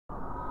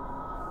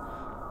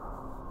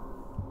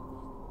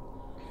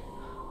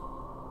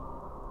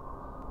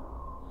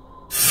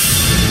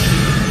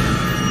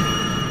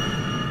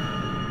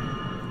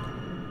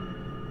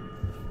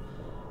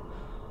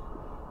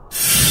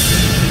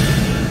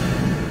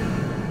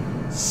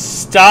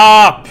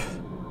Stop!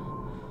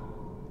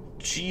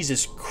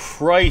 Jesus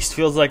Christ,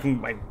 feels like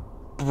my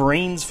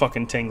brain's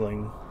fucking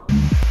tingling.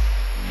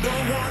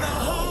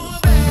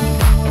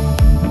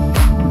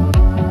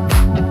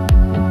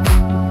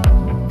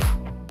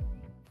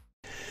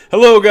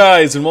 Hello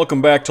guys, and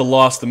welcome back to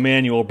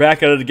LostthEmanuel.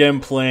 Back at it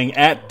again, playing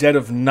at Dead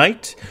of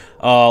Night.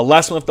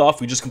 Last time left off,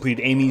 we just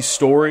completed Amy's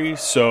story,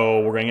 so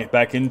we're gonna get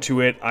back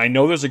into it. I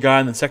know there's a guy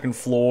on the second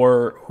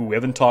floor who we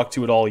haven't talked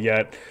to at all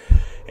yet.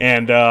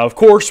 And, of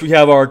course, we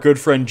have our good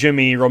friend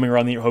Jimmy roaming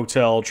around the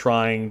hotel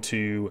trying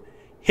to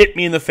hit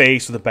me in the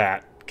face with a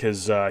bat,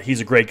 because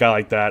he's a great guy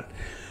like that.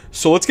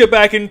 So let's get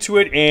back into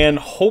it, and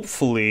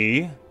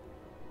hopefully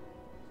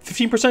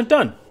 15%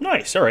 done.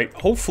 Nice, alright.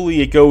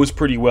 Hopefully it goes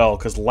pretty well,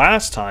 because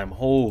last time,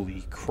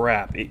 holy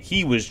crap,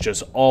 he was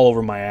just all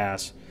over my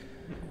ass.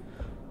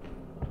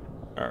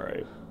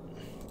 Alright.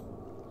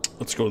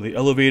 Let's go to the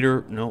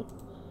elevator. No.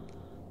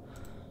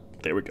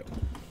 There we go.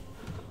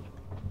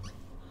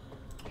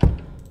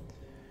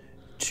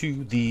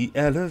 To the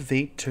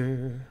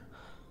elevator.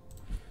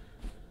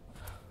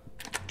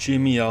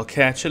 Jimmy, I'll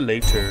catch you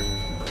later.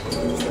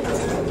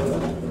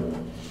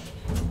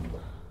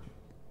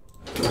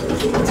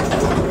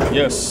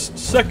 Yes,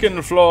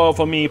 second floor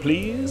for me,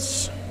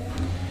 please.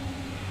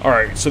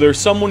 Alright, so there's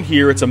someone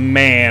here. It's a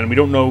man. We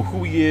don't know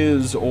who he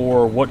is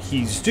or what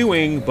he's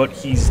doing, but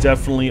he's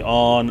definitely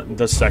on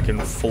the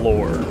second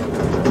floor.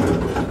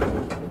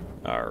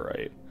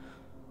 Alright.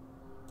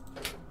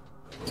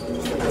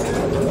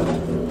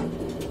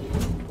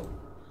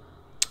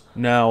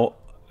 Now,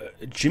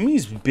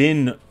 Jimmy's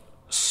been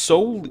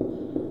so...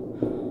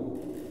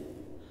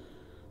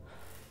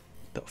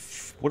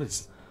 What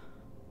is...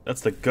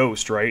 That's the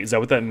ghost, right? Is that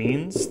what that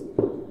means?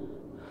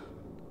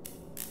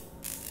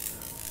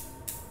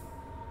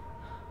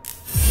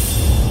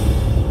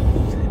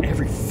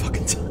 Every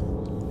fucking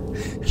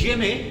time.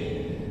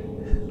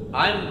 Jimmy,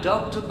 I'm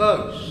Dr.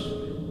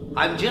 Bose.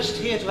 I'm just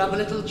here to have a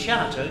little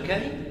chat,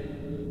 okay?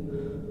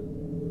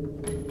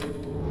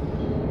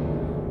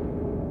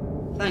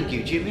 Thank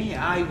you, Jimmy.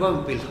 I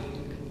won't be long.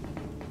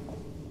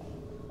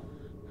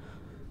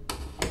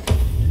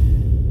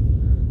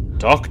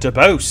 Dr.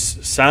 Bose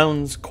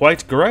sounds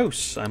quite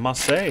gross, I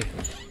must say.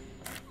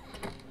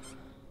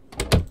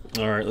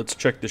 Alright, let's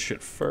check this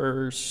shit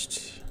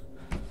first.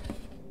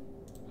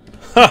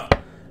 Ha!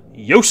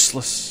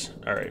 Useless!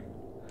 Alright.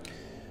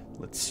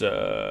 Let's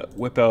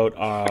whip out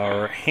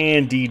our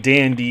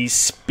handy-dandy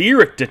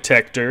spirit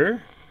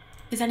detector.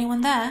 Is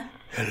anyone there?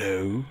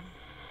 Hello?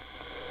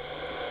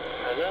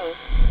 Hello?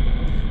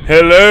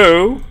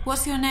 Hello?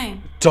 What's your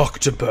name?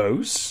 Dr.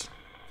 Bose?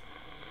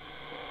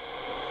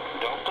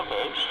 Dr.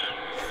 Bose?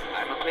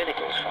 I'm a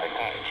clinical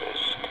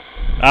psychiatrist.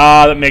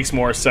 Ah, that makes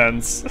more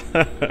sense.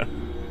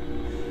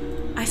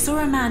 I saw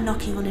a man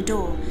knocking on a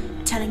door,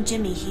 telling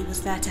Jimmy he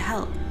was there to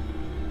help.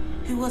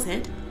 Who was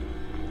it?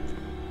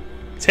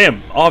 It's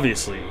him,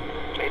 obviously.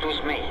 It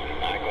was me.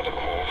 I got a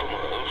call from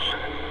Rose,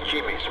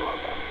 Jimmy's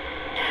mother.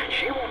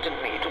 She wanted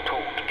me to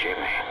talk to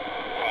Jimmy,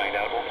 find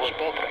out what was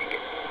bothering him.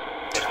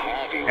 But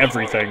Harvey was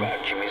Everything. worried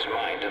about Jimmy's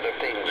mind and the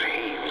things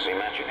he was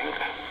imagining.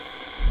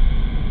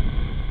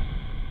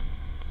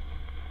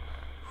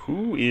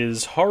 Who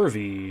is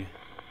Harvey?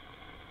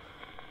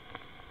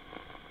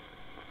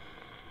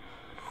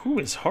 Who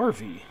is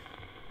Harvey?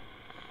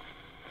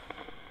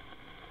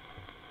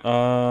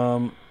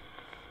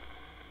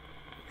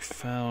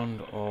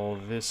 Found all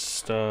this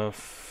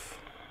stuff.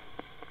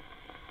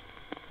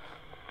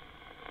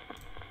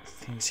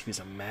 Things he was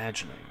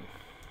imagining.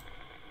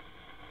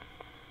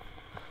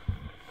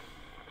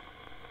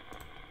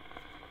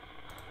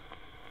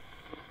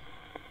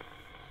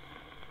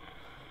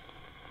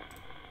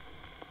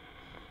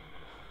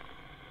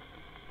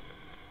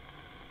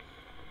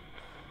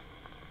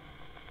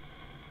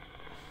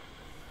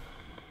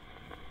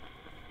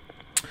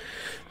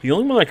 The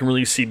only one I can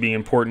really see being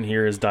important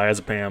here is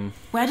diazepam.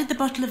 Where did the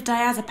bottle of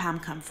diazepam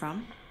come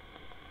from?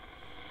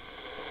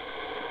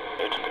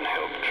 It can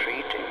help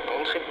treat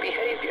impulsive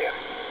behavior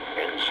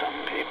in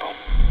some people.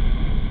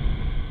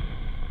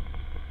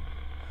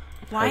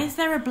 Why is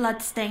there a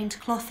blood-stained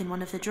cloth in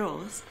one of the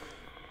drawers?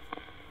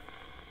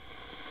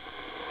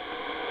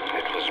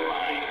 It was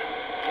mine.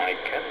 I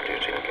kept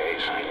it in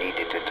case I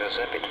needed it as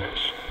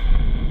evidence.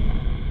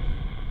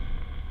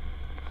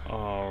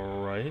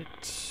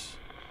 Alright.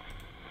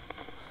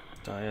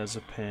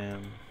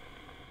 Diazepam.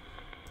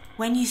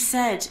 When you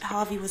said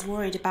Harvey was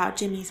worried about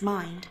Jimmy's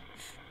mind,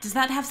 does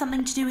that have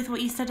something to do with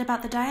what you said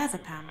about the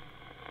diazepam?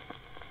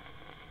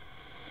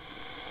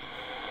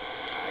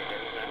 I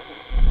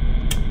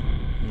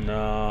don't know.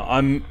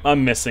 No,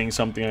 I'm missing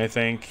something, I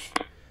think.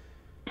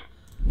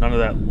 None of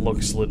that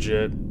looks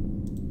legit.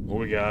 What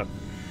we got?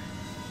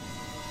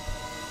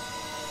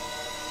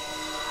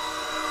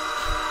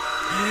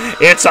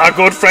 It's our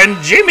good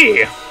friend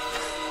Jimmy!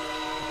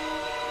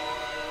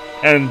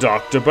 And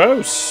Dr.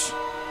 Bose.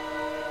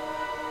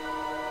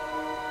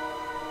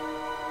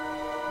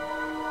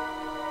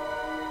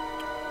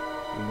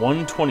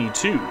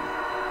 122.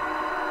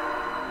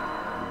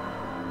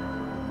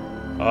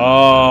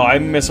 Oh, I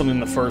missed something on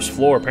the first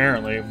floor,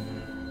 apparently.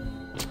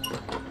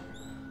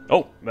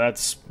 Oh,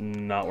 that's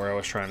not where I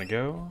was trying to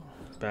go.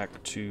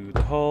 Back to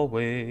the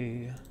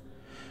hallway.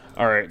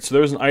 Alright, so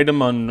there was an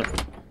item on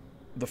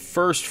the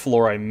first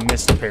floor I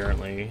missed,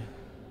 apparently.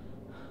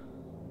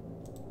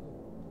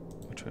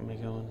 Which way am I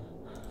going?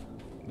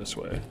 This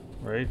way,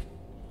 right?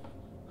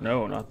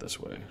 No, not this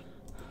way.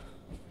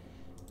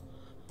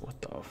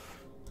 What the f...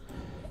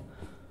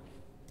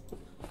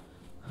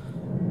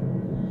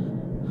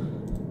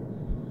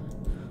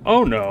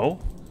 Oh no.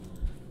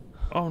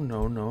 Oh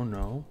no, no,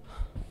 no.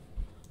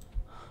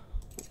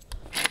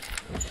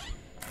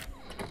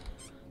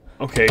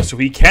 Okay, so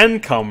he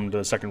can come to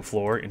the second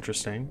floor.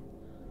 Interesting.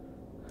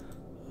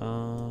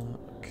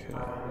 Okay.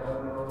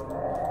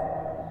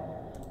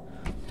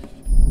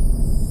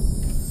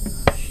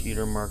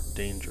 Heater marked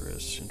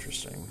dangerous.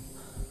 Interesting.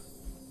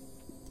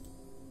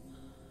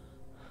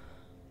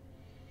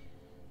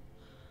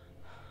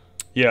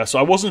 Yeah, so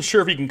I wasn't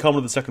sure if he can come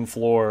to the second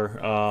floor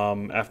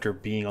after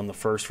being on the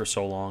first for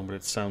so long, but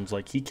it sounds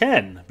like he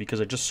can,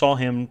 because I just saw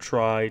him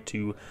try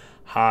to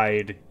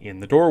hide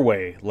in the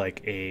doorway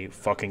like a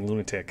fucking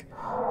lunatic.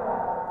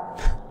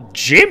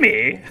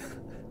 Jimmy?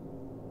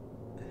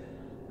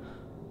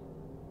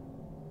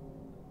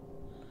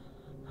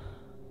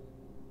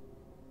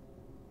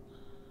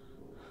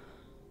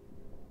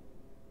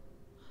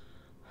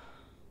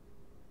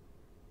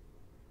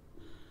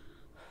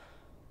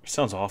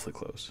 Sounds awfully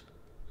close.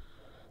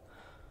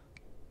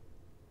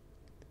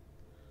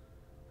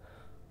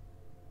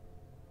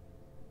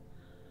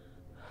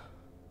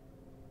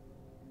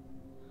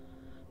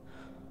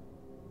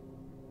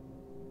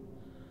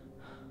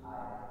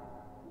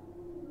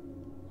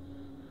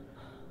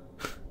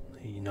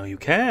 No, you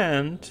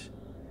can't.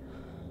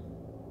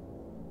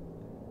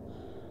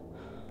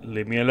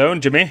 Leave me alone,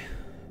 Jimmy.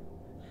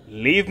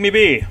 Leave me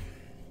be.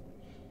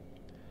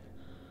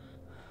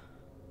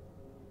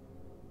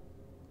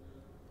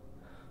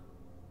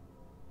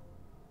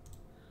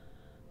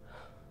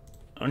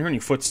 I don't hear any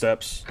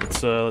footsteps.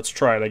 Let's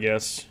try it, I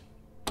guess.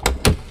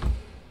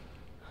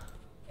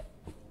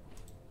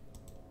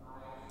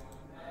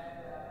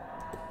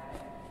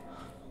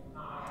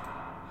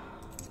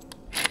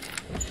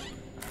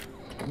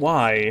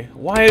 Why?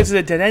 Why is it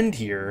a dead end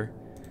here?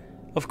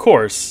 Of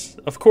course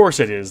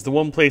it is. The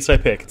one place I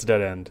pick, it's a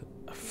dead end.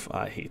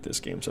 I hate this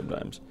game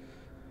sometimes.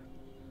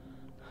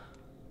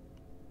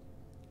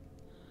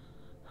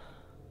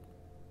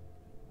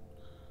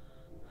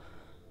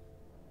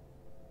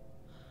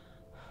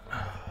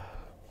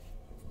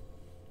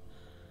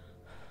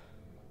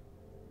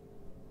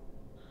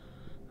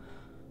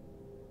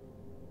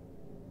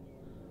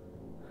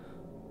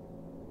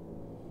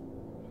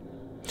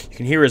 You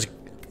can hear his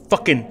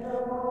fucking...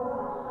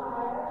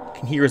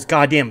 You can hear his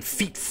goddamn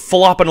feet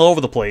flopping all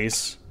over the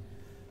place.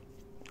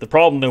 The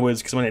problem, though, is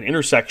because when at an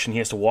intersection he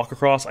has to walk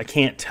across, I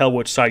can't tell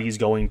which side he's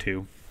going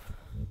to.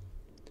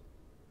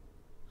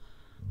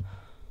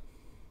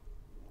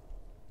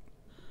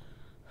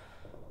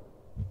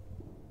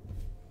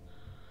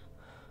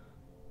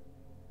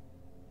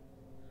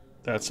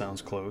 That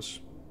sounds close.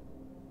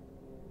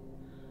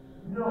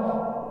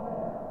 No.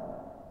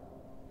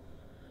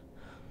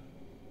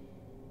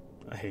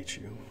 I hate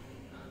you.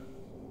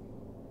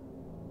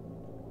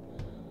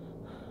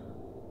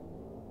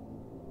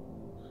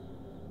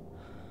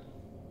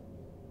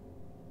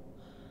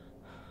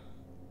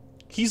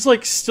 He's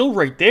like still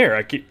right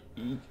there.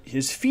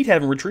 His feet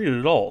haven't retreated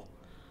at all.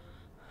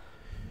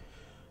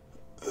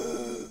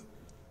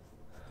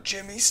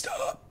 Jimmy,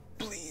 stop.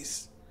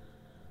 Please.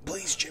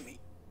 Please, Jimmy.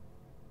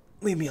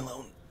 Leave me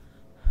alone.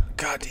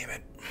 God damn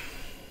it.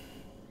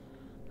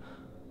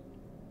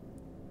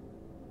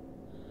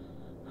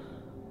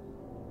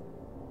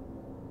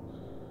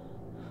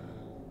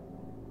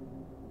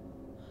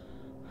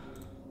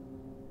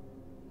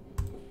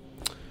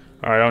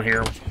 Alright, I don't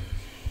hear him.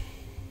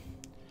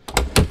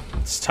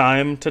 It's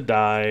time to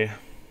die.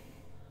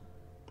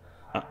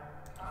 Oh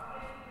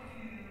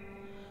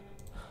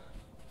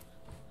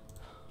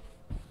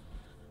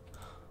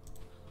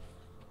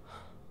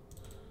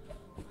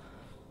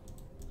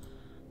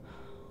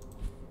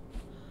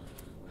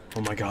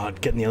my god,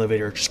 get in the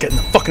elevator. Just get in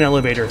the fucking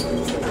elevator.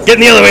 Get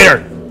in the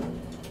elevator!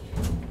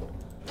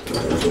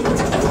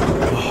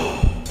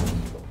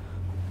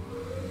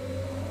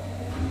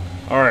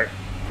 Alright,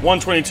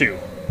 122.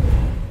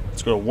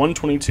 Let's go to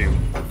 122.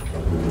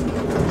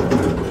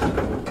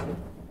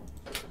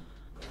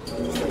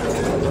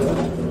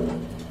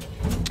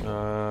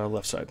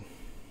 Left side.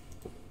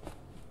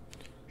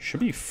 Should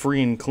be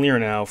free and clear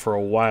now for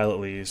a while at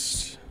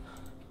least.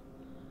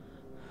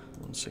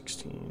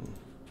 116.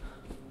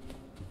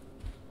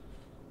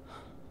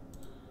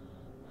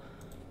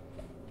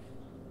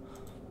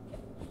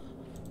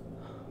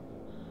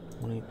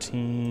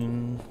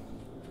 $118.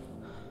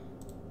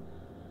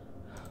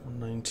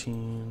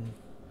 $119.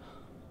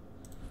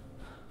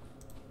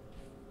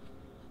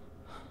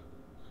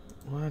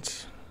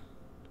 What?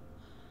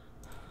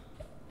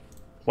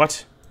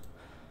 What?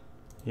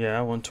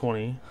 Yeah,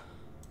 120.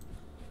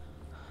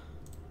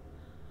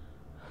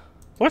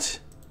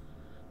 What?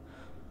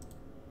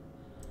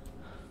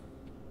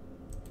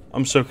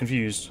 I'm so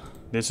confused.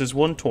 This is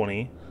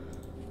 120.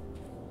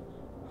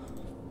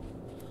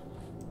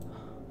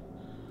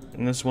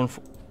 And this one...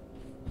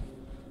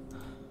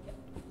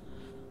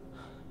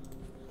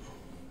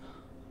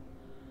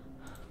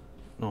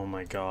 Oh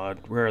my god.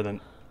 Where are the...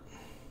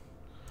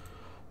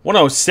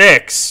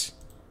 106?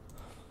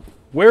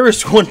 Where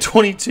is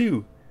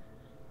 122?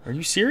 Are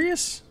you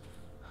serious?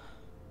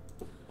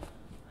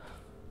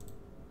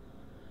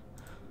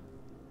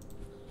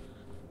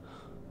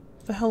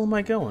 Where the hell am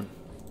I going?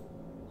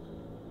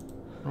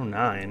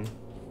 109.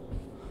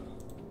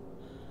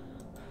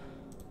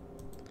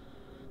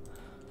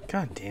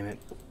 God damn it.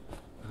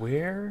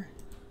 Where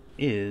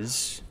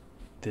is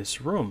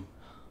this room?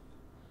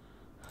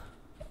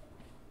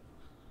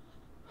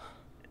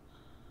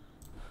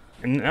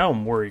 And now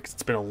I'm worried because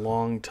it's been a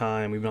long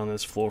time. We've been on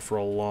this floor for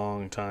a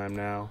long time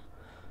now.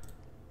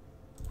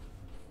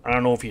 I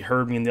don't know if he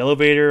heard me in the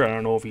elevator. I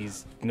don't know if he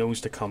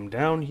knows to come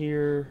down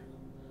here.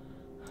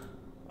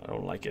 I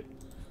don't like it.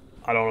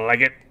 I don't like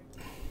it.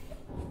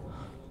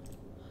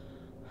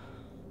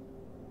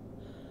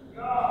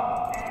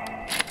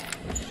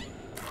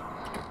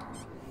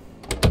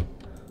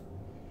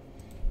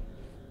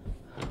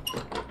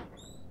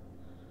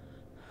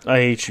 I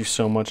hate you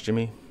so much,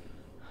 Jimmy.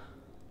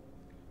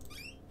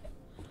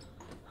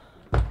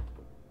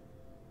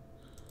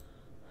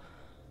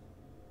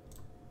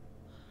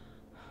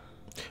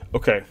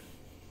 Okay,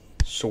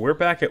 so we're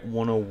back at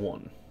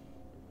 101,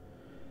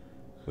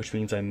 which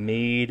means I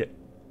made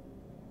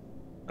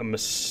a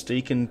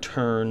mistaken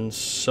turn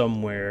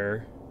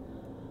somewhere,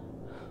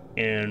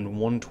 and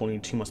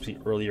 122 must be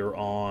earlier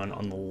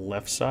on the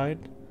left side.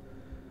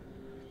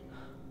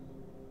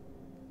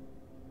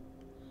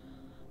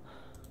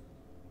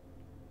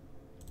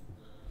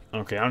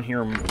 Okay, I don't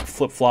hear him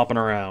flip-flopping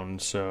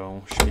around,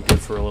 so should be good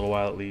for a little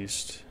while at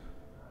least.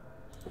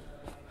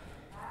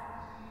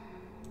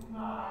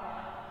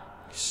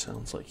 He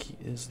sounds like he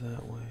is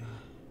that way.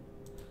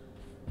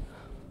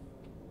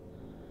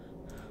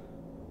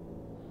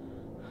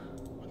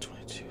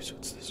 So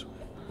it's this way.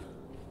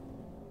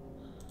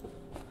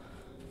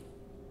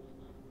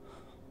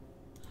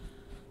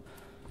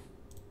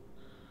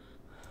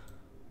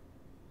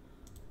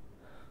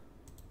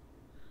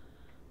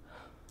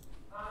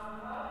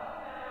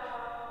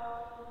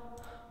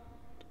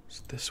 Is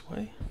it this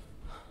way?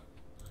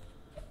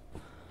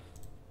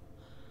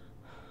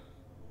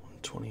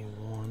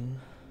 121.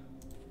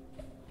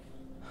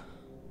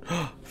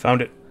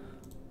 Found it.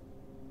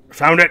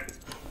 Found it.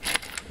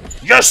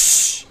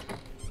 Yes!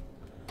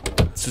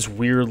 It's this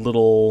weird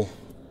little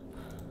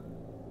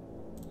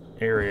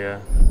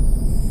area.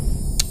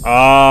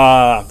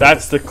 Ah,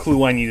 that's the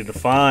clue I needed to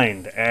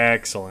find.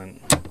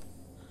 Excellent.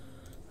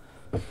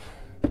 I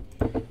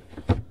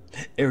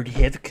already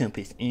have a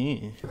compass.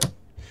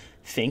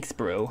 Thanks,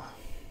 bro.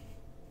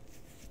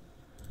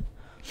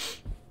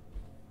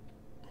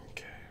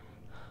 Okay.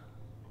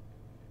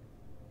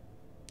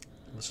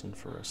 Listen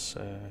for a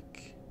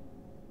sec.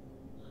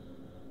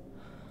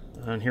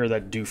 I don't hear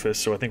that doofus,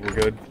 so I think we're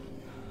good.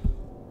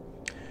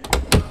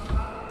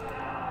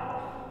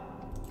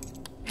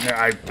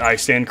 I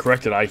stand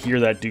corrected. I hear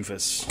that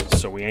doofus,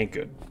 so we ain't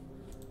good.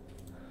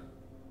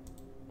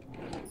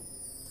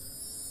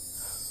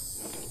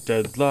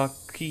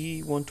 Deadlock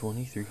key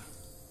 123.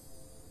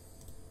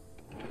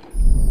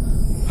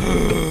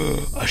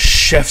 A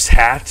chef's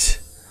hat?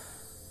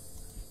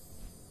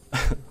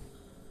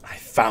 I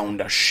found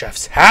a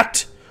chef's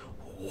hat?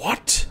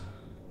 What?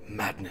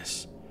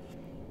 Madness.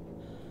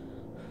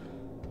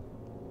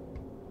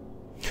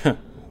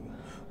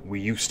 We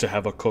used to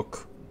have a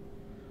cook.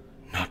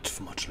 Not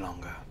for much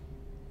longer.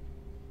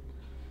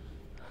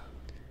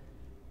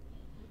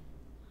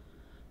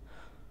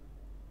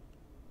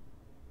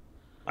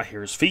 I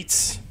hear his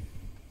feet.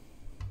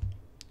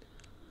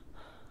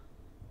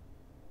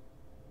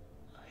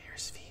 I hear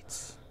his feet.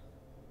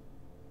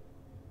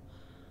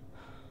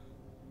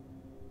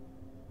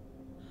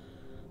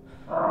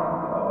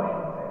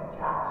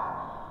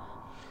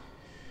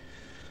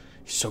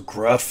 He's so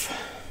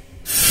gruff.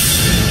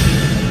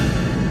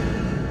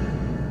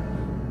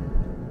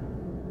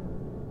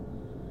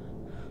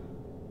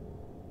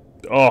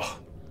 Oh,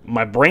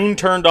 my brain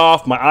turned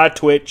off, my eye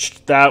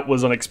twitched, that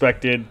was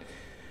unexpected,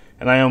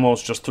 and I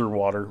almost just threw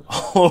water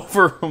all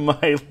over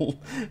my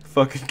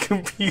fucking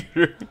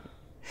computer.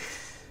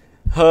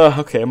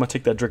 Okay, I'm gonna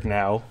take that drink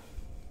now.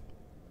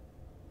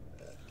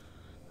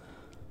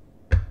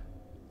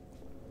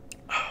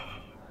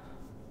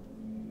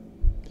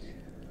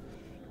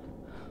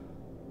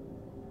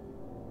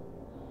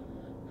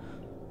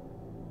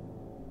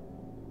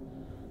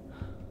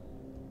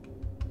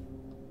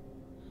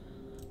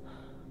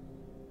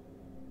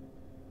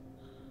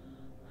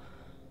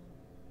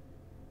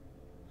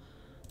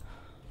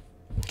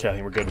 Okay, I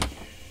think we're good.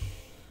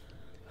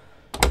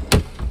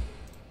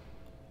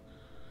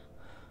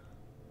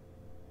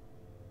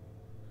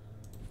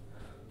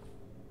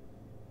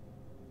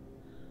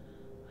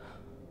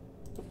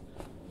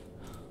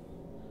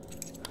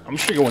 I'm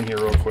just gonna go in here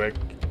real quick.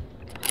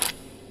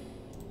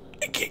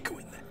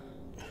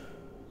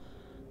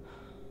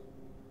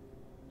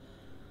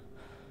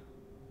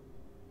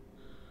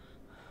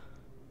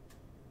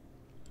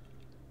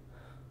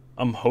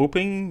 I'm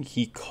hoping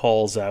he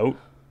calls out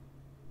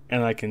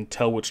and I can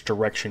tell which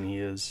direction he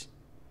is.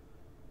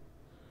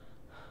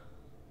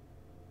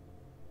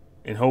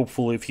 And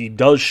hopefully if he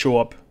does show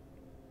up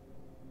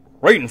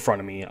right in front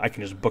of me, I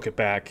can just book it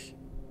back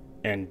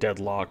and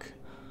deadlock.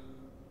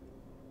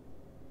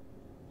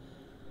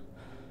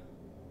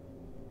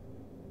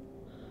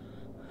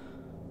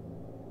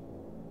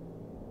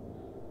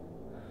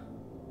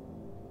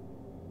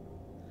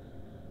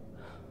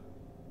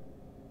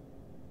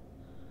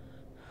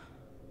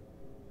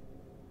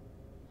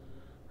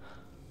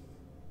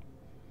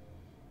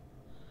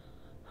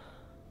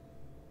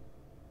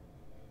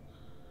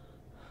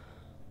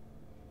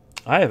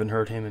 I haven't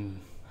heard him in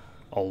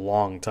a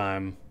long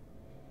time.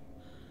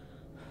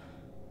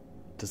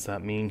 Does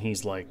that mean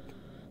he's, like,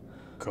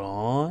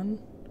 gone?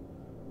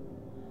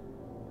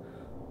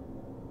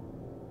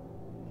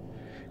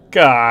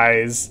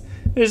 Guys,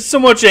 there's so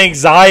much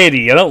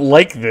anxiety. I don't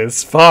like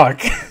this.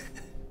 Fuck.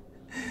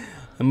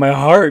 In my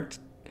heart.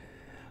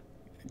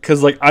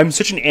 Because, like, I'm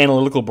such an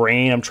analytical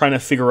brain. I'm trying to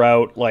figure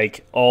out,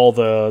 like, all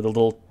the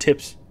little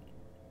tips.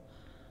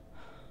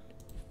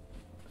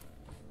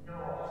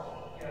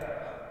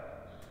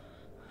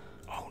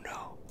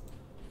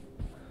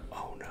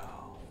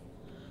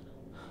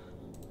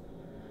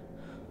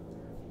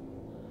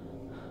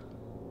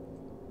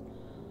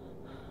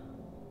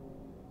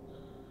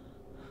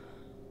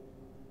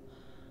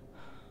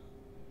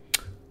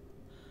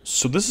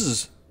 So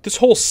this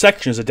whole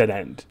section is a dead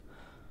end,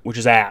 which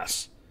is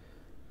ass.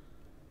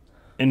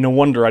 And no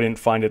wonder I didn't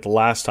find it the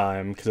last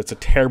time, because it's a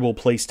terrible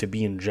place to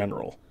be in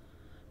general.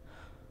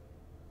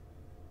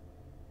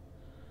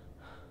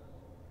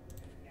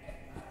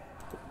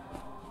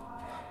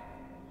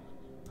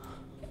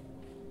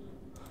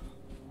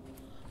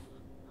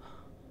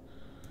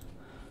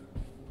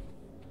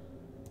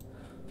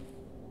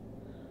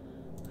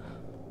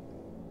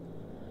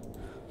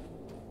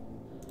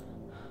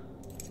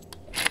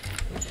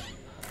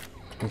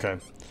 Okay.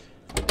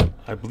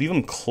 I believe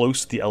I'm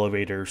close to the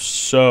elevator,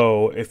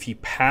 so if he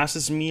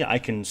passes me, I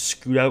can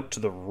scoot out to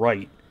the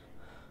right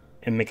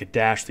and make a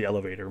dash to the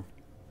elevator.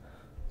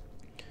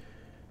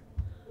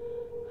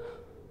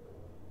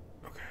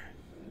 Okay.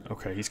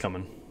 Okay, he's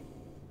coming.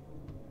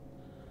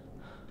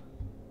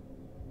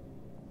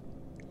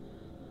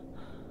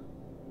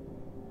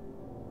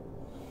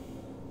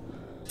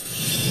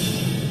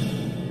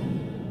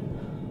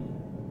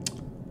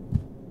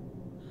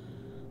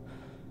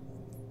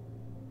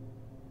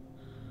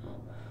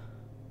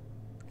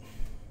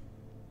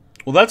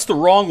 Well, that's the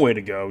wrong way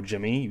to go,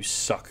 Jimmy. You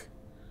suck.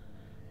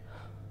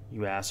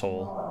 You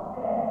asshole.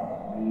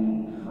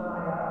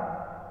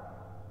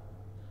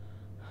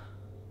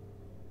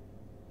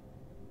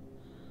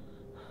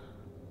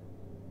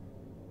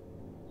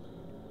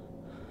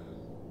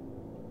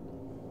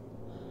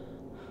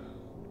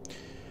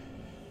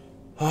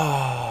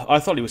 I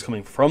thought he was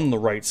coming from the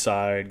right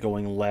side,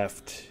 going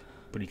left,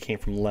 but he came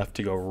from left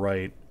to go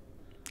right.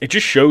 It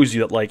just shows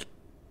you that, like,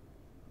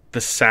 the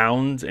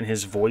sounds in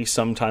his voice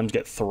sometimes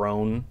get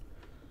thrown.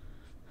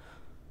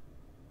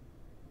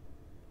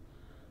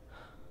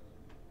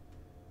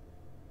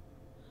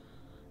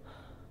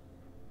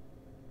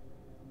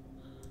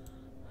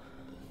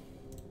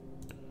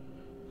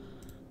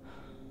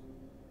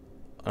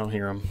 I don't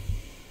hear him.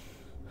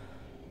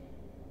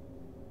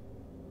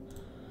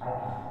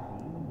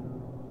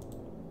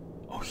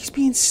 Oh, he's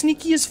being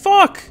sneaky as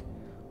fuck!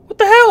 What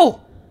the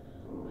hell?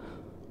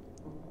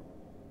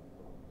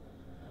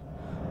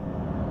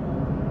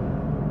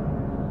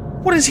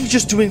 What is he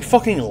just doing,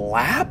 fucking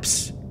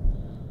laps?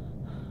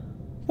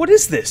 What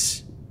is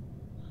this?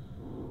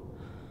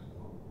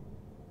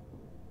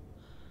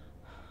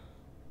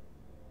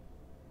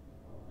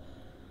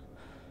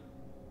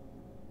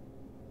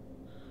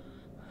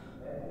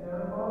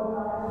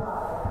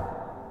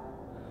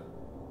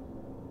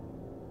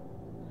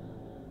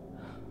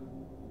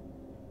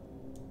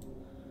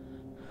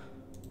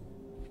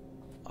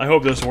 I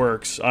hope this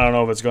works. I don't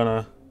know if it's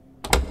gonna.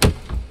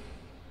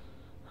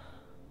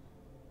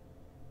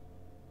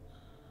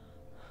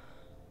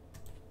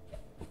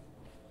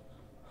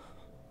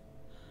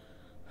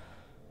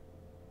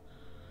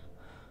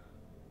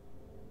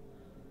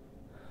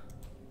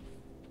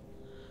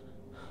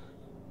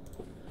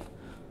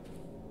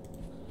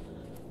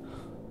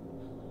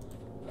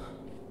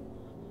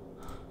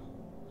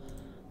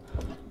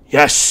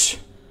 Yes!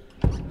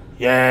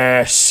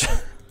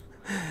 Yes!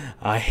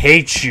 I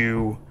hate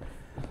you.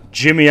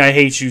 Jimmy, I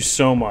hate you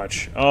so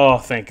much. Oh,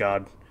 thank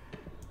God.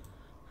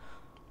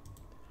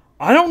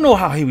 I don't know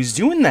how he was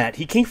doing that.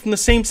 He came from the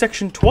same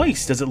section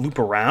twice. Does it loop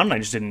around? I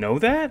just didn't know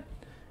that?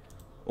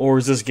 Or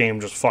is this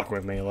game just fucking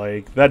with me?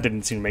 Like, that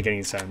didn't seem to make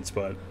any sense,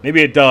 but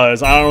maybe it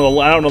does. I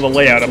don't know the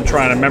layout. I'm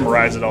trying to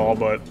memorize it all,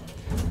 but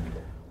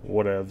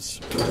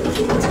whatevs.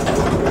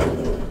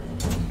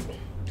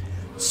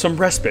 Some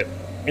respite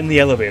in the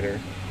elevator.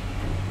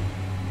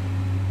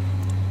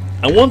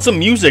 I want some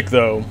music,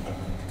 though.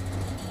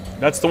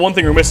 That's the one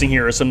thing we're missing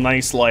here, is some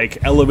nice,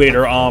 like,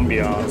 elevator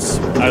ambiance.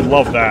 I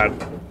love that.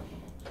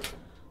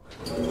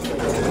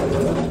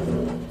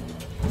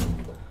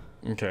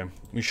 Okay.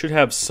 We should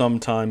have some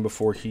time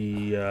before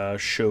he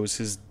shows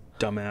his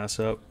dumbass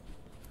up.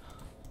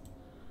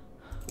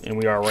 And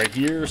we are right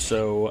here,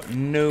 so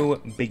no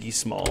biggie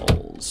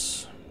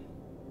smalls.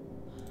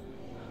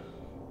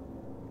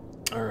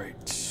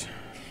 Alright.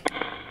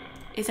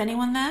 Is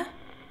anyone there?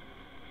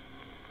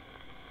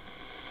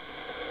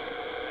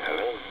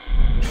 Hello?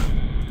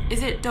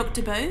 Is it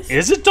Dr. Bose?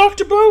 Is it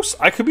Dr. Bose?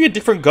 I could be a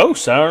different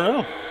ghost, I don't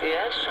know.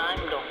 Yes, I'm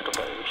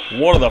Dr. Bose.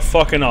 What are the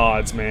fucking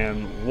odds,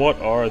 man? What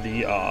are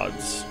the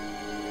odds?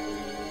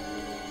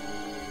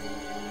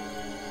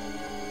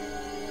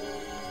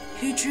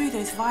 Who drew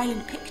those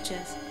violent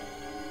pictures?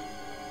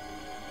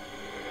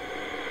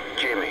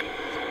 Jimmy.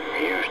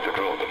 He used to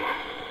draw them.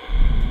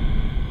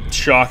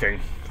 Shocking.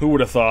 Who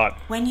would have thought?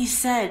 When you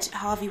said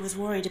Harvey was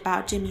worried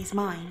about Jimmy's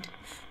mind,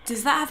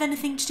 does that have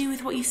anything to do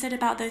with what you said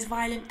about those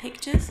violent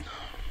pictures?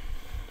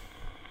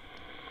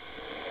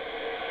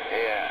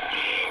 Yes.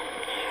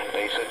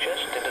 They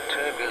suggested a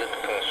turbulent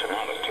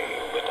personality,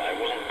 but I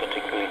wasn't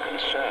particularly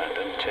concerned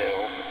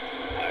until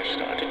I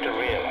started to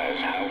realize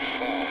how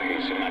far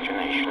his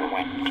imagination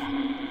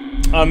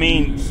went. I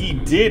mean, he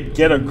did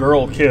get a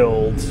girl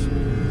killed,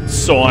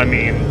 so I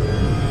mean,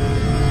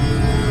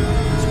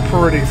 it's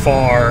pretty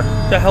far.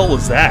 What the hell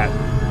was that?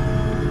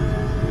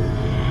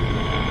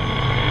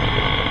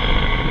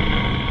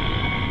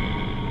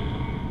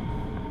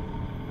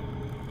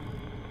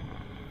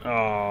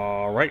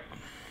 Alright.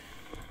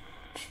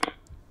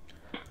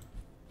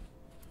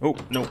 Oh,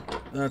 no,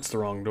 that's the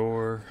wrong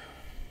door.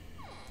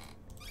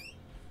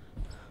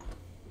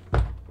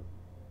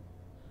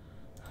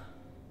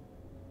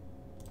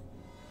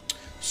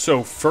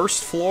 So,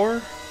 first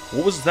floor?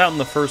 What was that on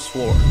the first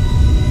floor?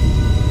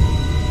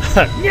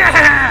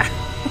 Yeah!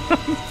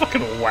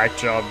 Fucking whack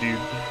job, dude.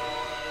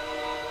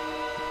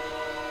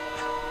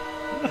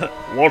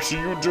 What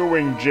are you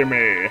doing,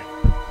 Jimmy?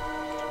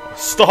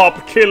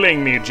 Stop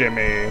killing me,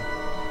 Jimmy.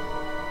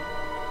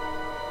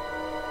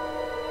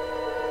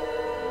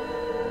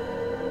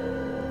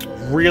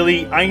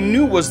 Really? I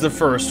knew it was the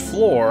first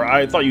floor.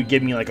 I thought you'd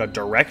give me like a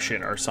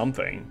direction or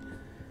something.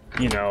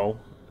 You know,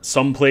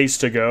 some place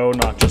to go,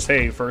 not just,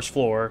 hey, first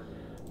floor.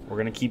 We're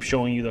gonna keep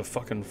showing you the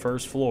fucking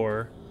first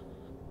floor.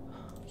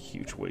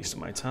 Huge waste of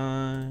my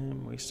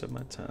time. Waste of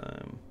my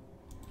time.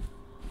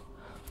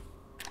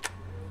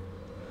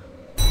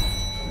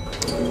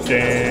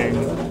 Dang.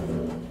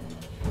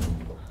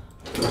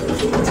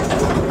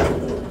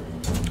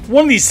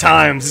 One of these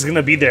times he's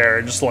gonna be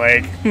there, just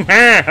like,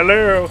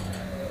 hello.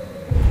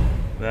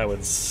 That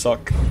would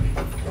suck.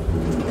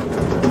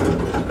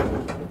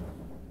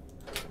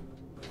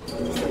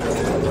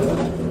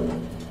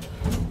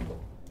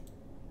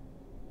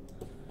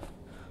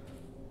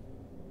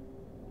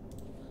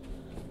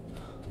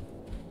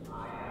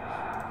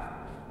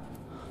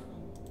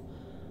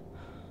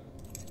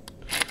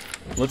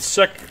 Let's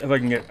check if I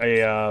can get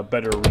a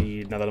better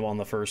read now that I'm on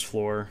the first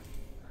floor.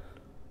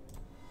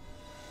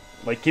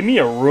 Like, give me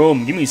a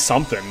room, give me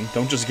something.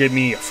 Don't just give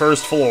me a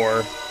first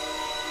floor.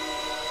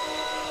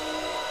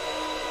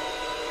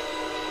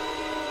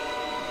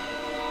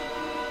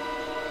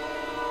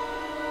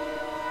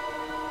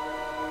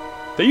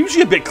 They're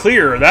usually a bit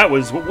clearer. That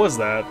was, what was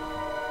that?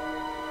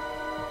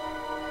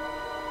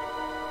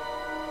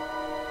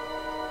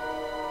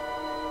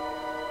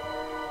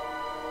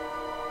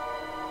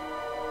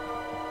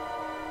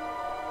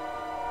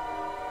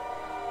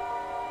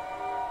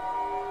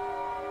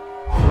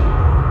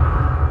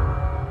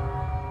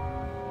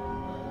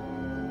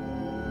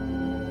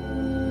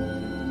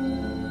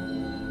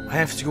 I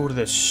have to go to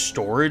the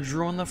storage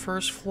room on the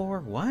first floor?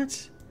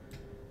 What?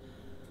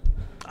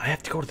 I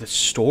have to go to the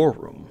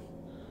storeroom.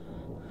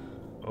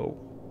 Oh.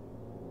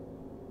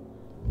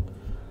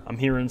 I'm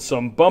hearing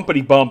some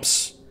bumpity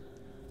bumps.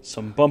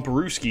 Some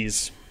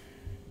bumperooskies.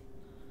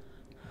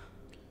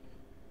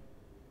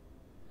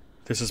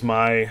 This is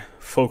my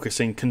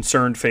focusing,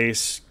 concerned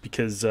face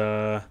because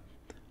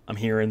I'm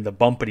hearing the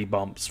bumpity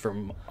bumps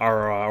from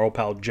our old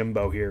pal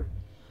Jimbo here.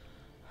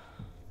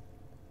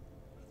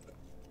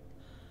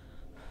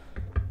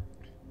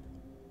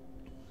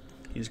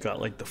 He's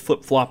got like the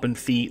flip-flopping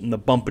feet and the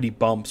bumpity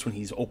bumps when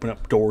he's opening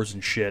up doors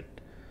and shit.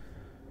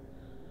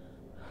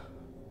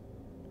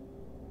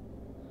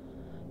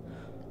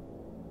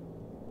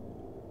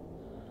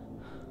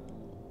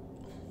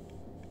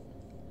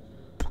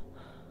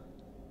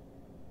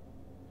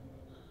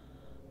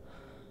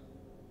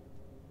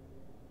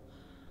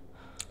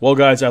 Well,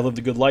 guys, I lived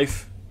a good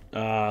life.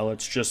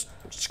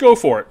 Let's go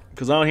for it,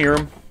 because I don't hear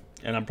him,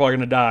 and I'm probably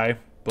gonna die.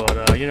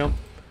 But you know,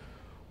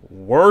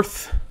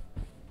 worth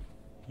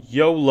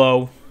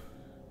YOLO.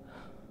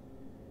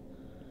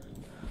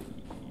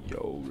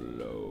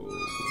 YOLO.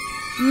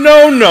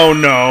 No, no,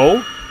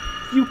 no!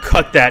 You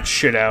cut that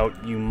shit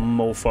out, you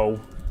mofo.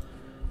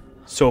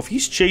 So if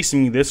he's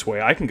chasing me this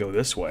way, I can go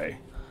this way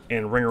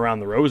and ring around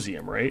the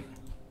Rosium, right?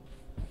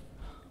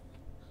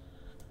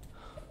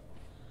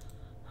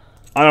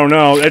 I don't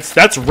know.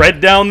 That's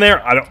red down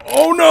there. I don't.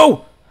 Oh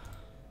no!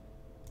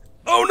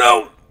 Oh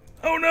no!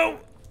 Oh no!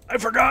 I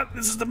forgot.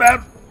 This is the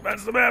bad.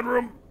 That's the bad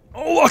room.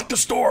 Oh, lock the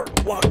store!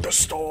 Lock the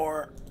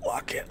store!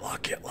 Lock it,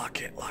 lock it,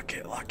 lock it, lock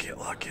it, lock it,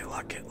 lock it,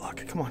 lock it,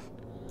 lock it. Come on.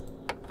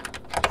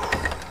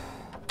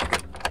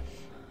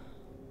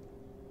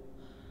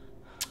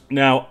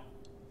 Now,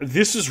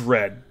 this is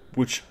red,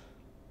 which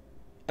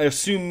I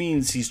assume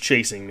means he's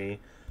chasing me.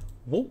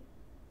 Whoa.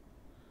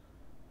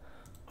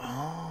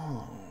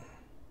 Oh.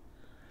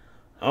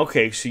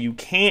 Okay, so you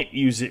can't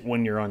use it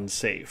when you're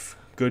unsafe.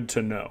 Good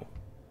to know.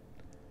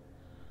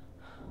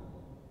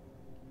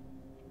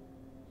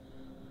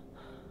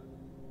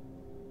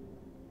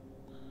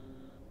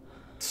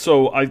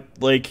 So,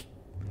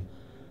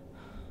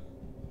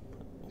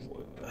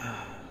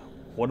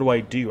 what do I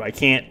do? I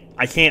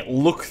can't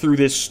look through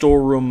this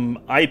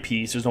storeroom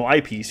eyepiece. There's no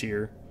eyepiece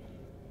here.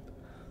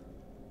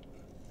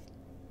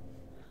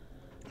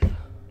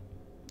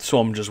 So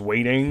I'm just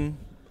waiting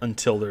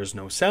until there's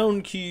no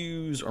sound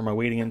cues, or am I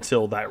waiting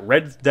until that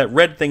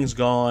red thing's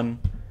gone?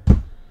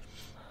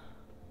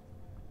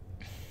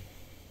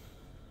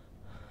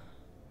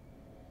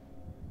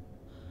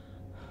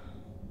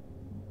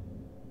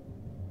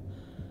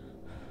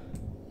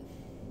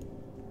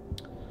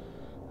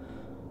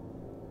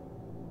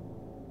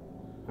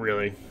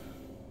 Really?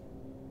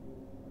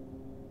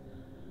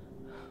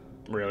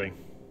 Really?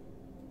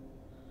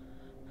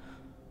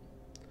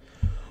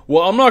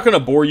 Well, I'm not going to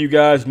bore you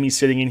guys, me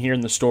sitting in here in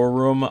the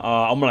storeroom.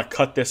 I'm going to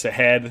cut this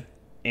ahead,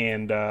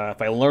 and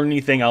if I learn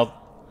anything, I'll...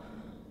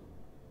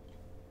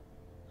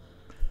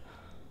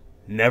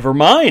 Never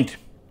mind!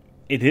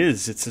 It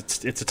is.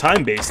 It's a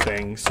time-based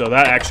thing, so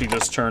that actually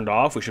just turned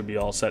off. We should be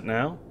all set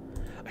now.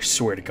 I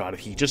swear to God, if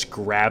he just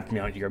grabbed me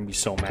out here, I'd be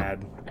so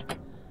mad.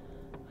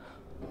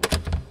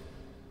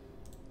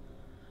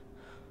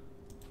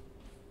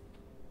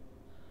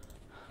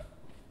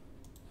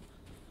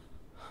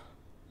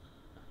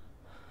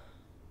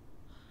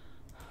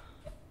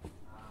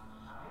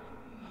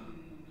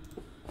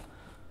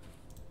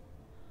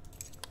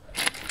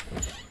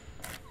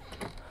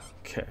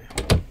 Okay.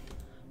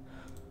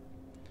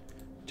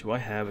 Do I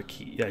have a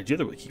key? Yeah, I do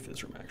have a key for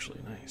this room, actually.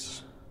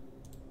 Nice.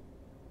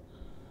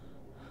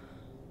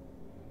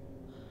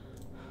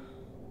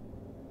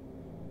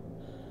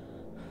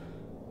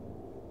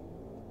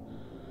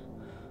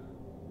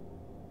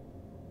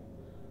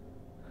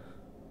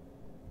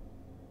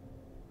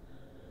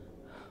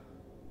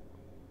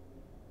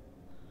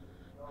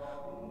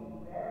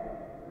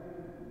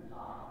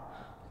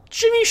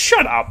 Jimmy,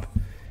 shut up!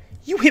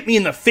 You hit me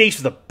in the face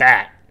with a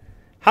bat.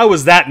 How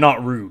was that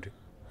not rude?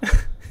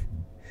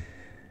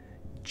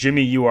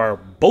 Jimmy, you are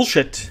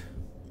bullshit.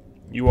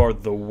 You are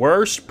the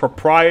worst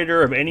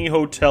proprietor of any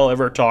hotel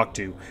ever talked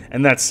to.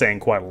 And that's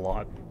saying quite a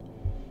lot.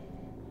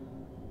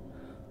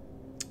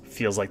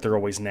 Feels like they're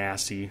always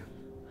nasty.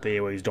 They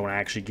always don't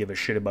actually give a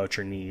shit about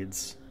your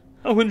needs.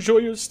 Oh, enjoy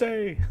your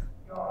stay.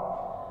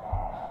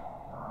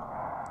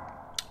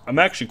 I'm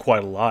actually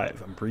quite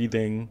alive. I'm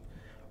breathing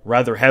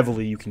rather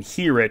heavily. You can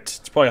hear it.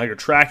 It's probably how you're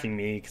tracking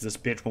me, because this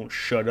bitch won't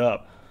shut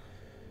up.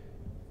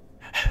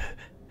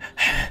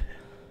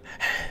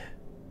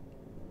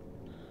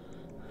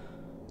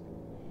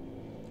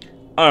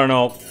 I don't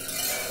know.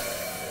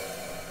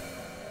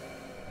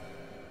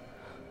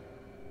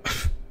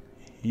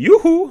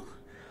 Yoo-hoo!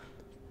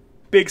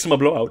 Big summer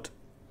blowout.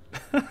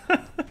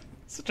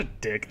 Such a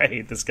dick. I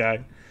hate this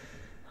guy.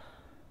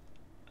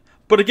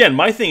 But again,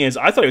 my thing is,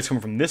 I thought he was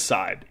coming from this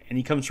side, and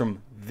he comes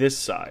from this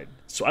side.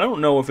 So I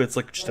don't know if it's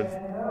like just a...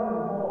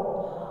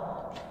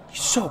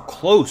 He's so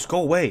close.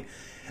 Go away.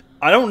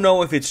 I don't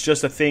know if it's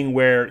just a thing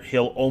where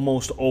he'll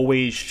almost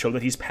always show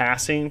that he's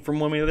passing from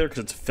one way to the other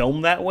because it's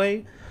filmed that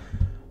way.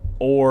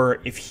 Or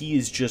if he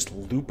is just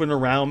looping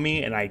around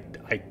me and I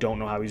don't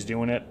know how he's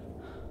doing it.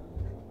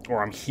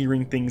 Or I'm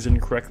hearing things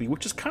incorrectly,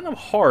 which is kind of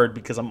hard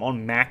because I'm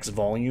on max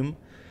volume.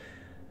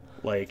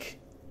 Like...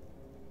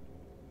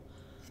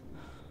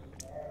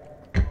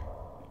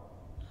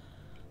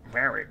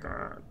 Very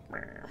good.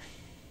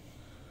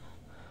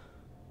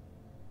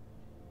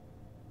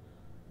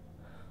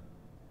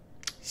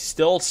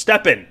 Still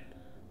stepping.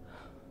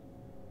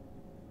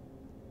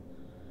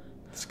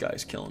 This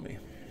guy's killing me.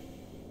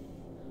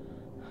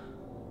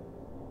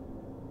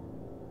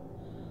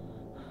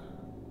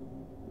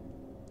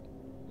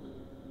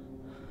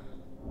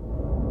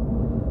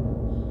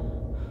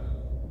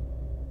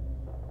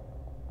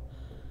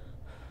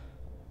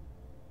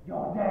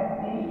 You're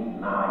dead beast,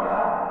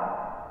 Maya.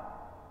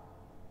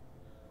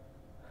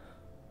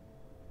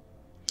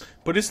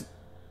 But is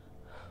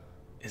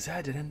that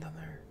a dead end down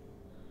there?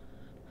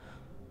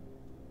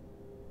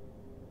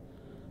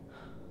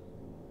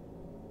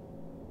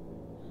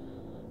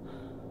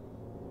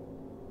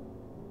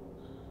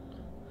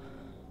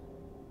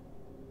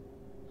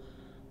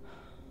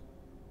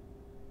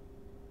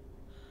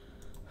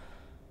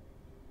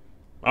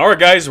 Alright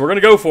guys, we're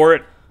gonna go for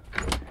it.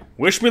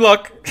 Wish me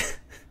luck.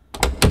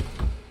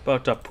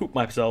 About to poop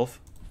myself.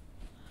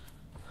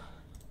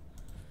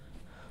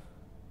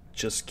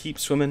 Just keep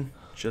swimming.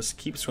 Just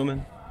keep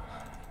swimming.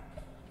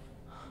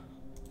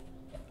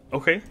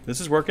 Okay,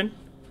 this is working.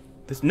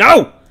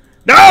 No!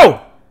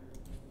 No!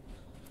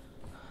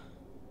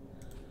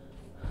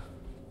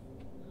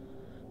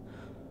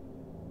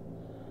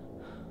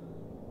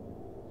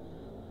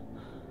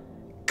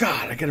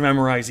 God, I gotta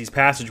memorize these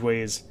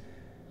passageways.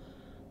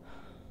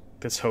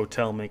 This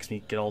hotel makes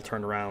me get all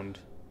turned around.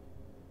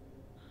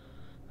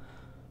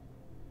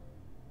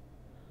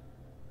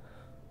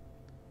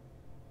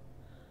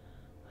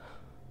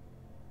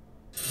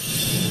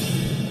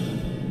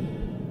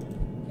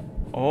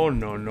 Oh,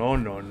 no, no,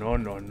 no, no,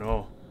 no,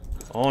 no.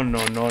 Oh,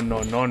 no, no,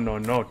 no, no, no,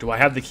 no. Do I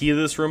have the key to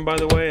this room, by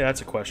the way?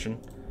 That's a question.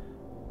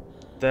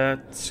 I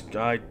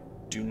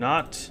do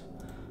not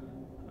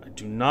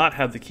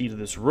have the key to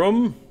this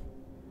room.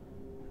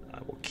 I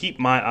will keep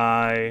my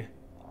eye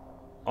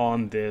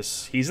on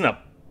this. He's gonna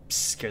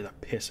scare the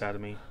piss out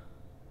of me.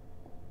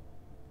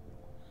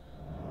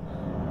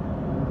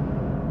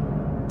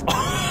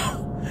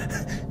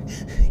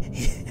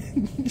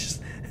 He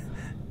just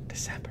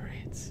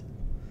disapparates.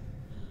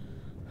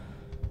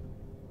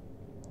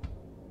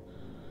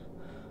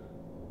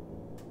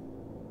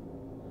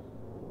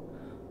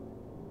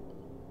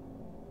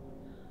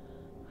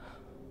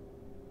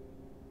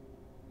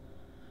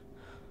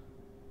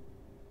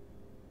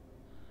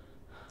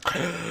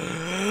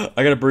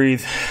 I gotta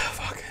breathe.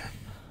 Fuck.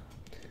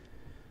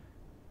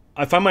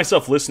 I find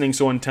myself listening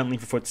so intently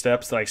for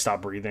footsteps that I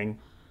stop breathing,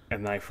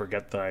 and then I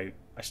forget that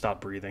I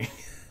stopped breathing.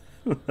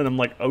 And I'm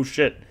like, oh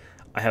shit,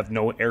 I have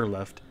no air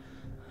left.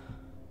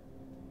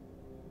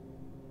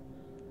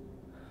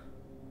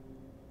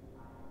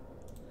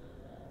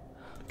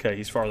 Okay,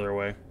 he's farther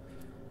away.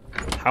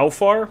 How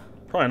far?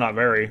 Probably not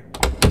very,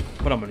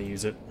 but I'm gonna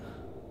use it.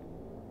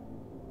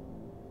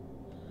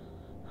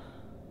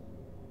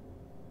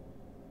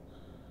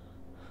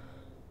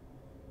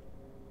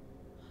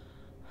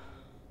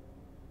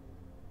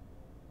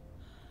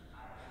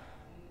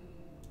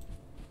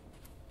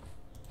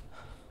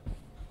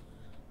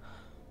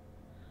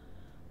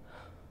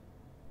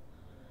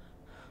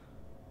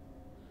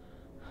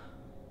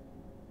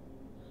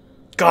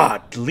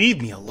 God,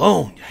 leave me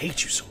alone. I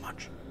hate you so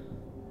much.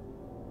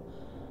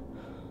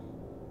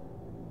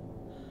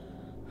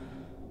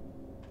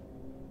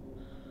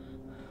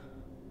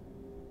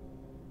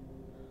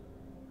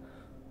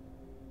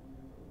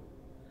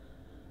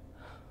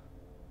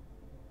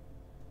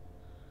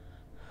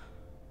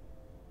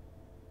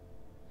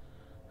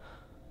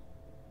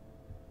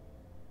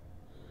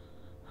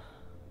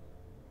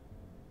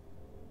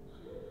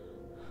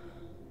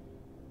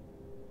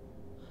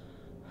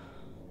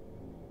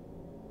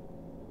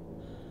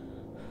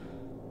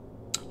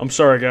 I'm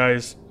sorry,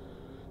 guys.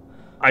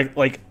 I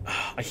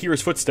hear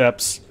his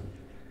footsteps,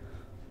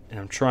 and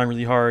I'm trying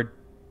really hard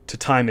to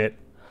time it.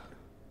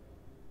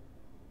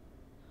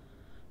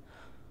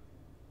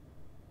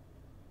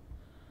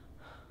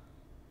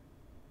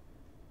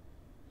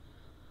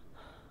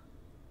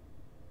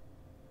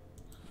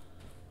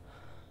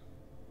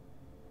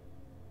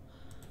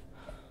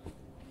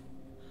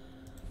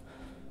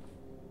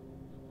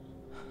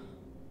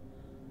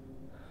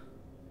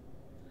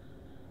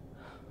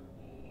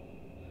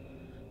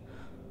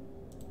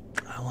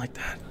 I don't like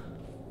that.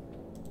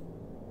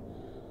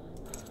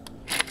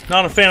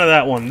 Not a fan of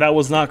that one. That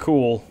was not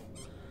cool.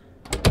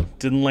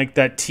 Didn't like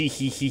that tee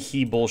hee hee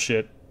hee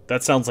bullshit.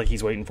 That sounds like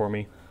he's waiting for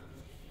me.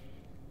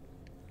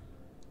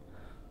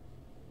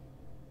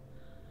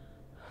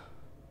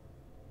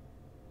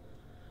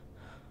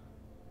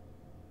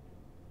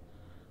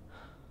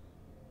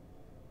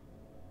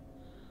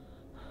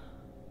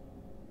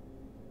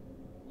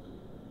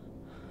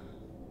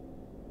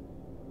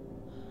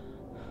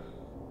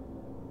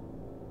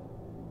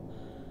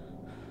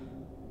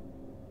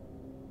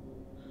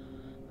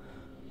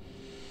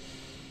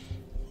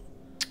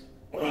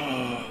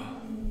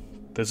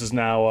 This is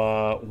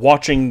now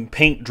watching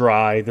paint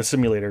dry, the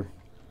simulator.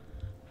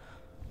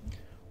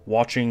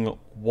 Watching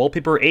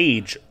wallpaper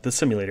age, the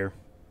simulator.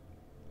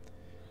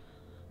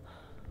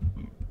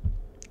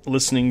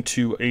 Listening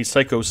to a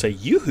psycho say,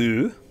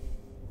 yoo-hoo,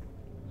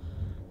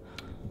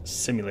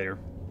 simulator.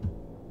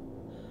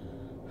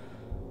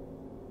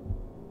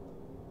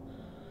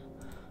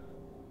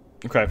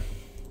 Okay.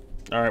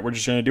 Alright, we're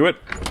just gonna do it.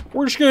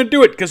 We're just gonna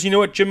do it, because you know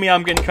what, Jimmy,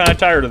 I'm getting kind of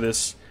tired of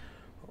this.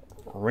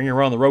 Ring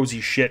around the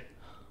rosy shit.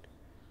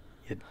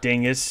 You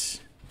dingus.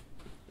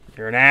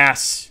 You're an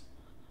ass.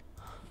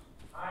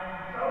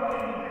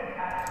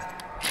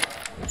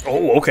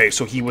 Oh, okay,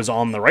 so he was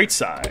on the right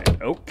side.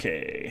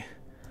 Okay.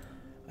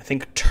 I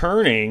think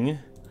turning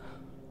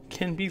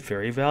can be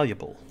very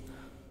valuable.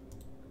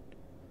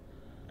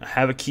 I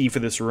have a key for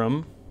this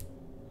room.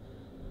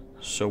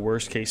 So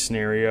worst case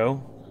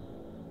scenario,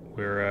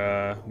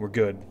 we're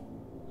good.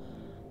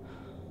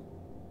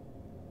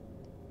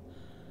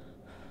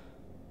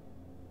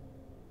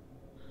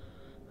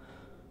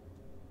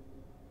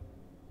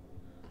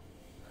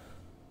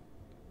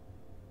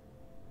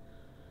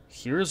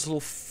 Here's little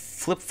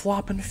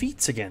flip-flopping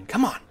feets again.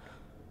 Come on.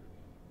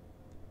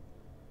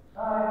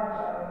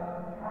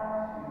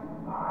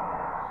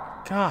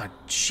 God,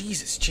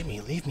 Jesus,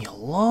 Jimmy, leave me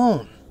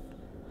alone.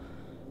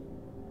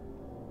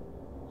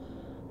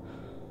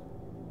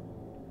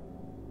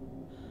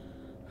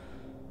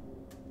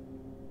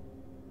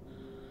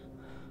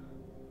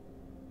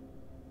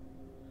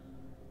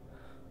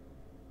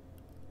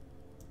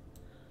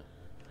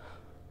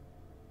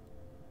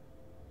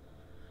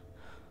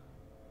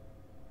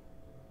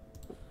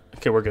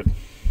 Okay, we're good.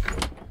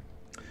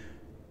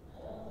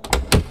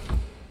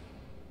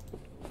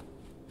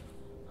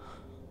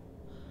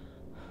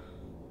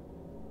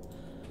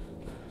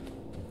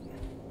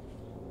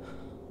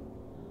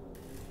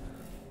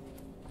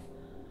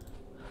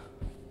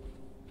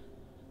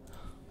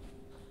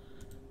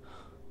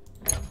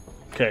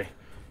 Okay.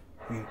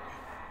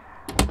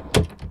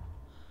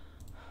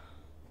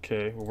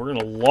 Okay, well, we're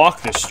gonna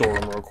lock this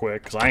storeroom real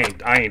quick, because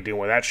I ain't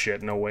dealing with that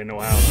shit. No way, no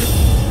how.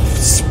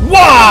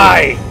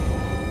 Why?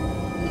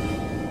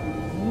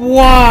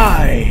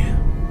 Why?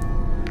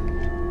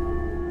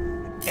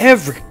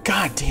 Every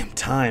goddamn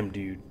time,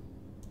 dude.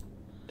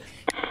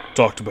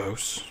 Dr.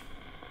 Bose.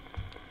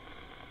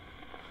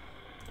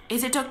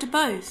 Is it Dr.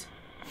 Bose?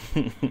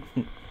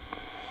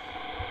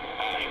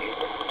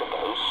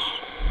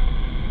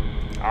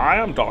 I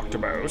am Dr.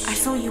 Bose. I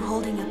saw you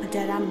holding up a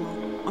dead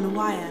animal on a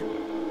wire.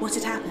 What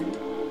had happened?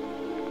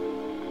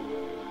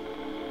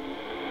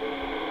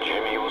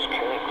 Jimmy was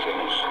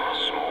collecting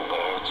small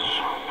birds,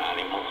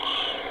 animals.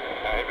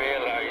 I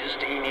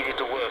realized he needed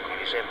to work on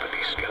his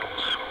empathy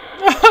skills.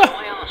 So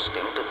I asked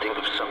him to think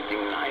of something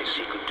nice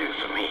he could do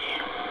for me.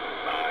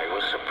 I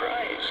was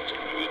surprised.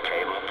 He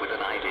came up with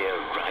an idea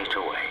right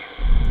away.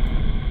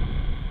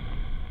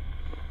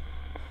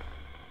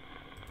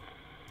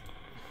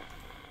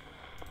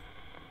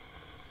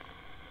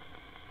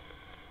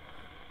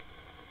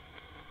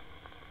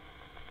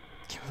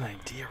 Give an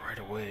idea right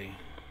away.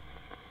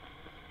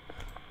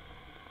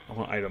 I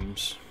want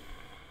items.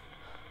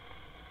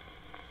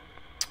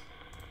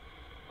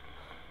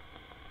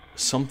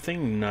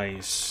 Something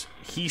nice.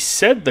 He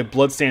said the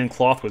bloodstained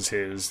cloth was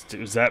his.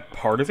 Was that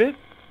part of it?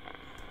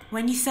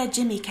 When you said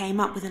Jimmy came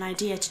up with an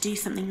idea to do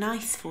something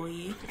nice for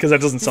you, Because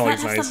that doesn't does sound that like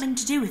it's have nice. something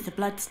to do with the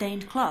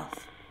blood-stained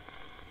cloth?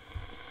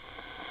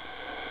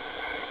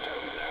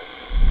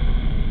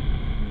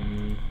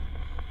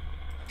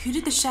 Who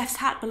did the chef's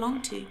hat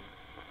belong to?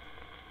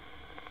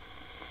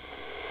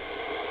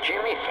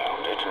 Jimmy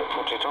found it and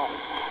put it on.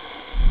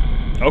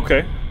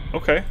 Okay.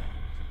 Okay.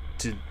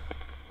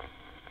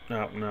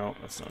 No,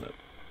 that's not it.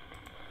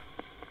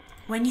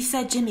 When you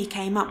said Jimmy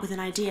came up with an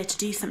idea to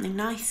do something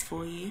nice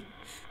for you,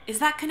 is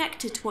that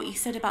connected to what you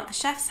said about the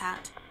chef's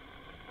hat?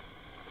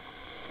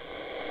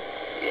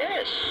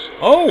 Yes.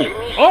 Oh!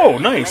 Jimmy said Oh,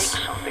 he'd nice.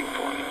 Make something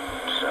for me.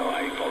 So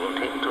I followed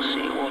him to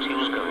see what he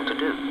was going to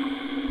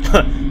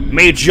do.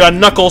 Made you a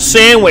knuckle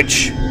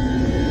sandwich!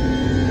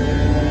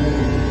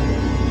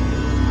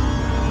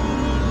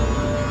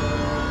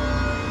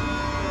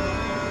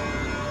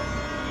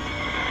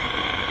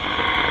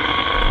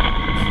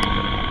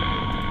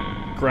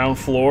 Ground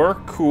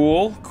floor.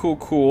 Cool.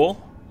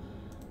 Cool.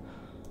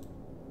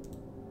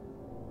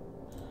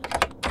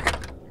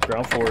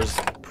 Ground floor is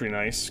pretty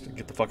nice.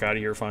 Get the fuck out of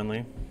here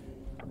finally.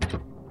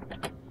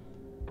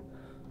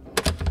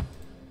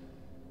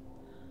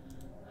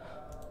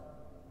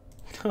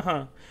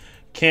 Haha.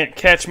 Can't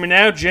catch me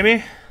now,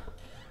 Jimmy.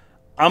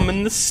 I'm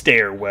in the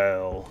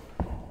stairwell.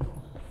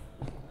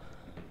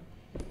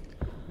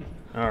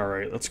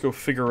 Alright, let's go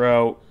figure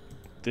out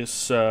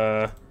this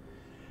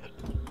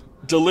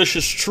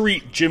delicious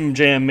treat Jim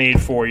Jam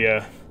made for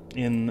you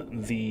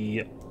in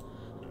the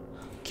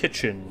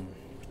kitchen.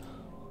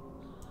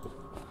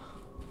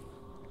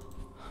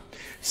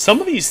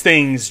 Some of these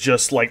things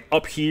just, like,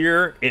 up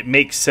here, it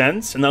makes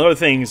sense, and the other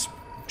things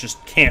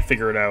just can't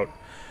figure it out.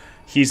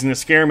 He's gonna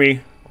scare me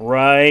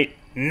right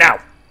now.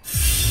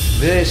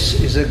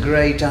 This is a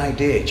great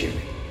idea,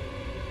 Jimmy.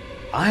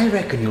 I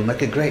reckon you'll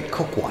make a great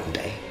cook one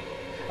day.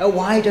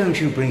 Why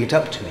don't you bring it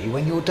up to me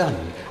when you're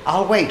done?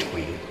 I'll wait for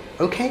you,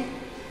 okay?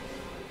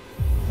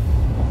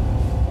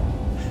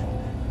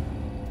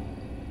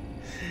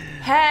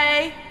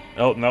 Hey!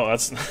 Oh, no,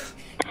 that's...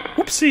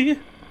 Whoopsie.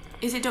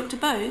 Is it Dr.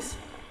 Bose?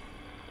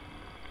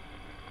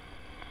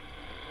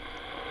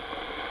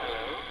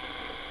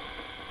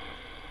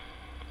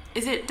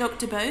 Is it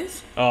Dr.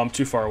 Bose? Oh, I'm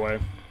too far away.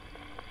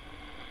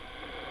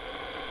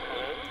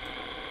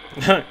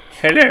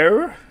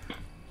 Hello?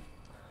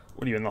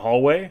 What are you, in the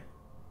hallway?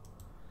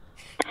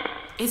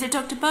 Is it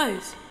Dr.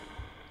 Bose?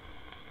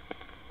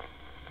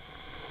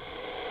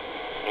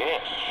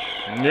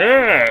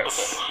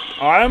 Yes,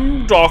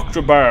 I'm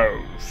Dr.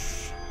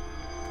 Bose.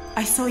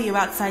 I saw you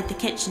outside the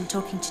kitchen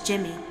talking to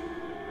Jimmy.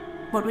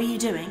 What were you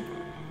doing?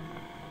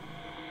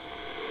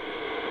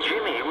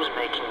 Jimmy was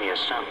making me a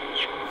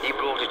sandwich. He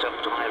brought it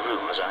up to my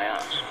room as I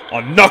asked.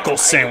 A knuckle I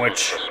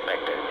sandwich. didn't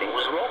suspect anything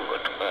was wrong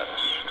at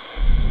first.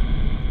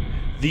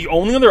 The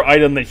only other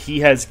item that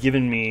he has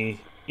given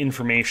me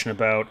information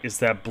about is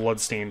that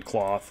bloodstained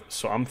cloth,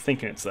 so I'm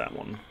thinking it's that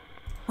one.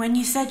 When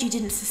you said you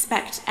didn't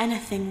suspect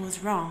anything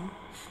was wrong,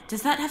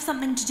 does that have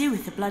something to do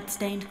with the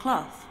blood-stained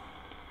cloth?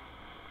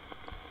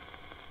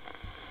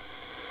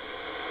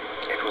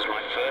 It was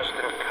my first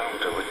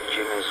encounter with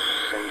Jimmy's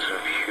sense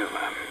of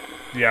humor.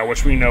 Yeah,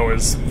 which we know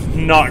is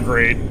not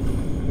great.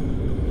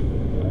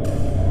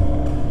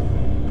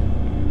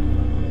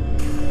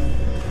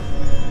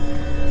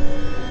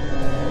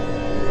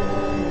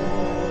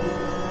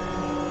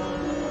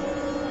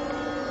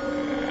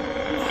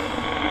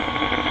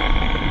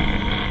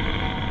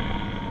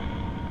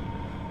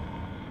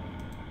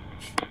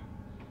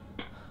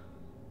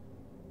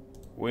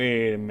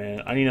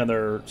 I need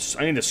another...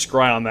 I need to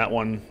scry on that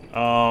one.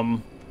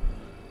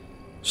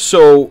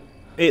 So,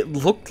 it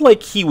looked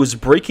like he was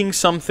breaking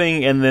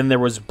something, and then there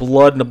was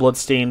blood in a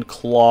bloodstained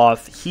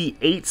cloth. He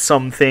ate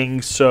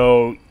something,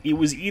 so it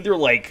was either,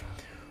 like,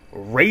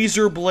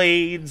 razor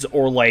blades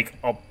or, like,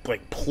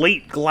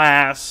 plate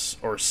glass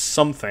or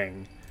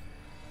something,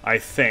 I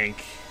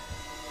think.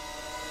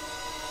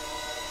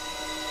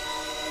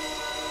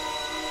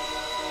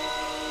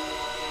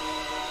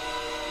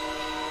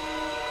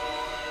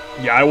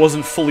 Yeah, I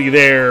wasn't fully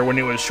there when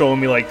it was showing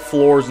me, like,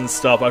 floors and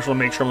stuff. I just want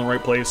to make sure I'm in the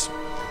right place.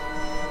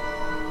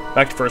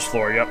 Back to first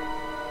floor, yep.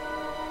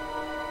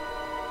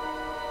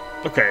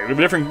 Okay, we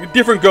have a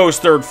different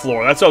ghost third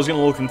floor. That's why I was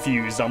getting a little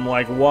confused. I'm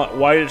like, what?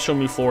 Why did it show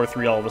me floor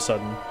 3 all of a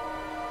sudden?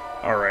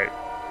 Alright.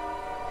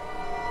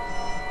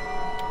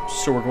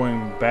 So we're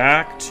going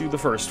back to the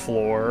first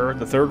floor.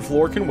 The third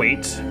floor can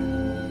wait.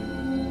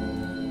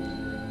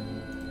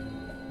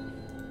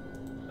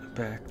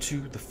 Back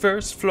to the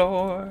first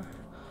floor.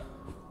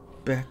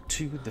 Back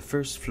to the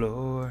first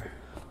floor.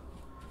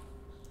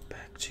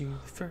 Back to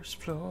the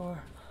first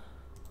floor.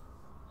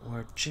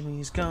 Where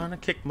Jimmy's gonna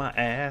kick my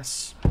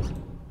ass.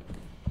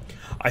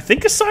 I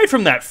think aside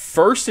from that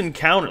first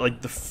encounter,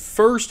 like the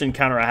first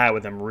encounter I had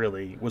with him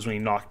really was when he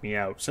knocked me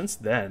out. Since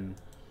then,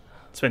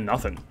 it's been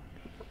nothing.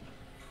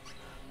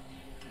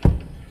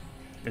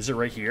 Is it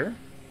right here?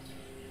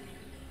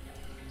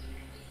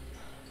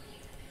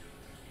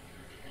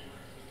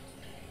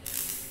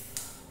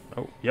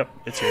 Oh, yep,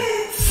 it's here.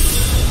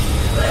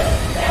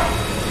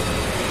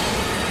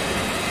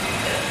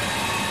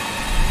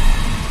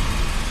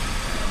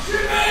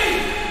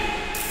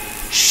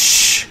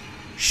 Shh!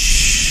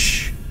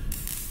 Shh!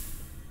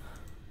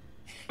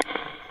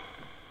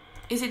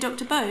 Is it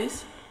Dr.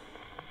 Bose?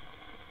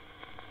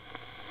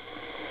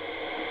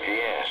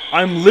 Yes.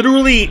 I'm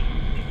literally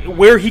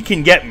where he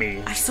can get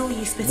me. I saw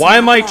you spitting. Why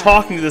am I out there.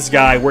 talking to this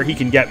guy where he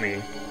can get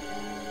me?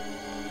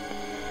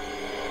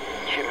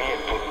 Jimmy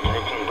had put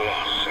broken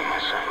glass in my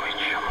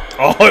sandwich.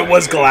 Oh, it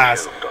was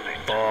glass. Choked on it.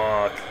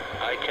 Fuck.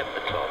 I kept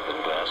the cloth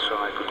and glass so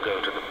I could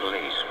go to the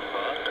police,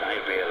 but I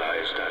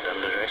realized I'd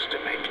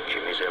underestimated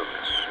Jimmy's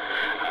illness.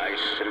 I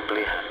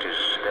simply had to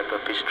step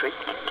up his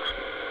treatment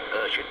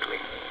urgently.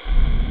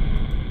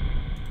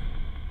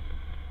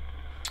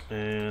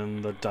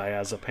 And the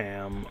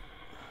diazepam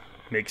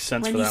makes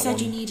sense When for you that said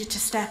one. you needed to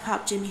step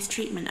up Jimmy's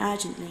treatment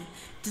urgently,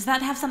 does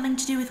that have something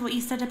to do with what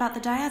you said about the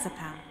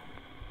diazepam?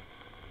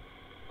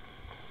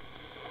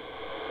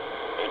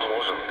 It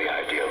wasn't the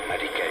ideal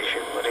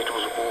medication, but it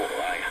was all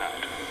I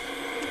had.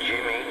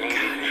 Jimmy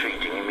needed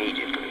treating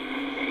immediately.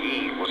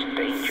 He was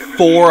dangerous.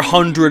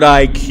 400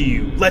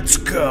 IQ. Let's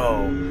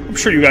go. I'm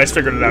sure you guys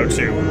figured it out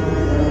too.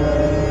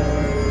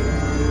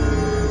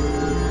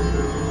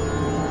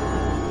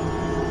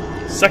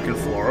 Second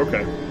floor,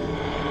 okay.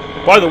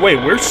 By the way,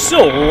 we're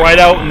still right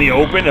out in the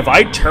open. If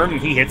I turn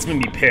and he hits me,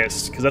 I'd be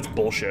pissed, because that's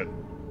bullshit.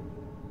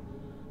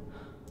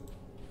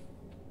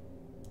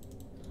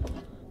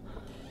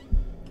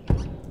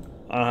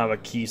 I don't have a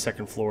key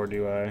second floor,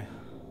 do I?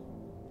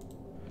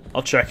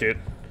 I'll check it.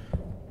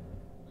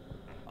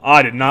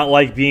 I did not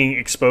like being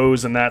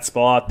exposed in that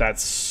spot. That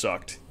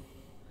sucked.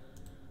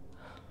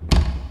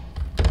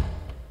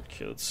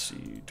 Okay, let's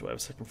see. Do I have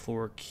a second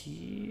floor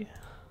key?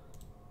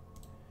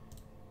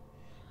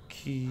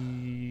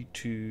 Key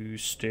to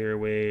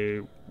stairway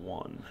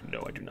 1.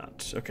 No, I do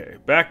not. Okay,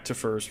 back to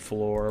first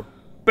floor.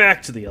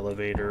 Back to the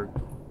elevator.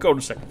 Go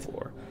to second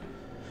floor.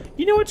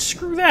 You know what?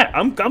 Screw that.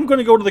 I'm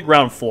gonna go to the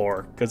ground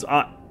floor because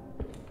that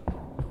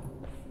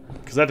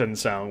didn't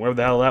sound. Whatever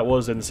the hell that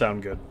was, didn't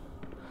sound good.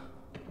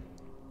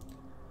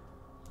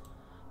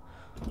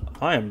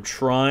 I am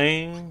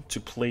trying to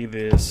play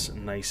this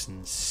nice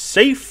and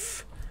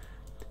safe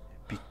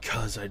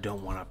because I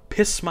don't want to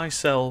piss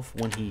myself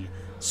when he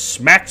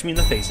smacks me in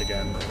the face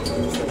again.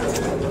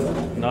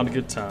 Not a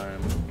good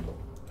time.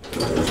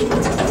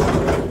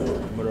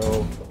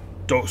 Numero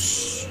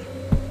dos.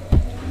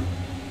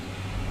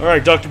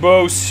 Alright, Dr.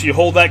 Bose, you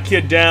hold that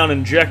kid down,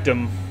 inject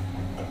him.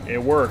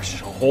 It works.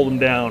 Hold him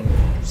down.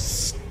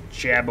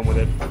 Jab him with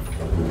it.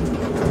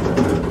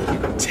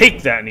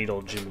 Take that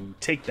needle, Jimmy.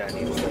 Take that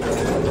needle.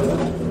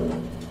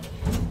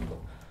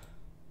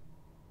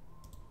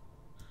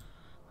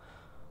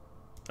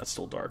 That's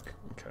still dark.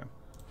 Okay.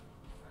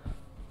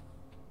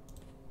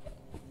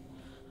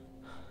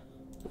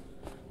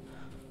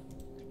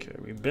 Okay,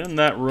 we've been in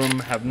that room,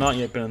 have not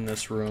yet been in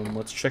this room.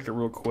 Let's check it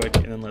real quick,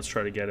 and then let's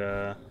try to get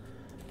the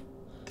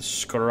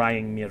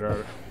scrying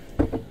mirror.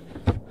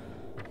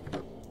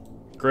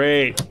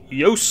 Great.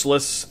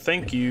 Useless.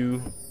 Thank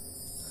you.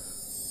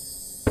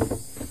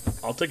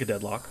 I'll take a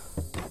deadlock.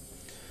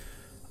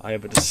 I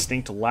have a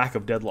distinct lack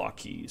of deadlock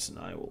keys, and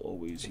I will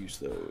always use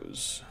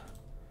those.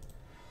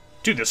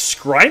 Dude, the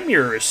scry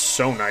mirror is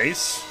so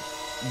nice.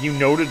 You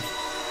noted...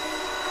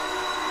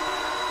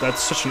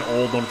 That's such an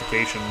old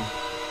notification.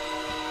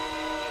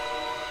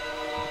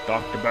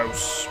 Dr.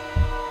 Bose.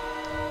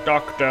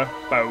 Dr.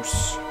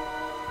 Bose.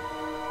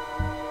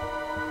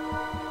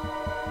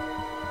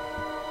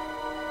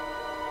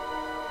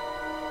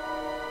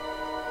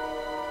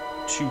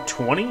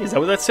 220? Is that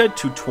what that said?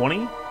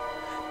 220?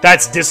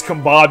 That's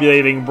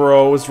discombobulating,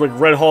 bro. It's like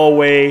red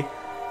hallway,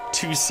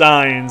 2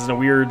 signs, and a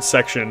weird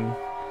section.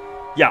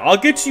 Yeah, I'll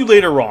get to you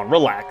later on.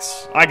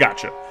 Relax. I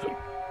gotcha.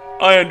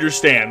 I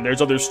understand.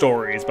 There's other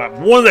stories, but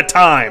one at a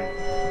time.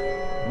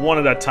 One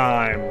at a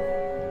time.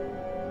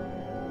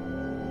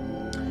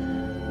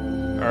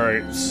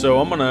 Alright, so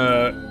I'm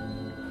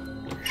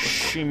gonna...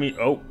 shimmy...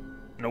 Oh.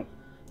 Nope.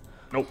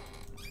 Nope.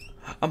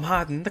 I'm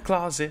hiding in the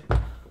closet.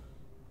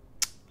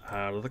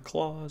 Out of the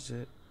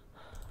closet.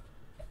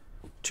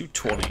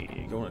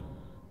 220. Going to...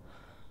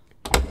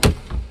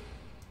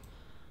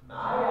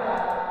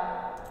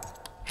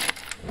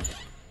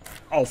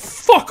 Oh,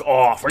 fuck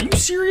off! Are you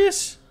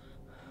serious?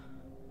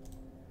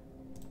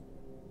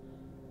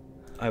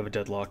 I have a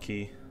deadlock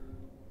key.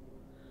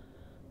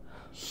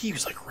 He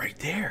was like right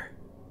there.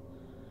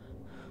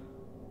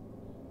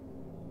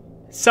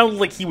 It sounded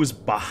like he was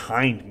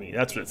behind me.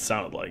 That's what it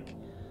sounded like.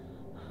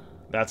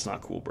 That's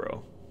not cool,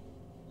 bro.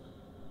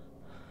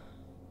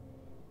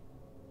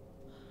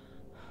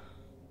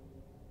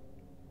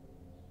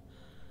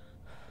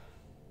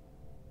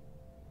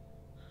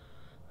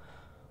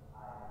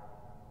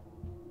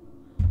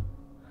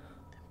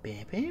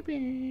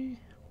 Baby.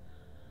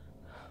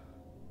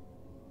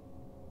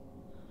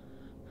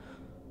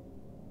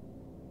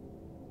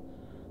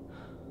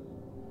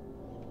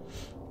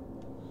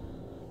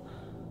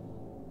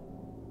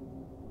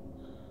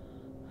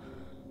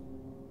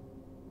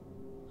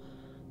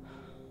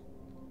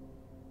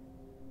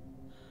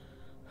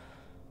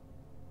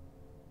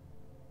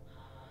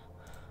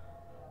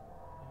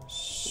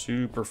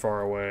 Super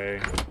far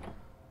away.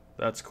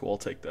 That's cool, I'll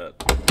take that.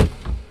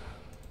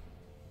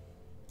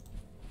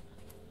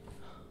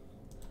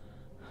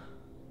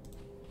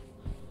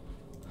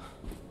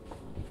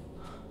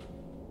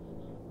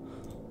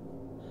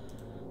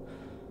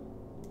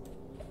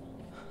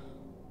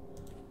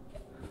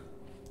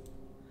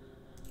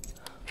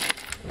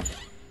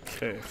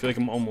 Okay, I feel like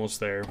I'm almost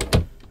there.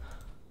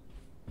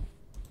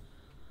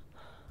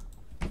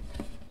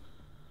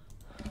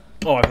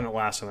 Oh, I've been the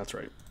last one, that's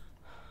right.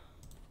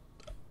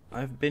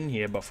 I've been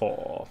here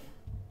before.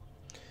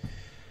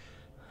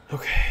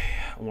 Okay,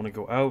 I want to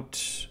go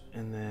out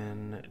and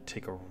then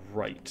take a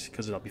right,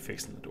 because I'll be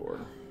facing the door.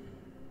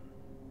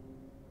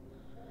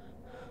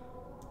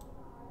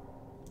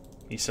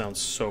 He sounds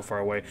so far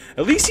away.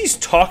 At least he's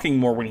talking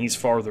more when he's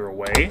farther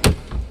away.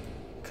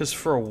 Because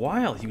for a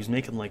while, he was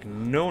making, like,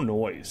 no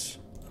noise.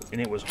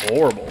 And it was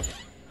horrible.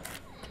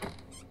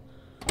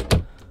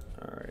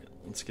 Alright,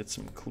 let's get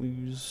some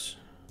clues.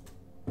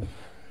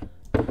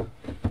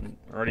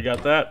 Already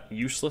got that.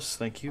 Useless,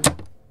 thank you.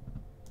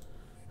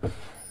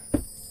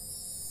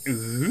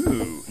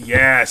 Ooh,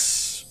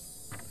 yes!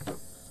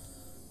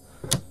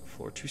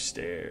 Floor 2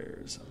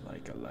 stairs. I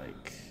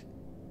like.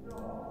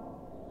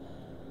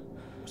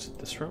 Was it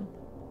this room?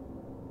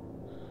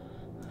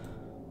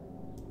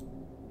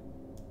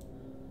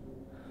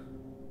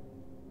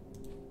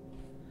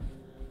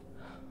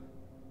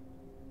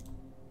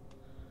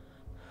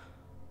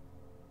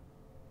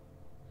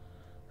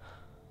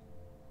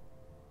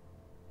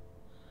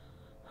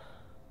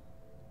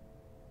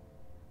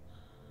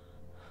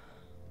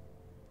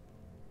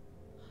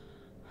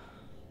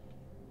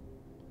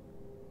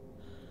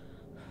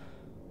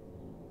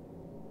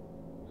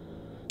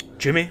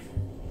 Jimmy?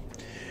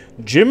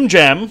 Jim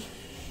Jam?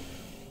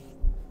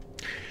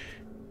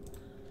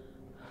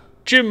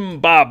 Jim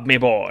Bob, me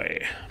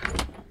boy.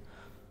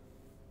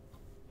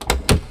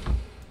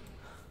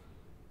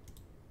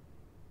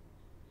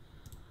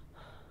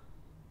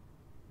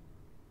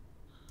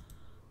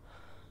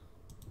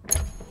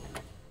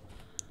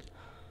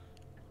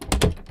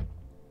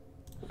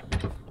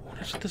 What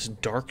is this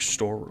dark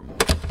storeroom?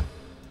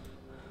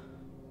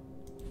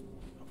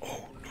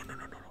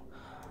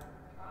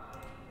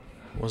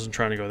 Wasn't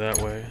trying to go that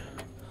way.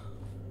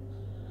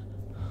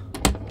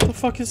 What the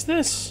fuck is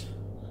this?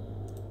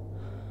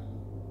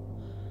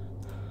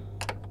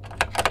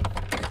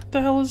 What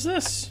the hell is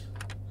this?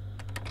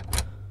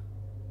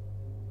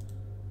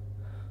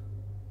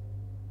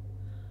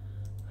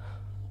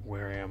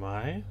 Where am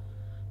I?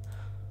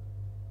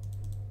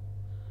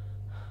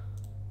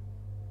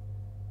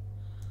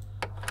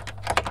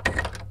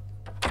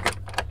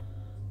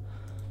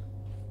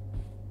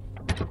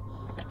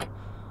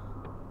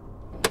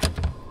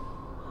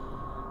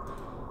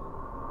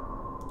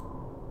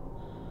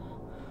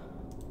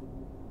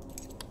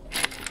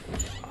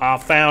 I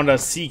found a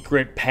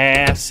secret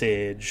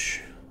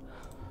passage.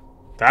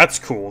 That's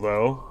cool,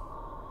 though.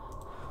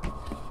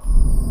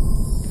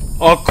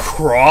 A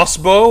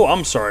crossbow?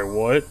 I'm sorry,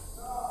 what?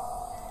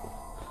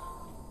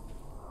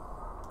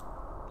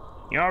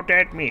 You're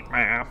dead meat,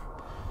 man.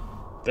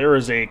 There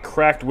is a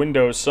cracked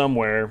window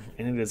somewhere,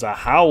 and it is a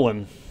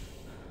howling.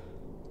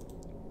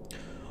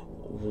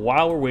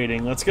 While we're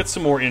waiting, let's get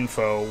some more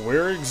info.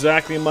 Where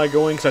exactly am I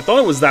going? Because I thought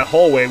it was that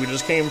hallway we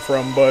just came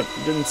from, but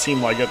it didn't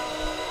seem like it.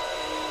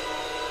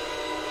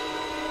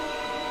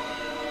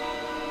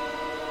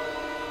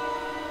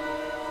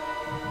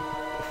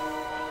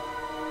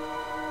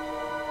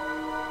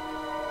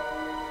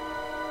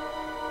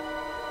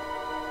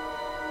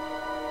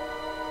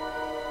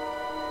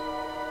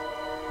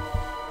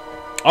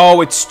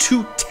 Oh, it's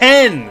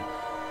 210,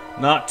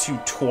 not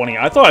 220.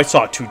 I thought I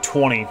saw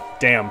 220.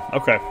 Damn.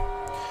 Okay.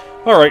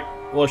 All right.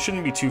 Well, it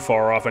shouldn't be too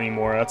far off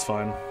anymore. That's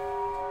fine.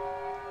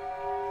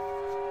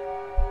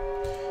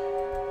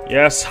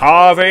 Yes,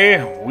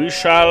 Harvey, we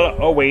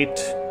shall await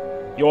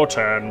your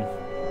turn.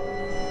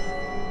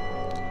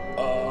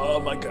 Oh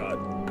my god.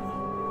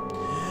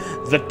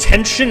 The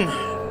tension.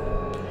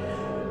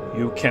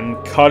 You can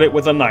cut it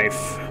with a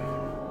knife.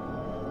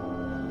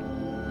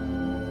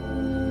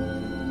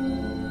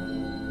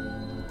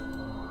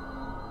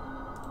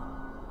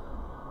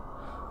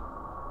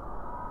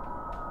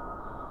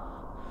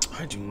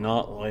 I do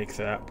not like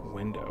that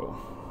window.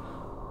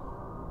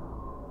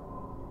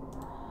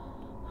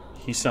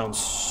 He sounds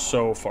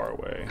so far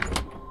away.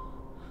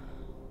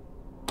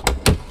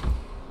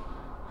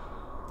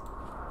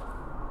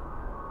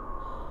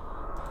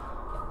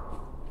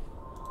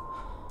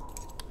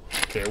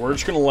 Okay, we're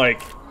just gonna,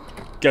 like,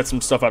 get some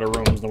stuff out of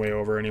rooms on the way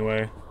over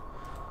anyway.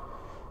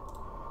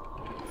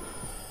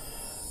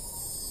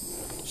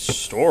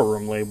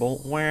 Storeroom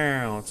label.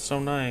 Wow, it's so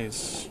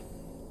nice.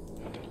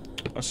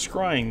 A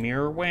scrying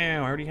mirror. Wow, I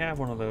already have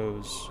one of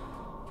those.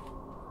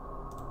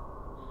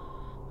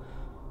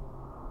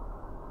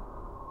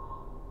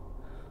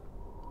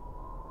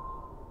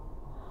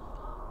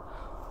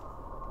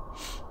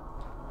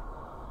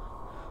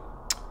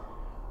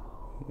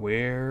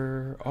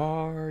 Where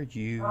are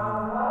you?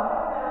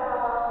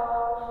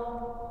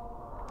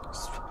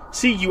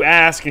 See, you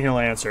ask and he'll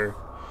answer.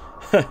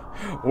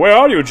 Where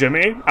are you,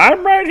 Jimmy?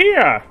 I'm right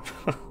here.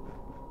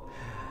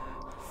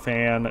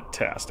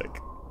 Fantastic.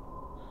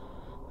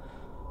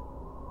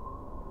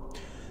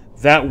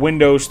 That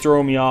window's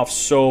throwing me off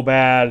so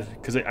bad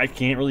because I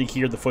can't really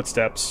hear the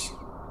footsteps.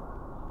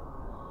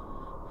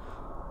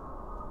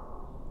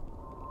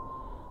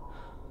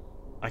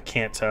 I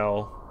can't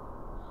tell.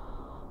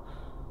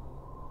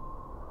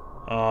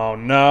 Oh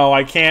no,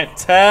 I can't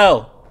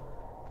tell.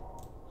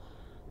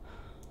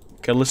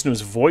 Gotta listen to his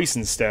voice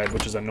instead,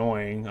 which is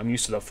annoying. I'm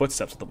used to the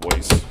footsteps of the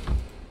voice.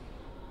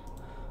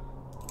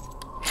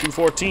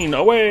 214,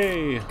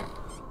 away!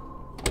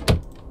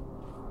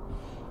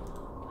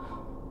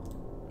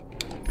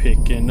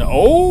 Picking.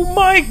 Oh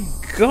my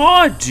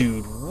god,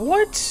 dude,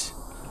 what?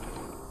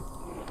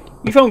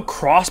 We found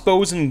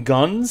crossbows and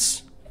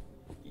guns?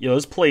 Yo,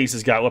 this place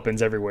has got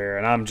weapons everywhere,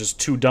 and I'm just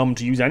too dumb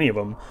to use any of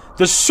them.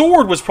 The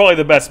sword was probably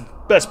the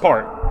best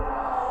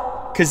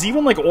part. Because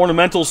even, like,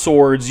 ornamental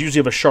swords usually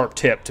have a sharp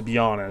tip, to be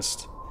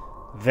honest.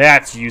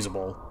 That's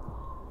usable.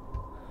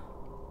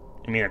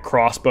 I mean, a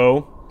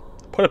crossbow.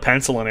 Put a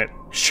pencil in it.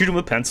 Shoot him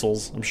with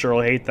pencils. I'm sure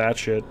he'll hate that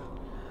shit.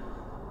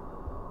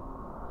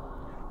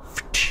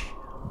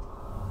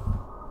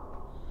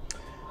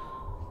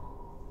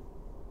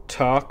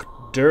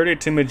 Talk dirty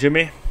to me,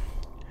 Jimmy.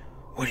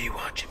 What do you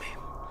want, Jimmy?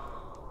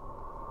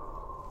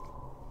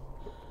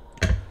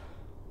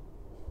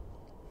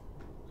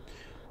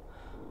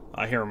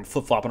 I hear him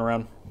flip-flopping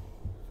around.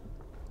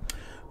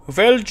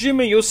 Well,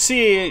 Jimmy, you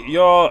see,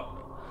 your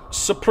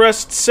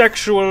suppressed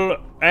sexual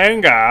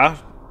anger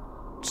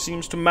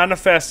seems to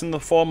manifest in the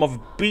form of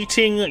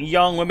beating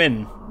young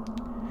women.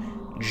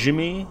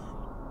 Jimmy,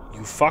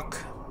 you fuck.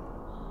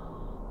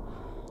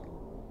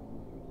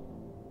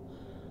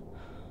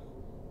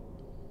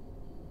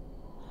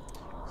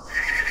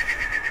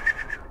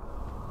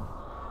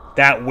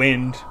 That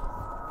wind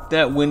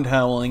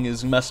howling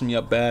is messing me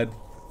up bad.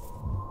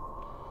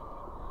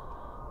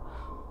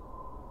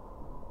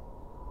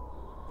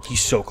 He's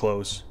so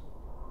close.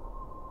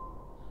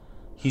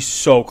 He's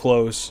so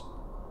close.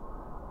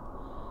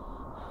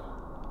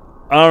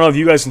 I don't know if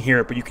you guys can hear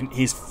it, but you can.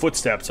 His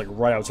footsteps like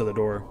right outside the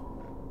door.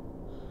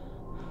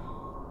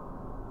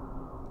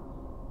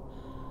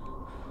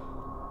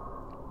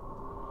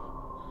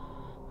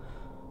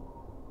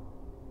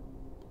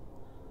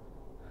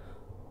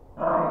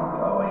 I'm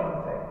going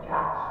to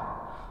catch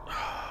you.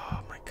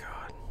 Oh my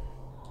god.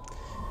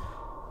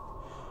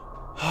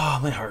 Oh,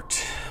 my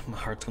heart. My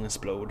heart's gonna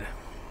explode.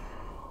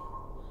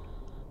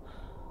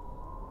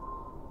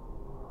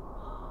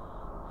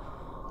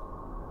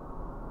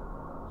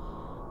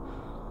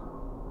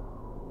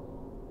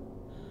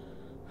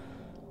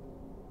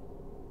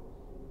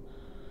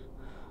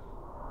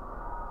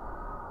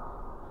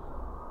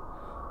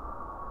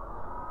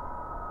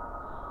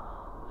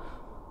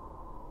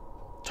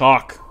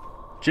 Talk.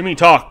 Jimmy,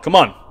 talk. Come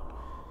on.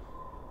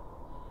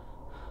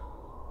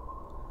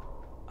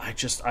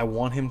 I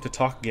want him to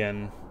talk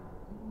again.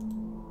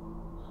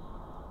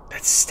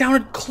 That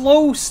sounded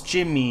close,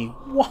 Jimmy.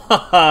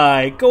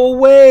 Why? Go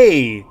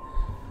away.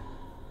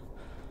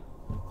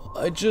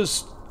 I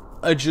just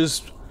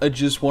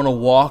want to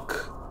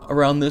walk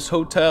around this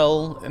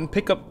hotel and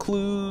pick up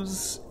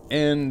clues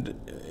and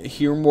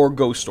hear more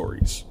ghost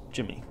stories.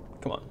 Jimmy,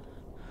 come on.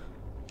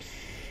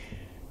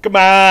 Come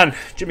on.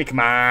 Jimmy, come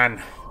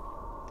on.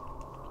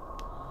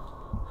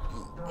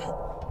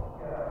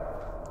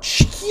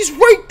 He's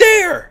right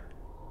there!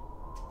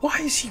 Why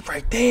is he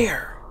right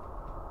there?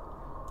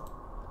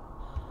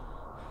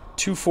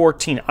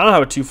 214. I don't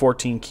have a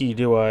 214 key,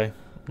 do I?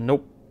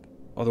 Nope.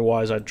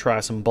 Otherwise, I'd try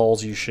some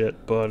ballsy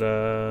shit, but,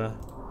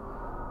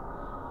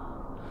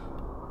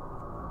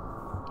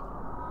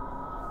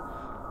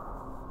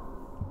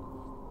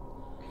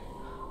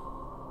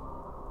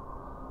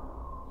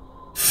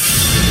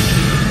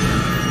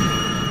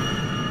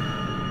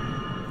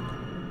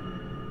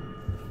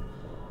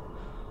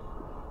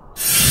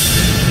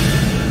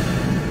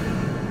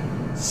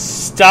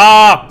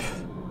 Stop!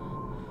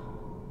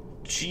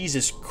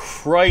 Jesus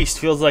Christ,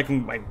 feels like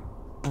my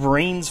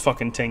brain's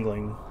fucking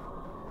tingling.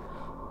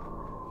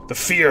 The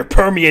fear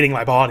permeating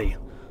my body.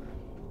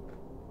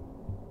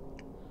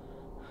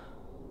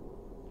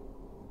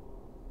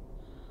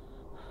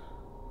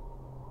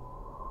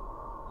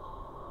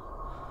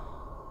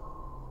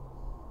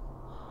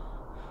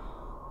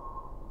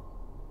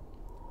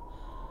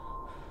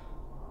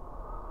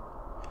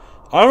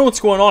 I don't know what's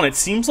going on. It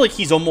seems like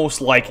he's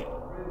almost like...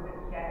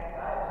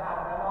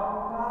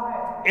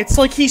 It's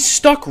like he's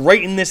stuck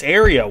right in this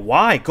area.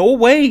 Why? Go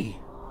away.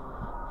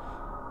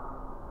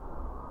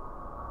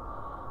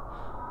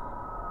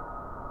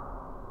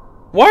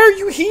 Why are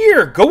you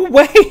here? Go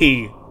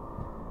away.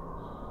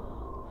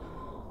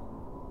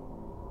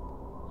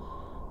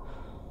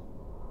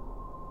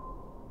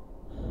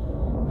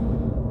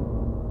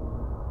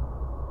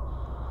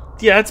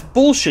 Yeah, that's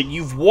bullshit.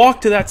 You've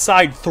walked to that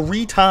side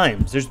 3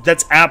 times.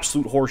 That's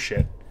absolute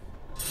horseshit.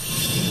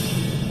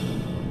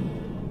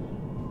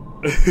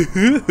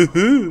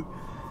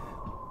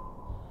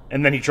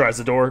 And then he tries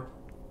the door.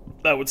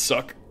 That would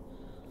suck.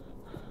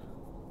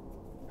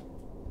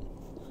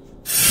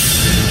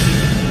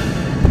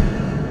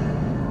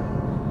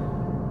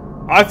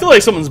 I feel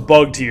like someone's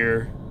bugged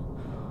here.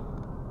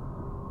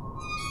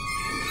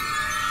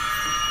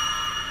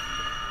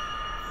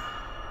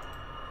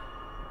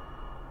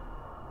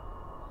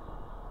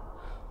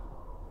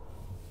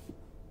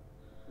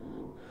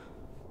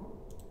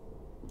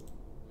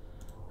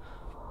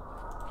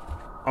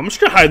 I'm just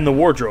gonna hide in the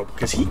wardrobe,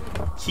 because he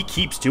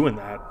keeps doing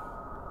that.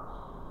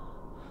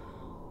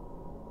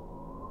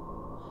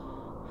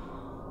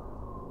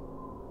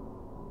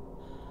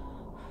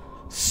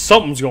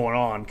 Something's going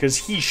on, because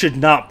he should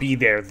not be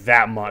there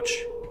that much.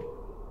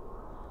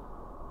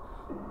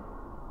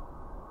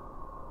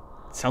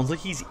 Sounds like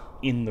he's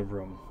in the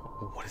room.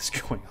 What is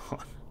going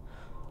on?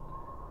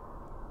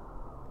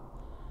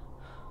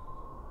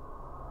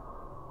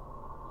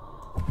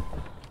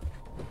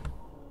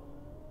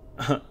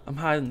 I'm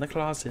hiding in the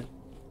closet.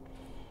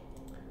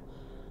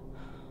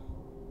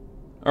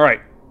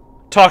 Alright.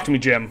 Talk to me,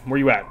 Jim. Where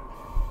you at?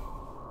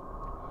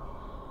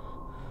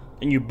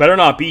 And you better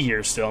not be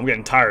here still. I'm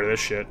getting tired of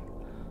this shit.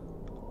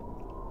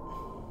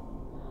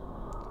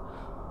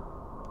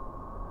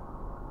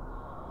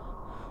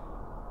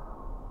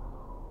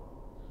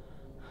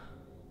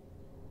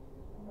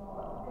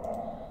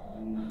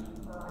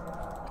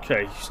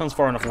 Okay, he sounds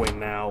far enough away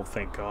now,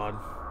 thank God.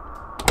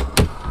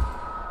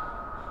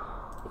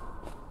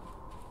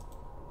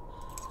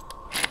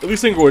 At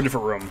least I can go to a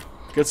different room.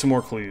 Get some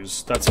more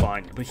clues. That's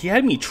fine. But he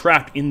had me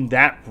trapped in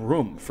that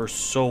room for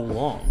so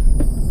long.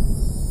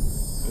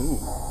 Ooh.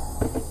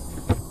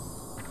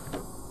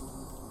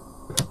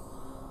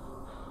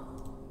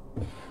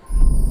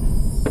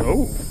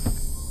 Oh.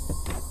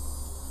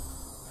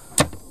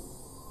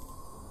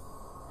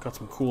 Got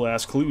some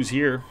cool-ass clues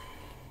here.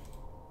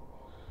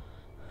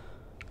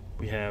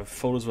 We have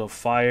photos of a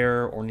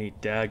fire,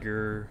 ornate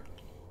dagger.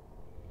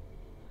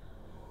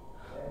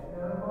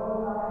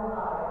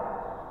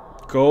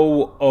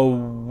 Go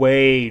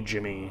away,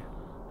 Jimmy.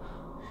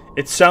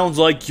 It sounds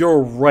like you're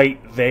right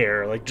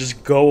there. Like,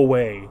 just go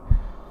away.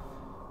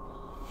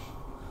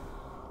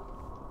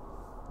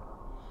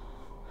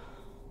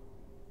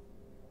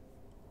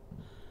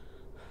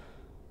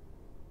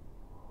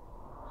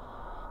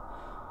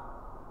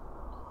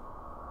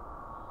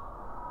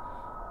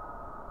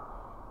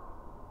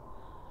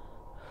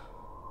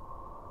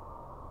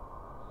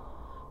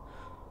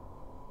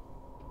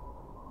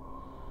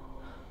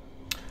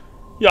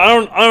 Yeah,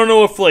 I don't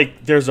know if,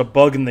 like, there's a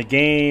bug in the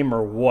game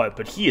or what,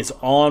 but he is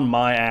on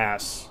my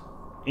ass.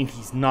 And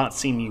he's not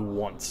seen me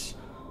once.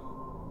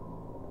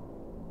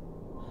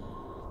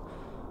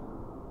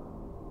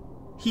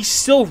 He's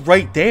still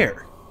right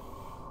there.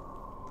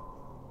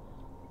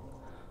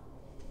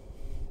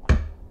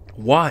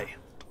 Why?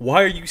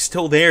 Why are you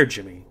still there,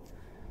 Jimmy?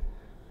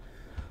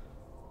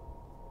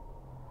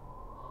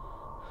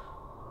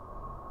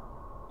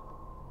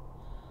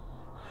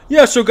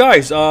 Yeah, so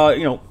guys,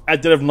 you know,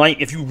 at dead of night,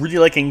 if you really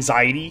like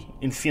anxiety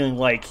and feeling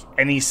like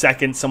any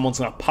second someone's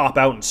gonna pop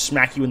out and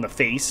smack you in the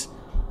face,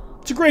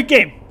 it's a great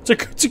game.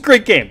 It's a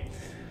great game.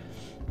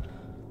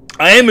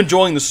 I am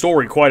enjoying the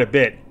story quite a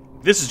bit.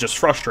 This is just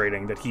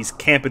frustrating that he's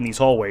camping these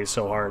hallways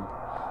so hard.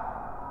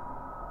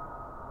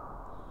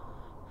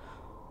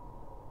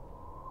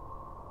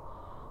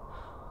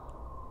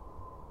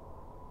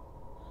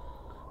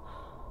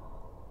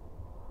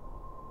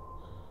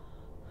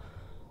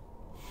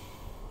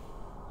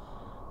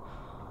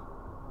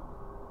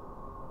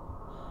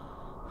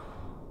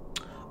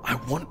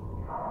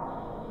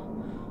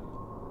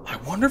 I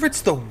wonder if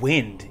it's the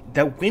wind.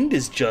 That wind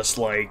is just,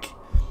 like,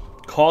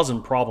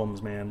 causing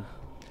problems, man.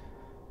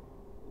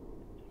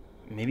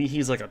 Maybe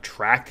he's like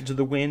attracted to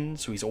the wind,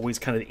 so he's always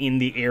kind of in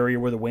the area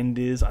where the wind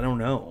is. I don't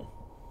know.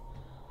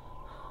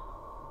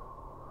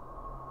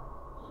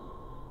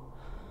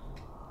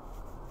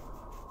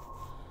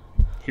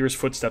 Here's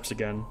footsteps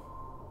again.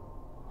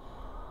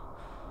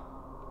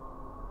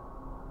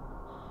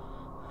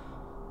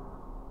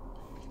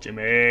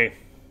 Jimmy.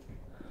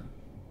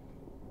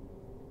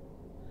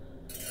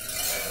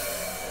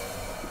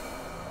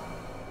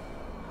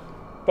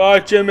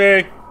 Bye,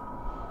 Jimmy.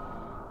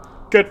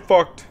 Get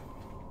fucked.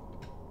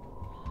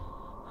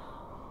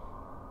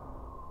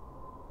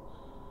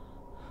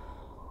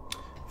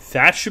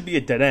 That should be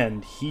a dead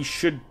end. He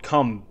should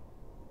come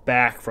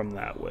back from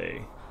that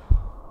way.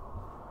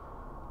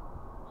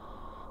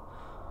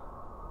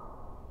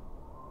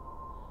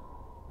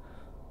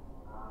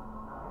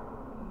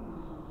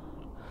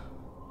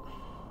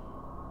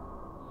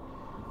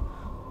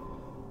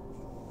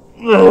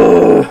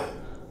 Ugh.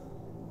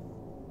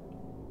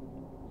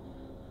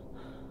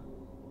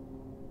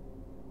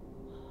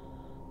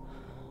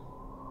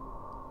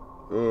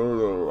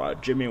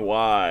 Jimmy,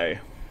 why?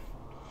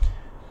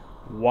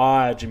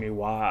 Why, Jimmy,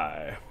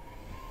 why?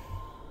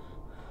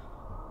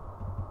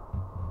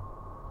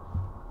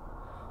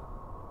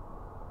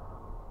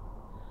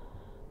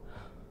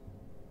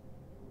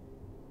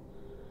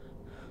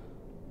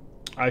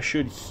 I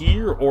should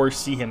hear or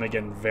see him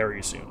again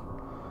very soon.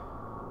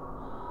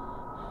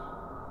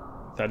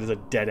 That is a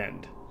dead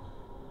end.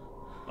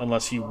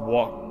 Unless he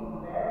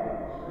walk.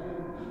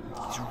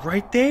 He's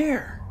right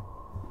there.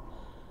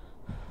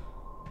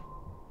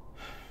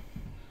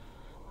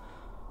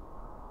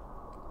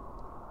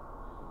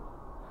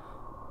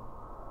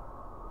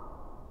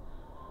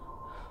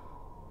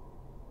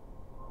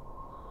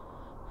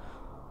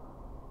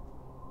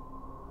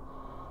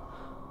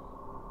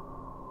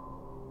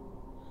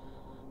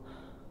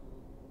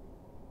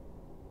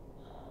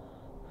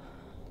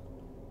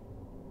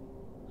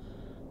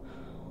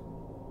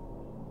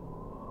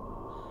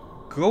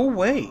 Go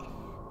away.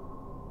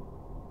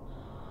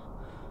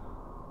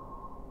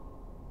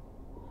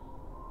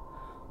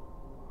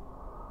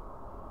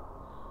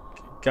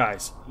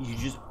 Guys,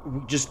 you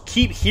just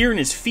keep hearing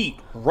his feet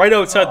right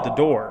outside the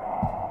door.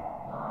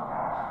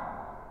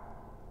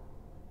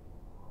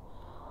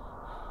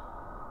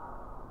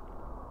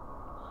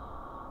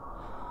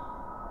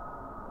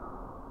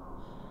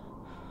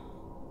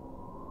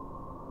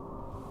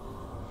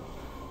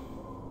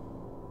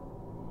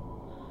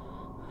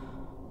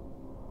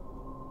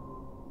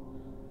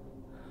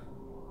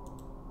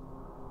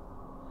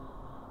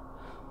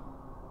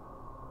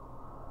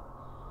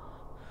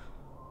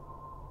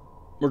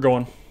 We're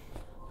going.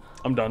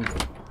 I'm done.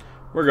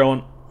 We're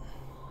going.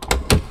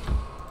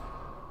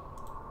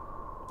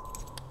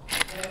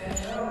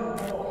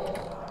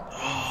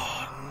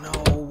 Oh,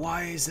 no.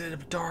 Why is it a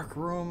dark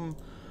room?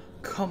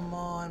 Come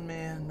on,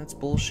 man. That's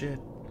bullshit.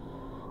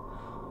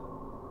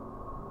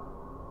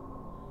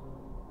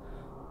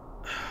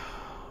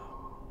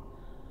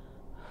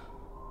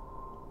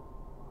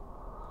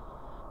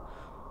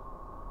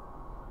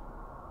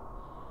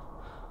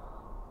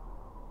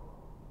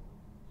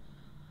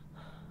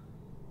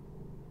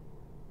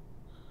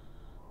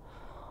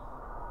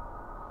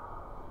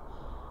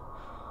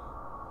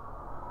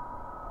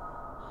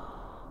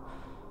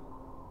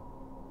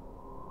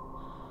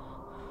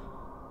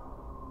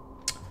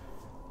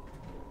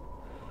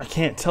 I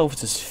can't tell if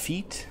it's his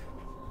feet.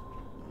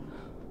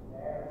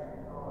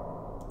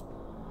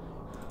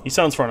 He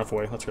sounds far enough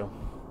away. Let's go.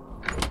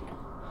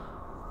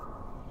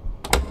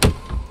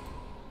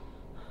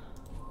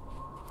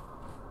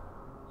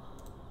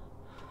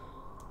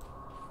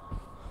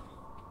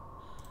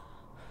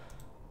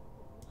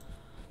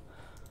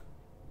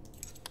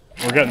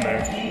 We're getting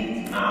there.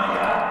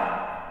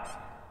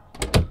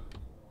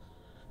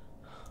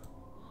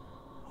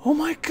 Oh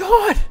my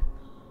god!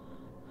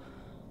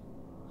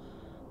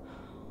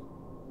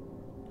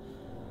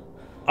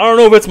 I don't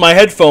know if it's my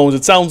headphones.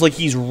 It sounds like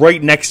he's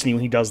right next to me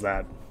when he does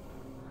that.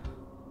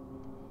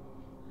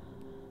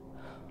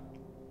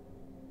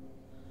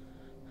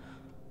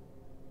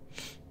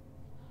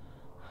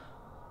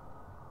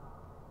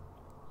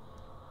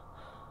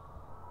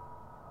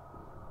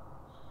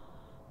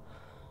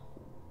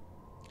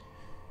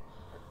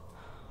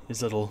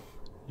 His little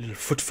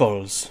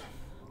footfalls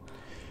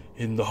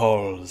in the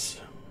halls.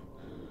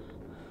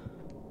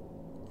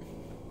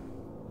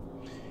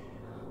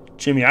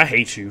 Jimmy, I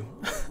hate you.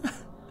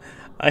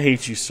 I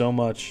hate you so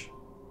much.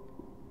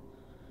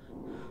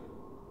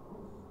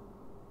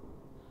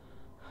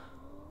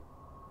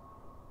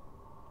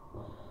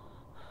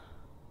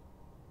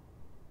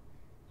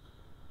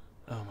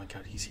 Oh my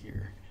god, he's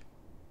here.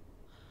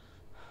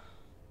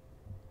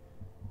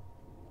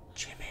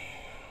 Jimmy.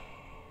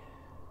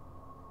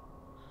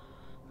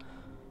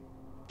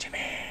 Jimmy.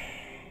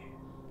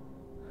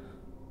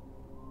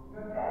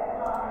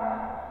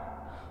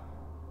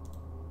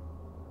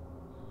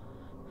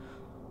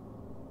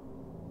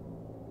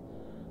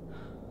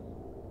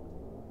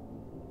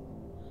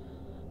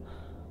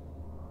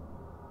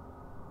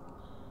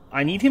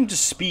 I need him to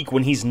speak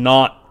when he's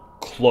not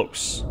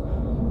close.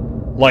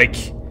 Like,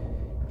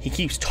 he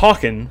keeps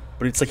talking,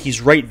 but it's like he's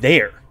right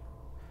there.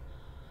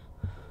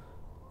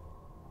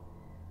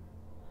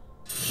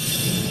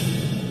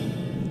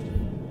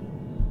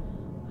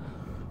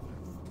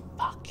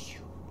 Fuck you.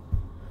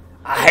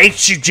 I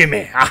hate you,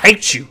 Jimmy. I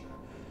hate you.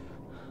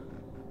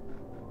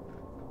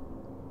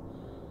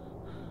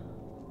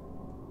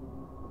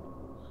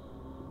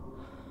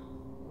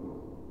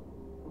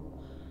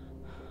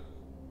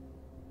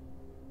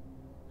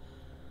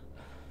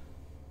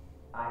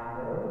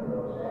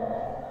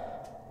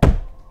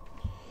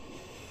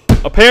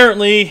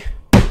 Apparently,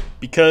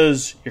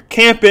 because you're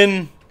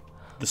camping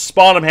the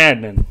spot I'm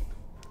hiding in,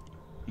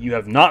 you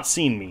have not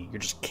seen me. You're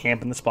just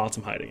camping the spots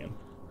I'm hiding in.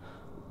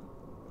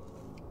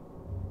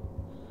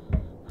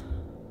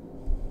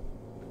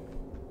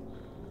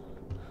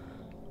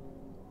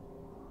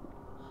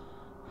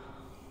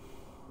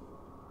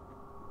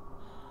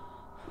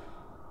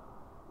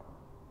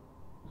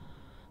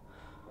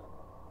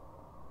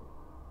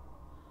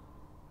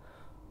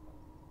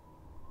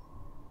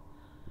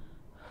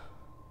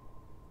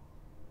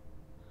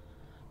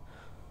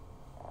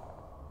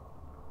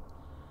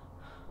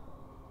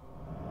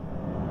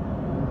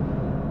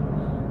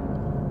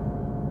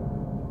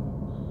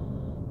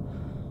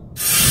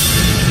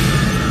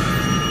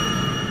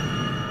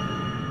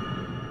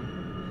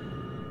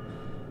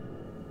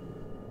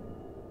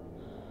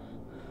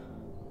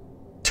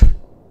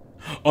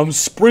 I'm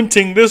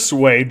sprinting this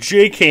way.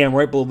 JK, I'm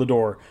right below the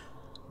door.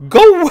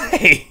 Go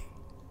away!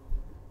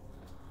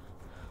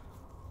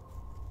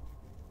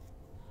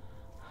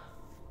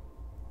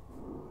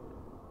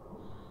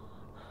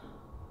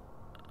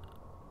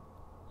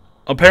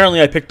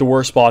 Apparently I picked the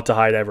worst spot to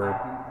hide ever,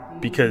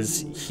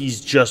 because he's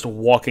just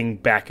walking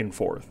back and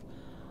forth.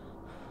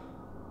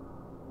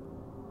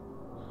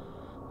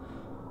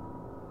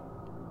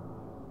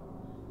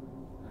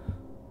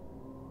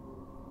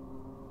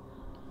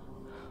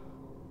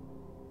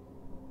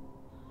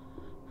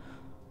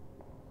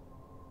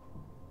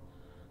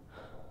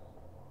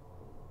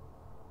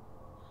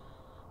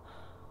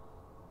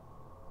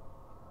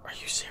 Are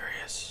you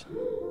serious?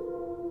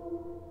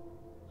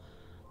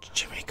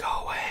 Jimmy, go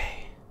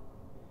away.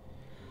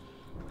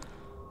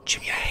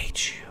 Jimmy, I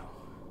hate you.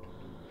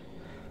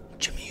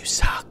 Jimmy, you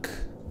suck.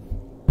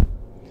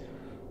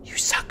 You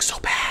suck so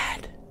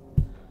bad.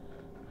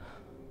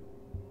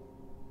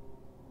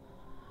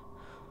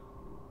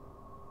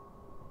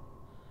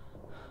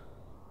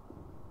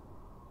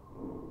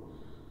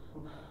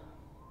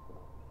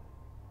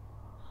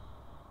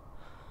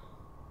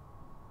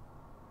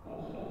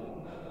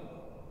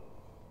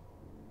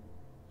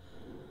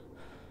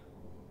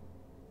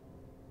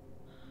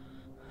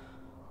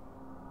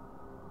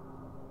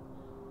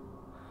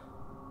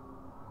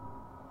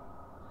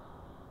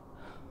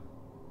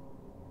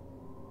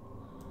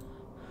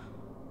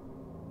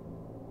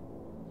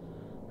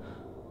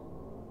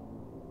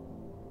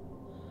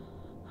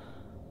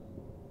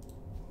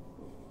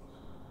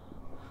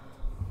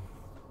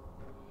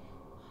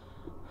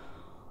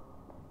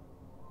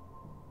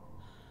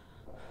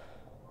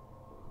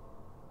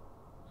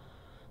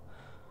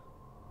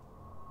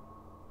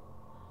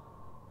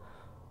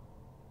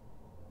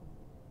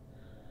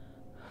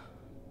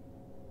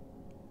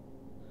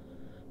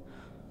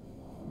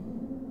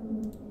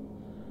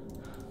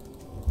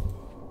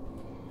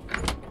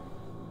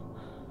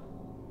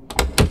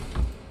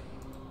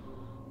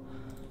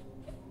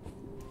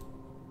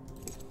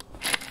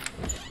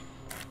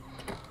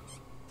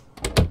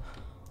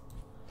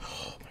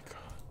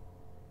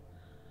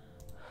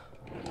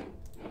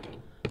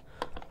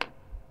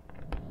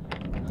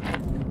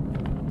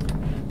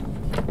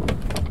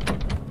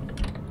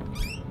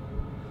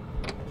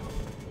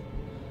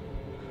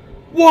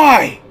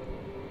 Why?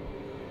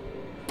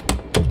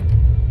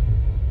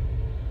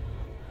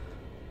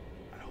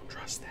 I don't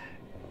trust that.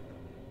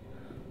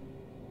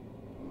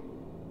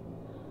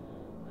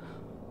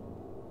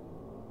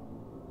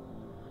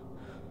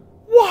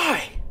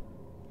 Why?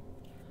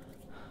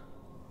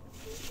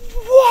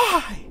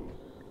 Why?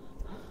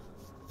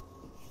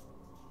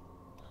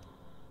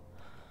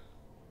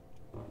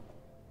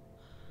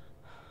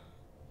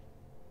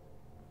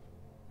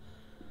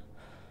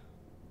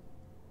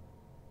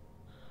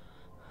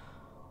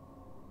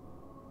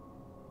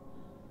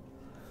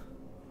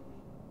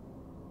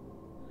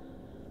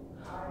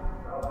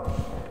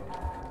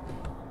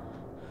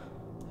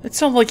 It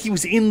sounded like he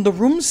was in the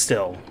room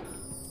still.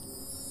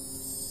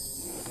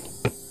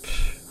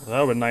 Well, that would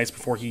have been nice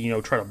before he,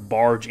 tried to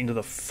barge into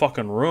the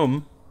fucking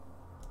room.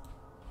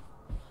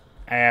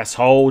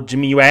 Asshole.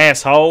 Jimmy, you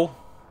asshole.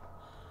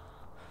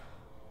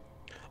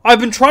 I've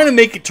been trying to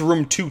make it to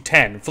room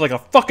 210 for like a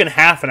fucking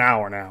half an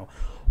hour now.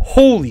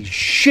 Holy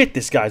shit,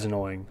 this guy's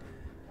annoying.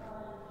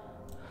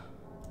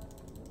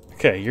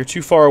 Okay, you're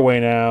too far away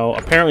now.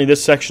 Apparently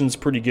this section's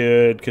pretty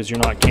good because you're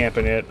not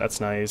camping it. That's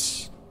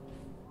nice.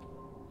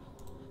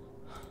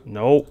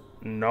 Nope.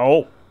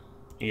 Nope.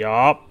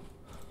 Yup.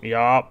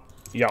 Yup.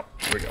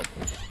 Yup. Here we go.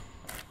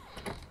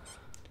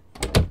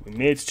 We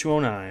made it to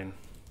 209.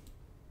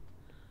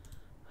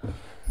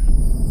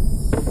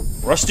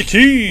 Rusty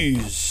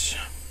keys.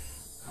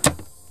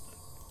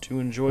 Do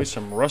enjoy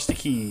some rusty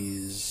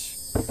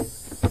keys.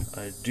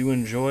 I do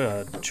enjoy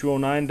a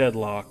 209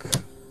 deadlock.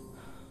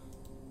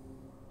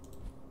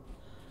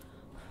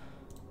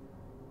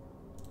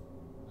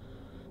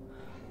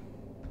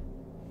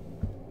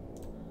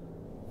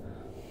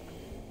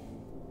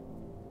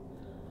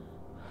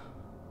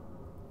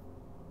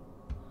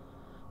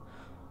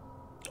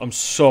 I'm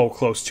so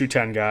close.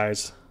 210,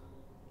 guys.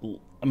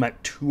 I'm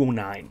at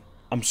 209.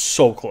 I'm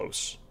so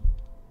close.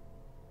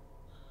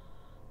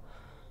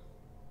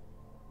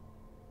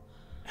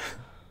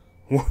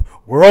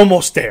 We're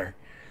almost there.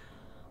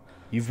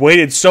 You've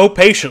waited so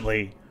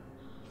patiently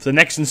for the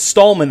next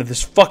installment of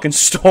this fucking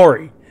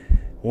story.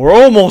 We're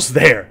almost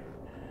there.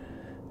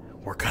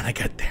 We're gonna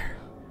get there.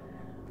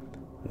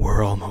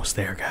 We're almost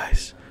there,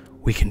 guys.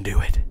 We can do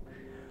it.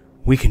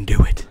 We can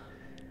do it.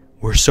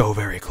 We're so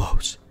very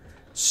close.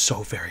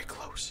 So very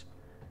close.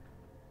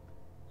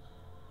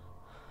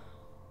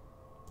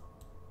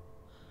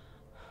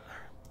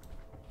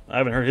 I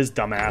haven't heard his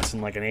dumb ass in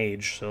like an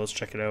age, so let's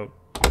check it out.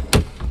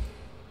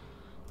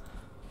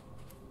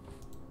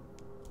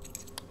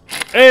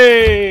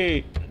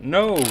 Hey!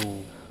 No.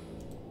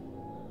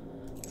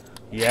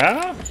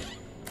 Yeah?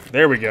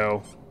 There we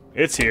go.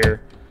 It's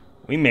here.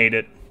 We made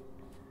it.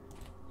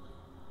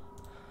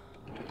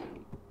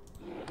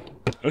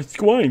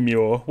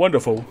 LostthEmanuel.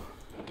 Wonderful.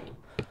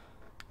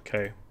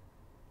 Okay.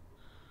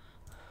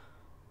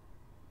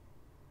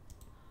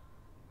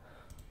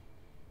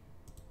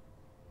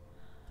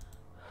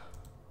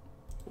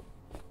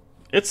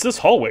 It's this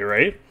hallway,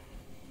 right?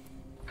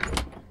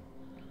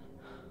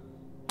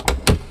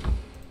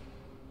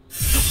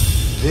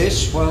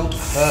 This won't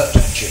hurt,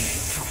 Jimmy.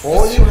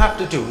 All you have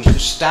to do is to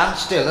stand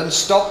still and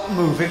stop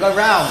moving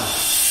around.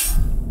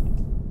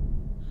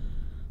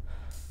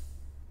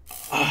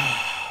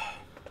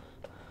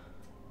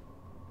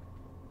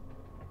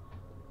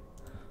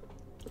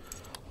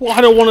 Well, I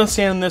don't want to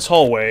stand in this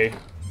hallway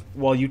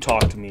while you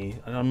talk to me,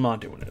 and I'm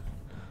not doing it.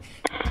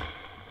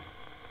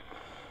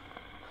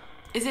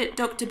 Is it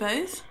Dr.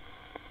 Bose?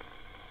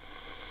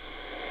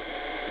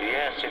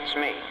 Yes, it's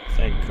me.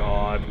 Thank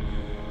God.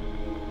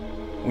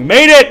 We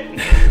made it!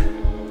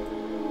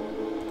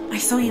 I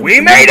saw you. We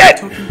made it!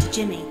 Talking to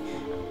Jimmy.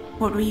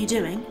 What were you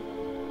doing?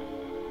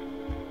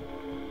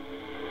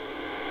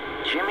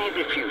 Jimmy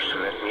refused to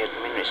let me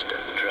administer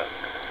the drug.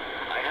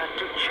 I had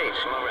to chase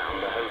him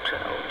around the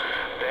hotel.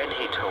 Then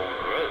he told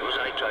Rose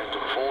I tried to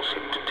force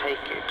him to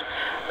take it,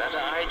 that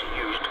I'd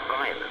used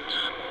violence.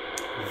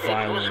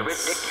 Violence. It was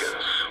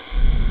ridiculous.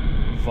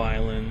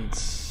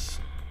 Violence.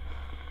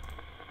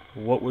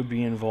 What would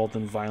be involved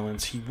in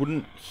violence? He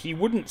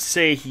wouldn't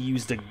say he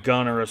used a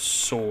gun or a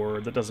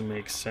sword. That doesn't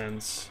make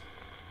sense.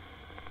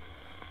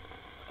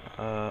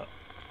 Oh.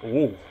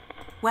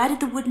 Where did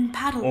the wooden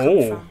paddle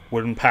come from?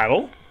 Wooden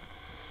paddle?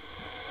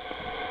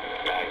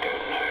 I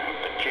don't know,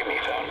 but Jimmy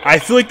found it. I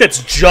feel like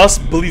that's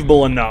just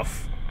believable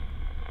enough.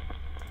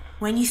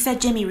 When you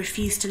said Jimmy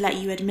refused to let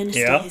you administer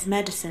Yeah. his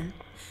medicine,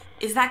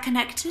 is that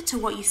connected to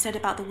what you said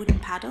about the wooden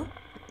paddle?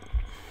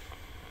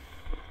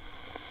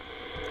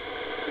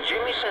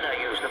 Jimmy said I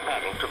used the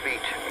paddle to beat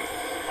him.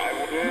 I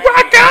wouldn't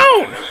Rock never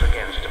down! use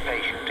against a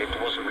patient.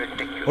 It was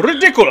ridiculous.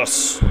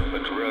 Ridiculous!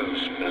 But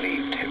Rose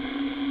believed him.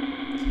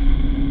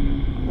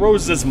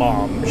 Rose's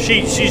mom.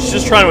 She's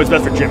just trying what's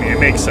best for Jimmy. It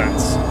makes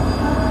sense.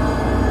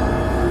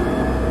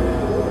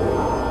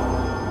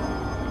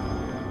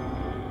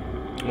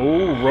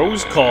 Oh,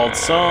 Rose called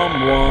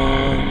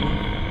someone.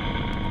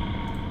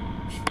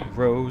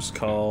 Rose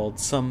called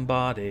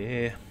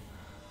somebody.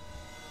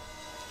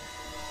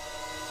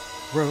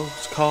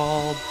 Rose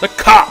called the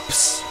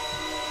cops.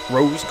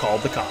 Rose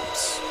called the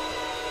cops.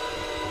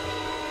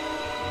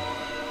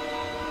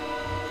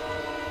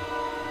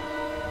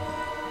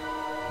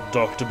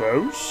 Dr.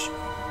 Bose?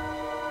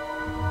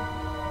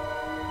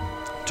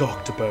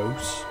 Dr.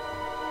 Bose?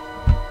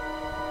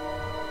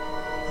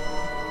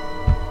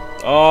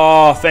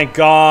 Oh, thank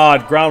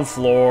God. Ground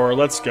floor.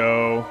 Let's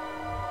go.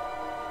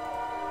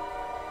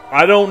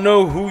 I don't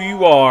know who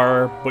you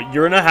are, but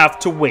you're gonna have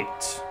to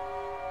wait.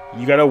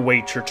 You gotta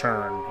wait your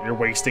turn. You're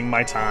wasting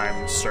my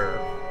time, sir.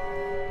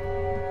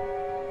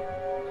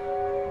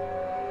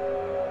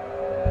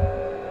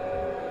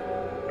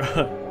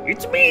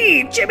 It's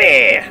me,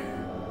 Jimmy!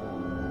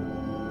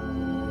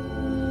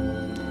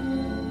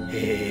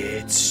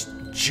 It's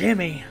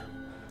Jimmy.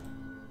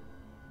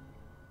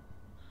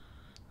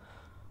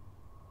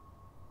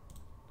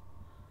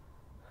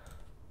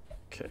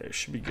 Okay,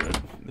 should be good.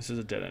 This is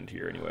a dead end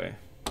here anyway.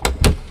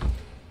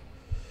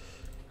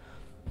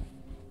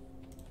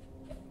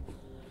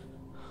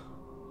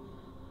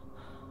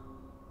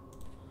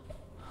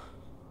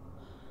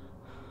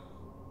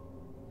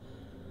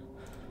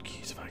 What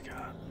keys have I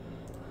got?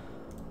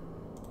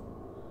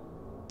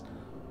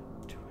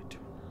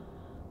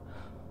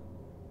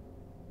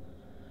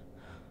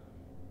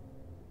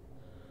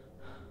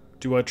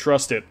 Do I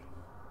trust it?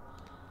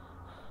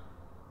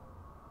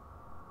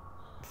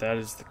 That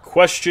is the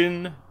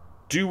question.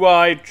 Do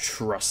I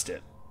trust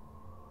it?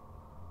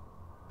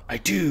 I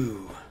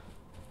do.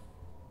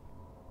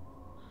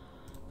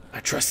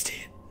 trust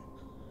it.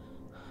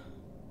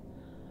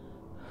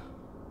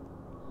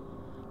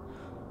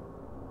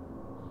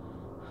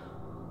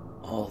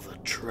 All the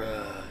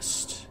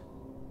trust.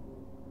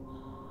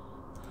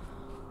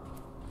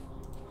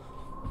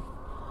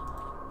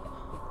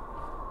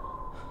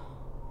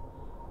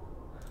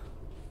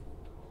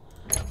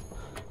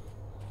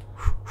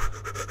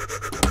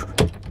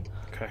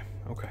 Okay,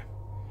 okay.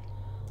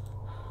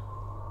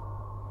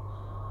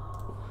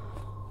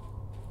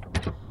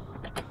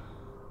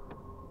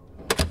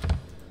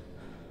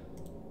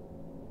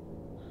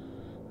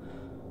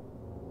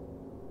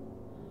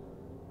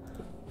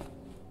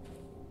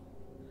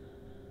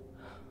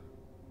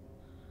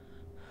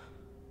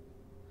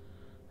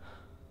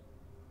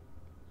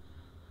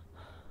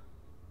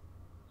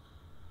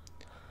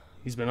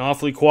 He's been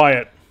awfully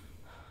quiet.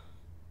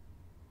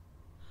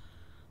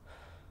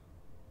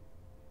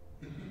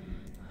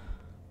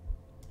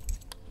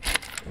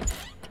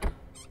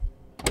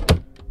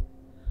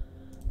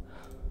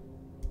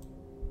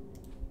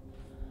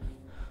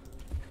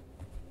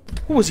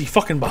 What, was he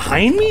fucking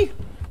behind me?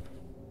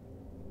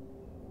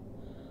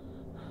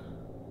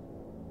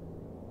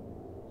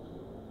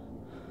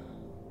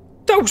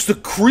 That was the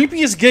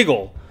creepiest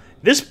giggle.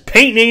 This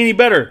paint ain't any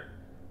better.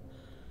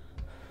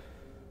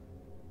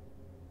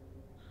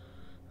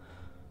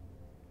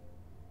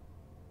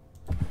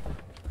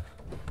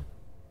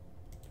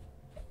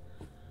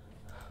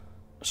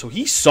 So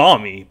he saw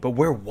me, but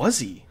where was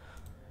he?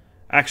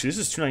 Actually, this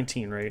is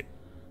 219, right?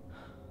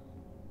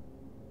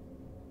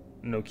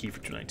 No key for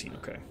 219,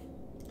 okay.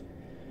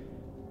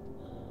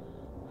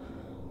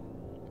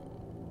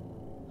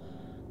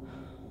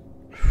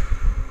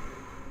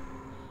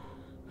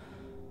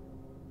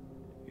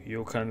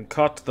 You can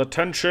cut the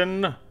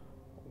tension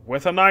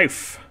with a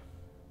knife.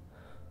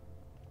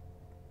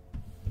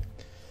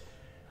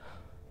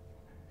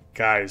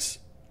 Guys,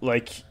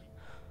 like,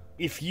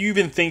 if you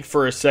even think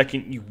for a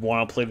second you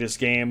want to play this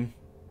game,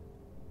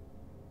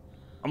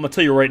 I'm going to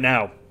tell you right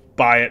now,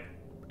 buy it.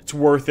 It's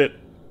worth it.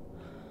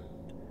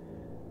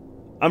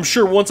 I'm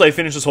sure once I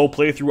finish this whole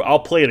playthrough, I'll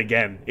play it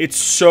again. It's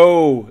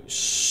so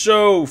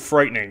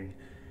frightening.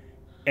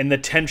 And the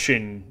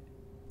tension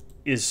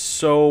is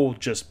so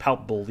just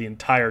palpable the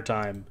entire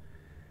time.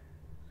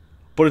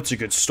 But it's a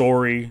good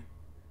story.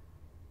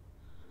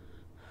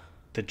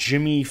 The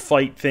Jimmy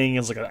fight thing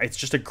is like it's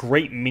just a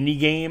great mini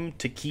game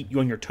to keep you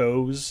on your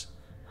toes.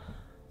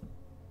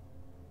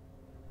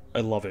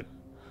 I love it.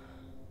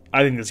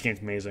 I think this game's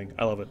amazing.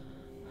 I love it.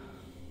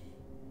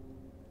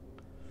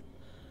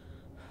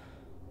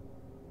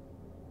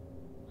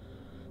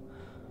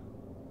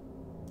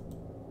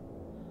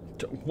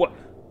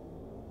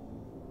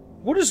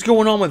 What is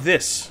going on with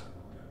this?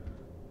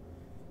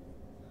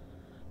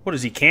 What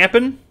is he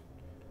camping?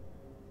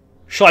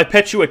 Shall I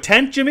pet you a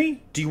tent,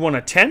 Jimmy? Do you want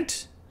a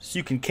tent so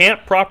you can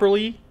camp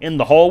properly in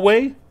the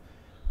hallway?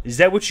 Is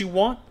that what you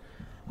want?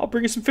 I'll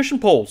bring you some fishing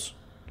poles.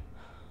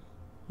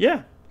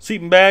 Yeah,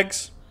 sleeping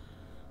bags.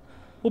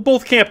 We'll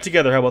both camp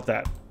together. How about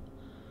that?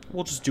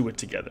 We'll just do it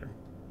together.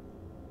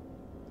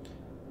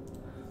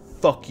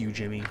 Fuck you,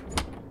 Jimmy.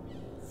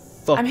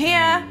 Fuck I'm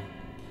here. You.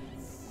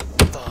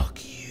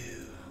 Fuck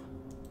you.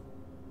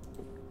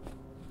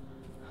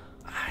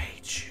 I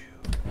hate you.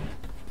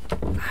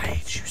 I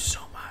hate you so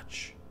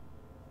much.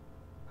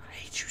 I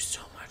hate you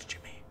so much,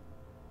 Jimmy.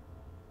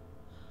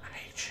 I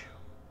hate you.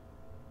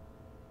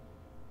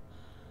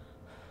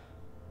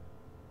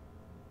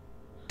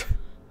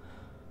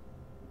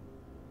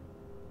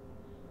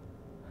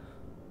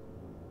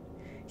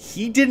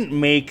 He didn't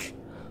make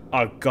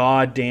a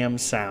goddamn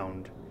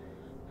sound.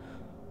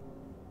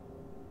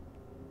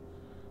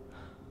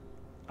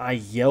 I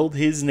yelled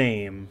his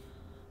name,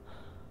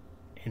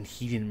 and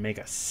he didn't make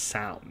a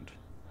sound.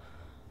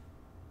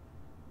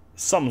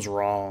 Something's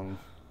wrong.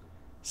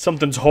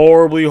 Something's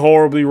horribly,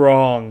 horribly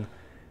wrong.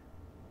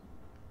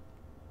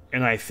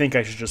 And I think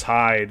I should just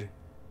hide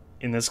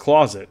in this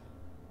closet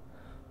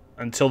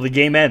until the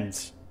game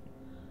ends.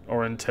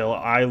 Or until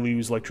I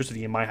lose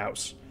electricity in my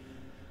house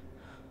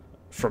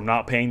from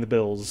not paying the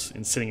bills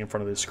and sitting in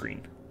front of this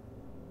screen.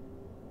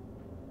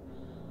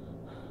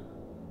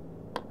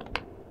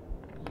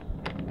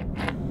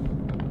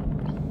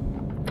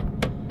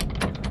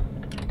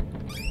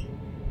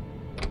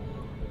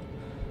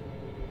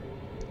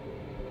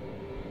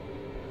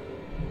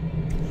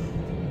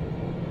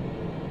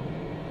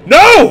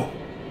 No!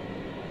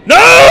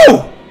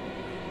 No!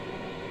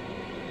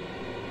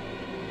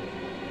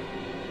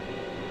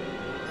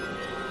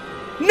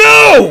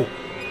 No!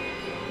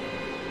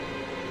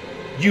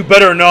 You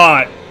better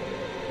not.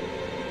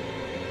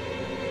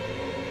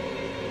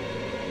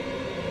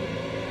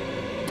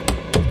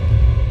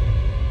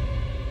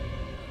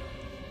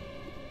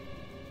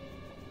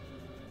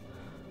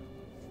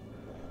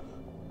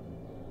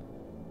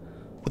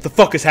 What the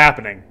fuck is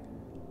happening?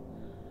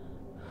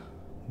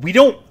 We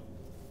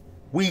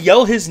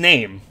yell his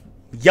name.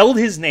 Yelled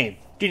his name.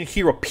 Didn't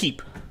hear a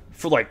peep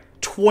for like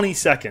 20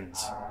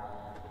 seconds.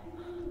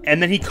 And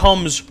then he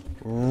comes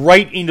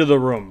right into the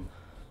room.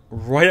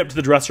 Right up to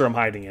the dresser I'm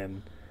hiding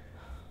in.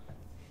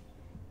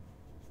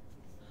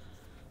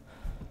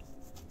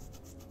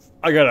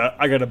 I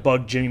gotta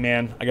bug Jimmy,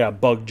 man. I gotta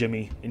bug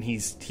Jimmy, and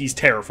he's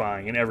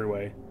terrifying in every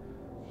way.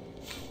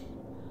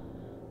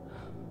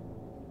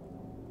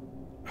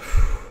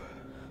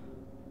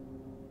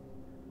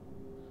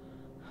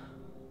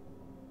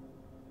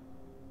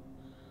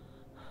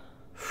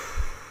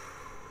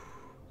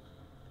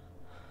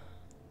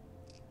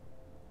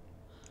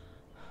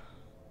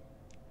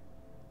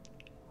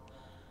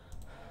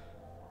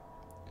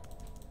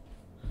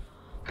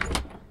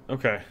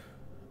 Okay.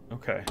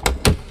 Okay.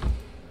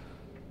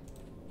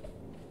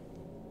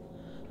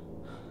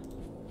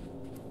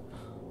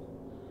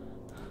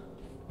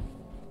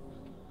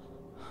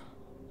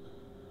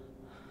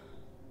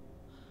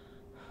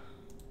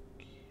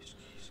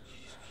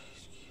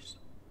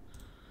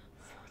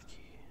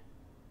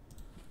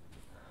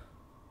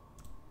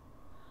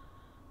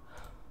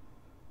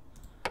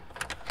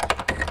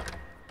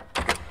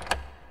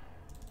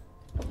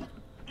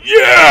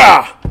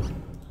 Yeah!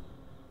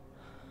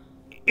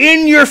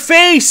 In your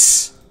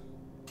face!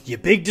 You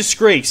big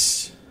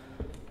disgrace.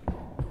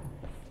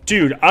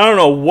 Dude, I don't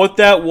know what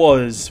that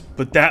was,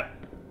 but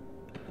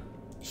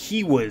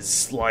he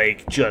was,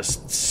 like,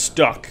 just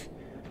stuck.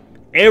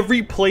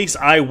 Every place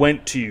I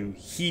went to,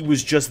 he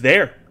was just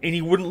there, and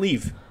he wouldn't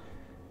leave.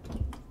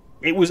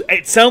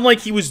 It sounded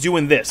like he was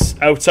doing this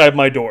outside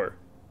my door.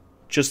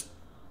 Just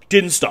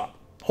didn't stop.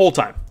 Whole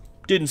time.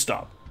 Didn't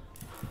stop.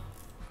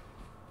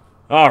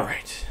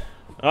 Alright.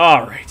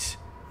 Alright.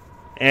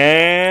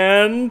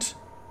 And...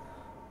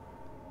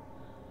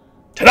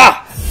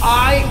 ta-da!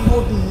 I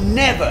would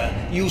never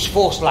use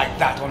force like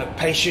that on a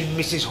patient,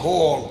 Mrs.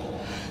 Hall.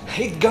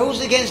 It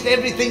goes against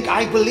everything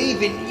I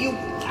believe in. You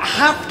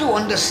have to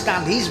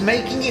understand he's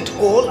making it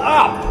all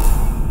up.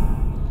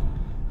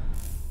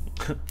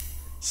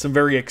 Some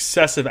very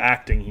excessive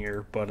acting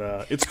here, but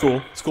it's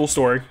cool. It's a cool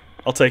story.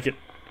 I'll take it.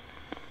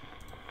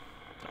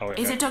 Oh, wait,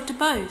 Is it Dr.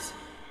 Bose?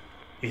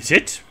 Is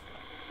it?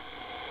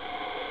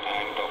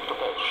 I'm Dr.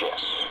 Bose,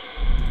 yes.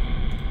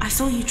 I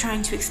saw you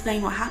trying to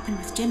explain what happened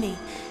with Jimmy.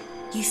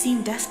 You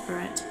seemed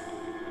desperate.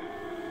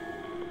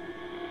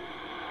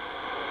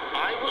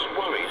 I was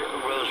worried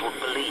Rose would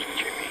believe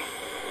Jimmy.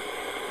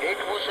 It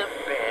was a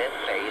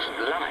bare-faced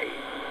lie.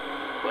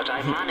 But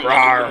I managed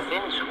Rawr. to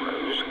convince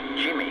Rose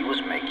Jimmy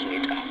was making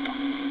it up.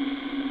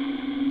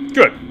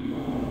 Good.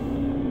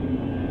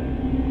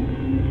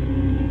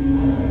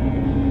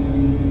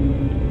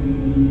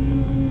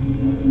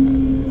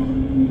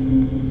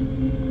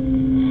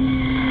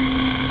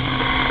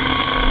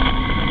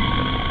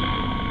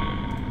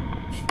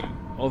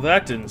 Well,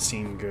 that didn't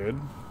seem good.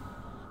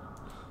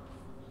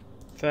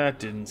 That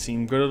didn't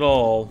seem good at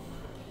all.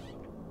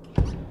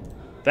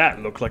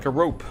 That looked like a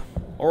rope.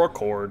 Or a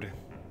cord.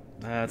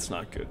 That's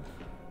not good.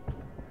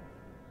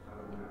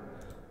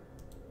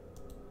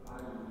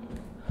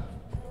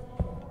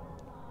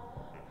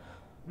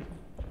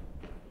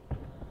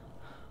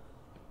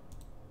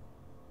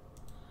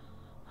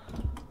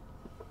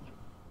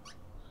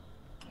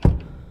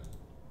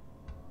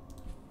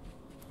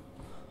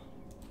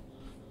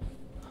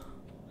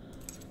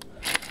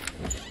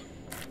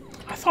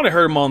 I thought I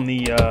heard him on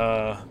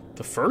the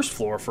first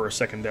floor for a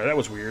second there. That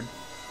was weird.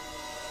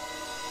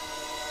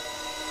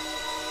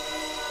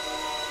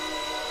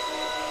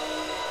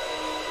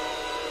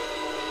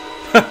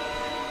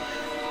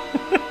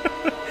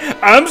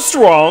 I'm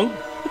strong.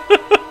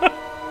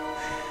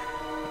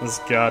 This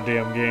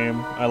goddamn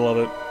game. I love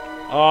it.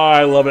 Oh,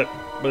 I love it.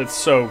 But it's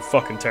so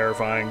fucking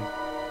terrifying.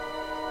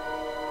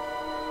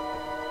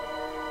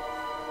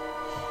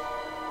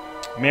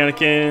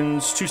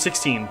 Mannequins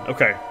 216.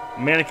 Okay.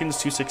 Mannequins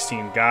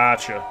 216.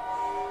 Gotcha.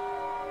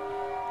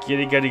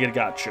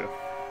 Gotcha.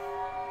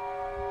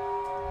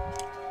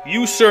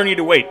 You, sir, need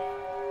to wait.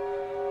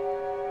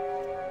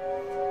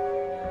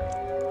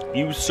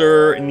 You,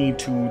 sir, need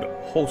to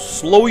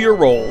slow your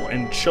roll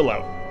and chill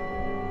out.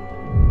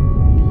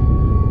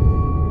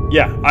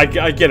 Yeah, I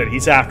get it.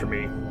 He's after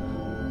me.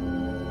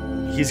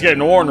 He's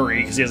getting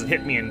ornery because he hasn't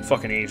hit me in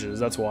fucking ages.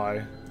 That's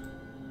why.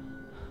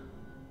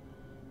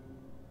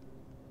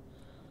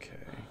 Okay.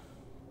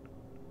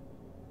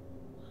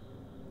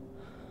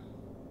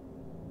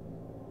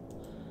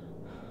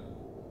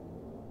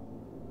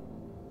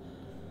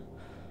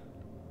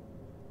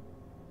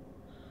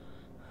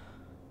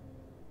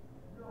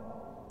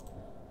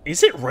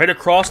 Is it right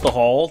across the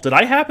hall? Did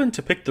I happen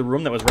to pick the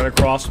room that was right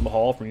across from the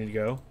hall for me to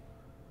go?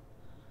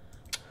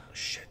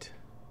 Shit.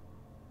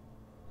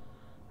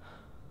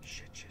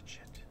 Shit.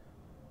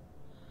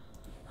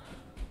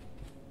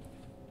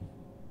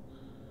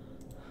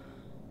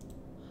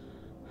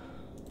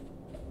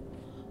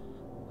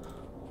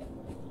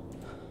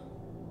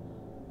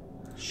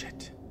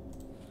 Shit.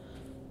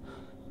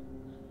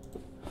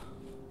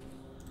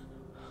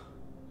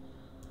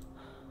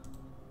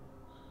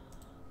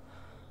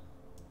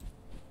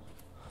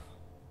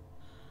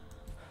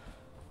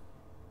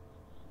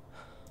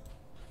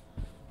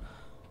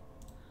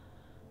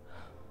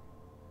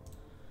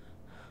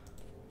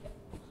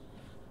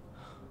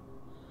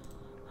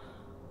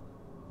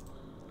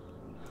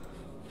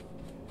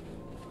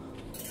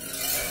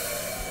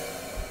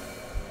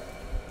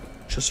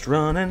 Just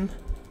running,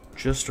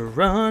 just a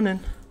running,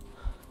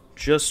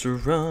 just a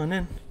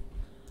running,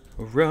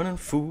 a running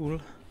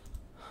fool.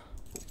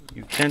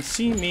 You can't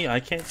see me, I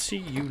can't see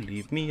you,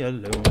 leave me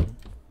alone.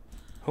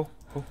 Ho,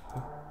 ho,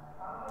 ho.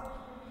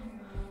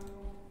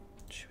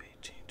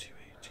 218,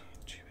 218,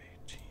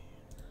 218.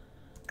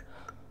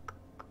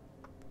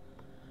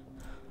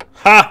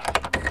 Ha!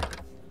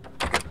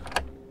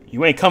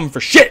 You ain't coming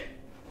for shit!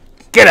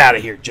 Get out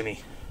of here,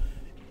 Jimmy.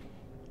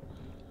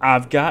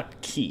 I've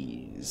got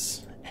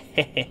keys.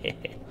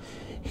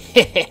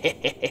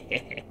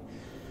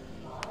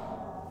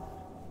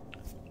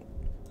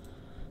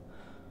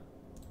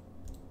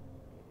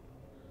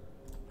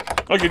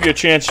 I'll give you a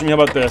chance, Jimmy. How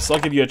about this? I'll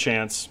give you a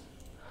chance.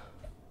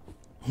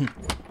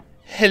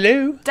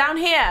 Hello? Down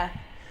here.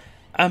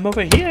 I'm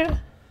over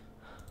here.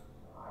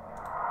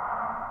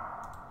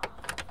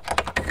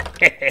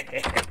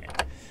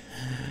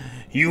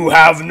 You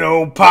have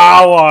no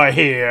power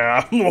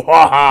here.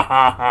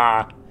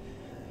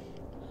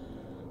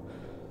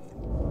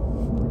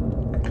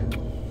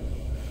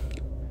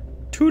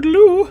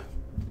 Toodaloo.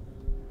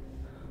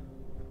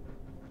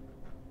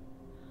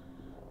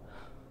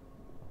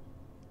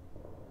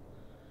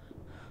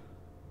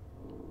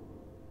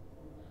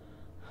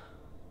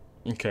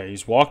 Okay,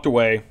 he's walked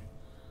away.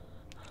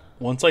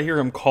 Once I hear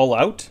him call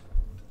out...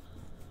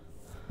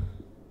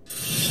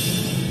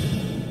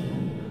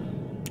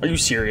 Are you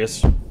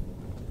serious?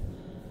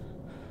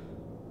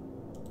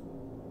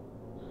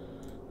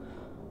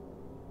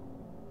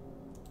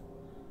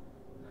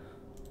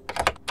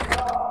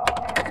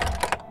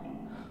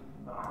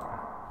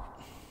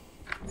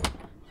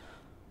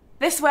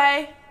 This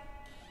way.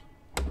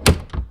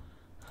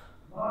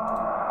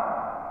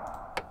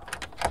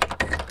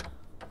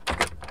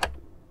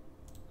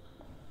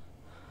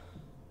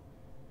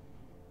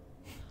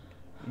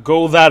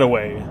 Go that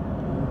way.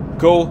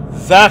 Go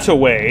that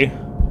way.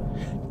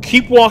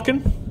 Keep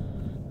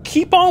walking.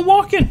 Keep on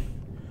walking.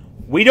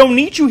 We don't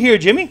need you here,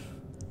 Jimmy.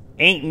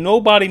 Ain't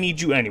nobody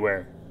need you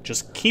anywhere.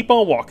 Just keep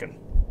on walking.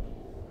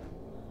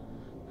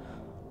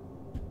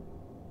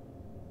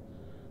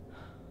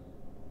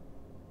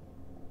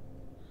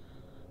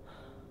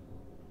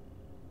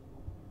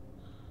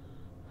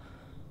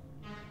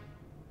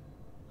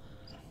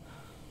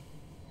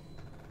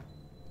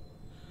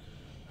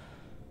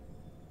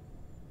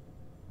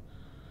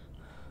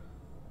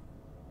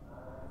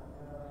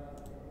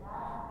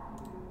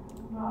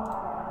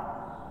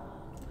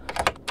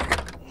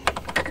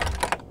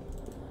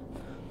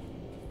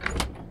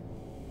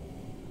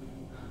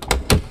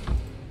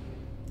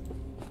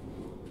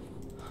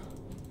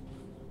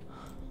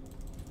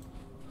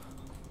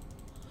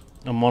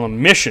 I'm on a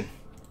mission.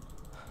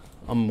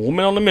 I'm a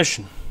woman on a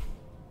mission.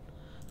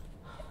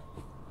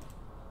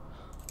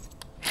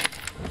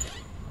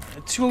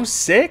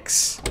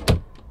 206?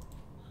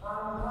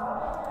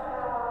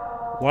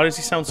 Why does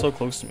he sound so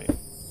close to me?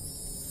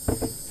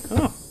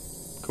 Oh,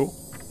 cool.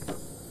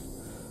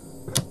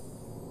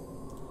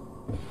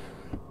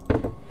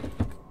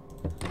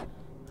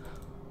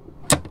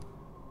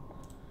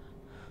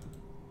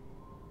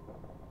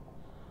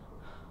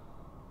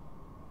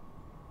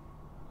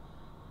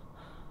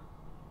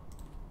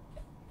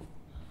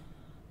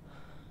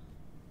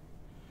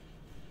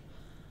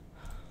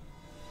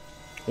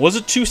 Was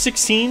it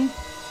 216?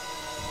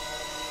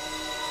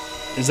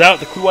 Is that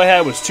the clue I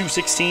had was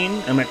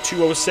 216? I'm at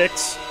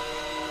 206?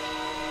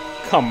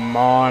 Come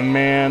on,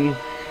 man.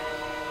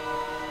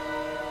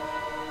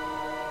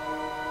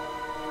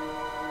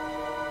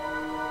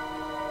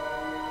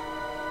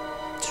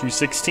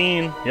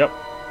 $216. Yep.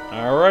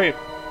 Alright.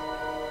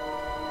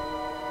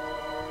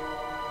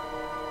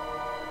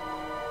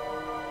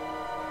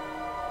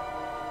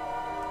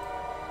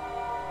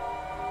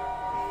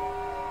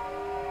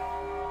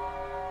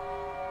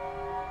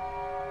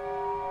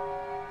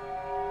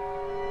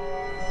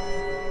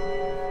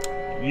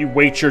 You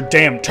wait your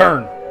damn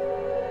turn.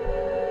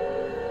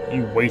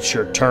 You wait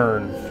your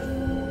turn.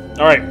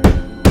 Alright.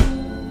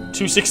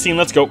 216,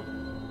 let's go.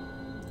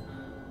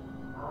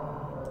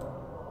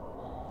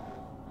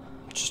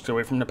 Just get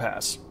away from the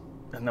pass.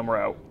 And then we're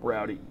out. We're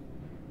outie.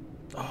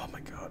 Oh my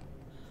god.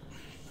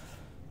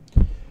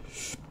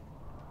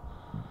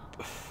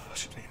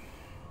 What's your name?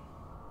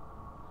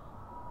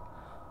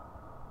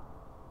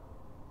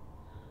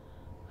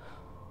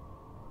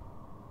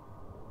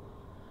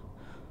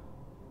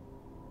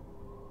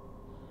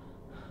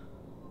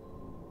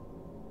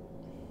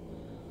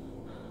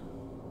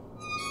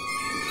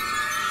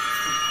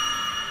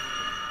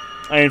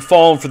 I ain't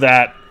falling for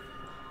that.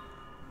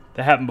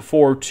 That happened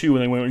before, too,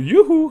 and they went,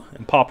 yoo-hoo,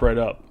 and popped right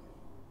up.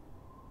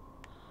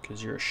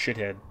 Because you're a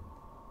shithead.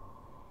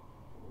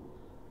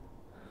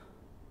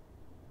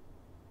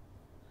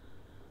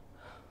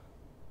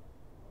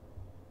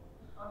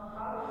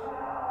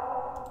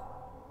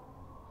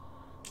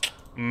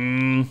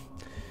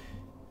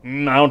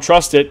 I don't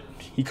trust it.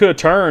 He could have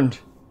turned.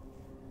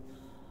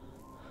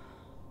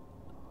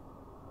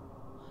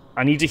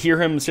 I need to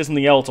hear him say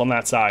something else on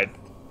that side.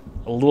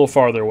 A little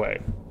farther away.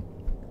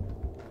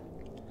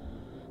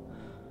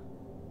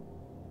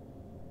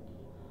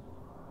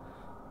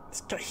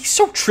 God, he's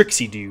so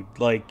tricksy, dude.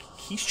 Like,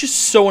 he's just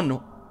so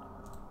annoying.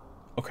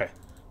 Okay,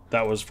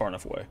 that was far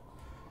enough away.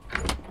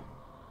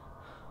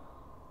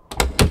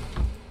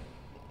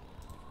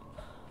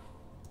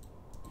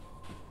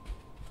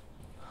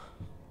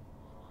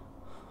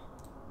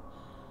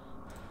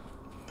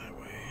 That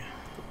way.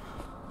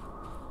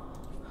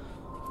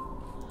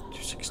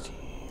 216,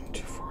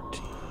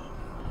 214,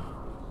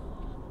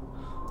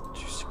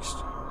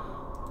 216.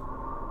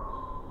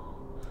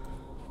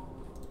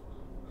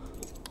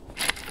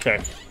 Okay.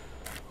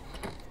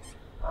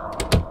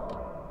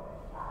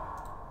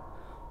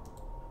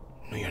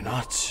 No, you're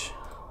not.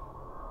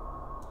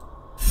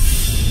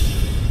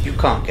 You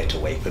can't get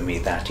away from me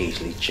that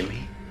easily,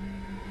 Jimmy.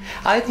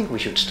 I think we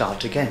should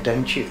start again,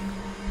 don't you?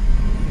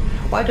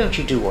 Why don't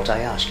you do what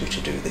I ask you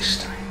to do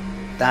this time?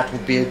 That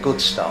would be a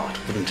good start,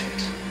 wouldn't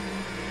it?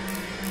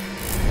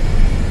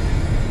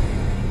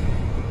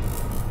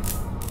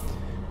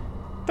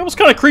 That was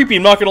kind of creepy,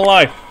 I'm not gonna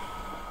lie.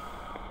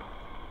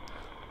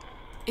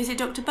 Is it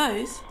Dr.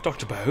 Bose?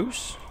 Dr.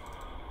 Bose?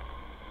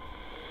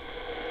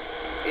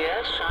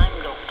 Yes,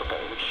 I'm Dr.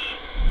 Bose.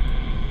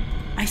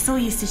 I saw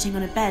you sitting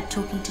on a bed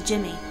talking to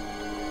Jimmy.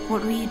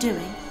 What were you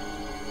doing?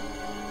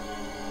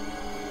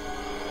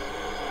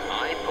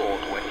 I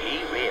thought when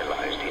he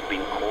realized he'd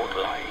been caught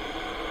lying,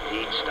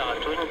 he'd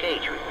start to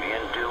engage with me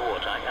and do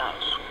what I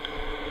asked.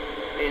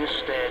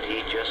 Instead,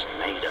 he just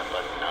made up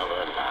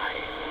another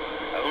lie.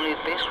 Only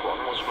this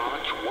one was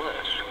much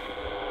worse.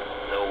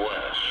 The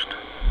worst.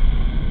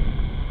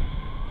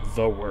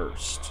 The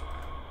worst.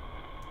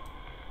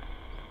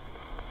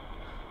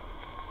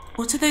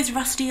 What are those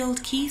rusty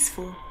old keys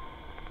for?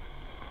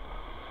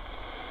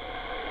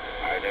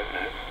 I don't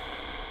know.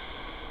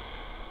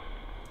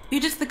 Who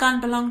does the gun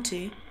belong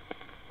to?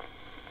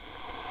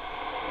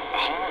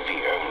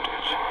 Harvey owned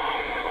it.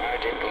 I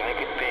didn't like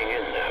it being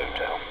in the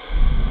hotel.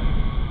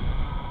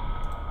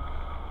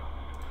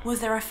 Was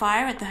there a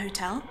fire at the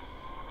hotel?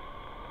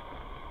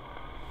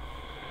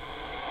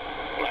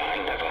 I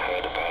never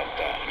heard about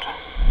that.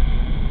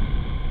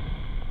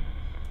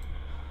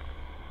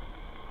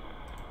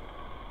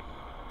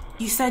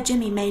 You said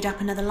Jimmy made up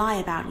another lie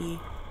about you.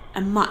 A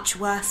much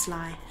worse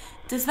lie.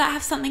 Does that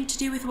have something to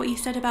do with what you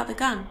said about the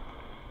gun?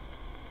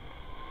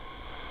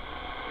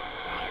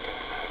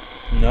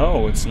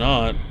 No, it's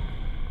not.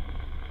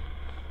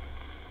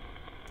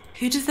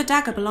 Who does the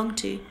dagger belong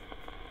to?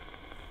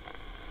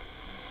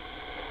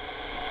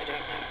 I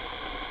don't know.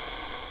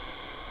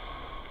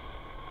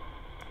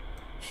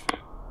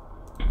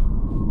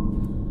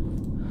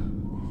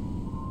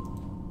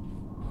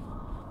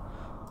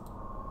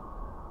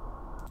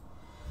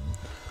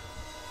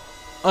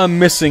 I'm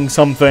missing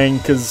something,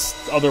 because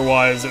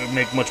otherwise it would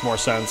make much more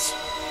sense.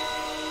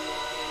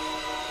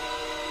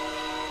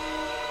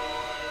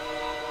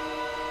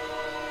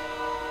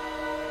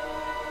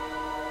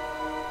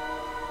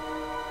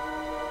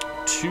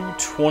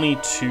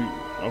 $222.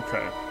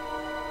 Okay.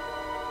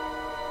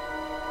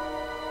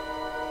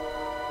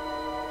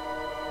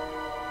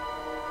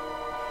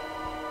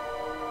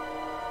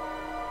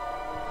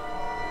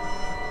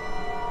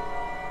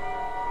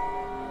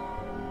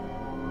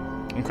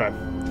 Okay.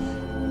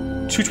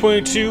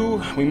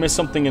 222. We missed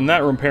something in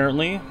that room,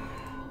 apparently.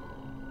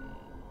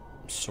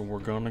 So we're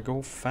gonna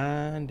go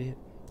find it.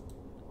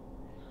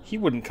 He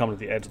wouldn't come to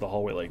the edge of the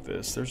hallway like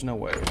this. There's no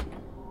way.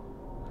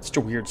 It's such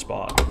a weird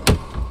spot.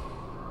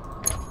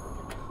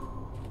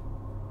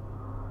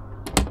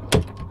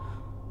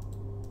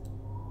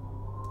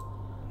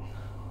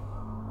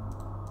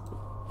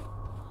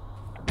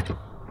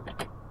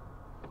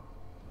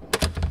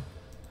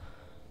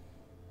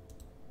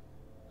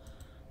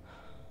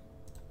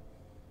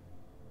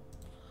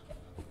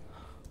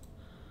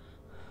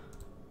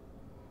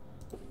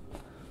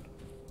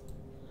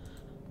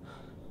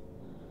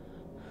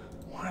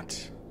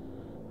 What?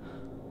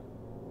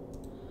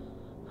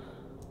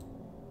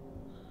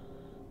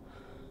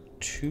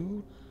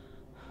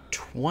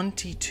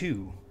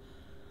 222.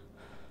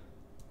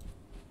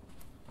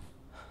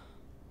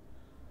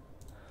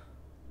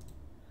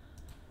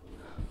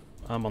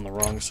 I'm on the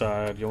wrong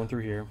side, going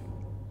through here.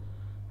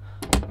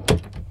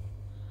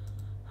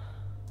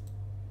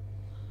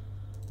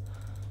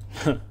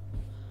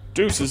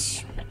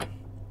 Deuces.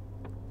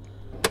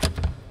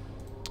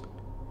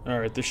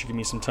 Alright, this should give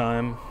me some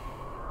time.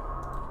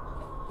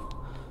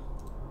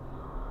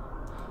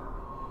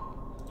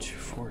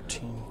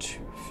 214,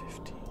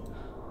 215,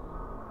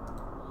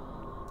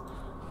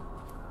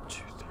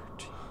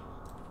 213.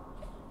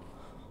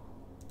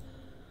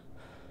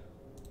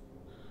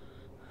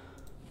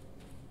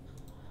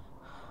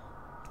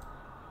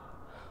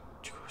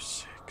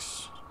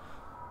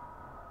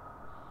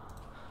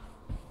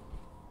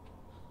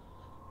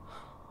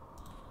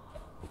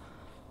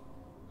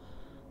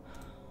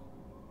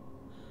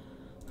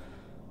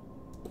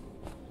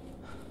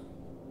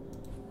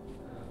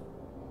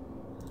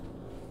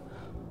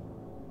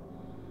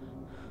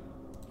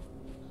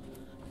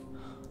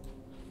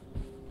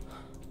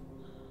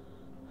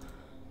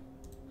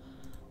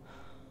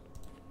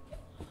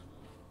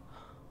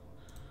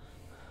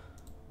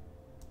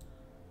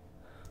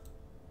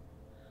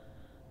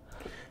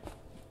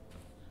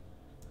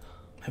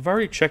 Have I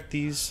already checked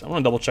these? I want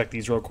to double check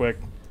these real quick.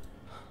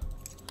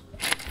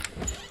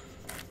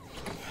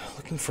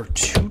 Looking for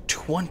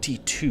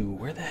 222.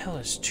 Where the hell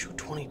is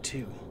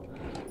 222?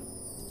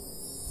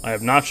 I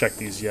have not checked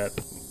these yet.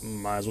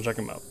 Might as well check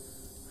them out.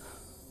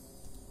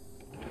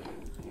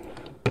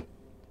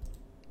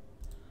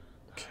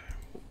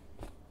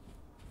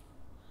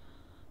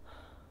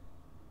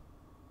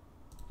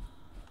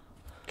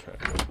 Okay.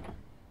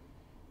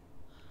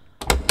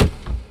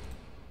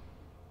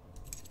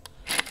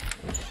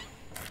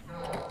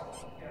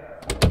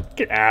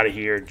 Get out of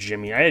here,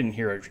 Jimmy. I didn't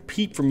hear a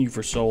peep from you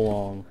for so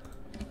long.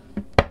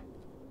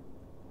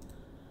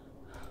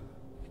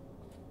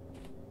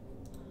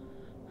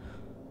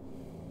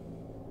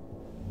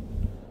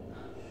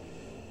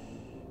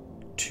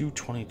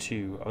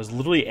 $222. I was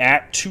literally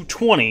at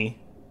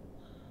 220,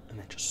 and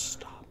then just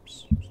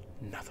stops.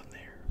 Nothing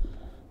there.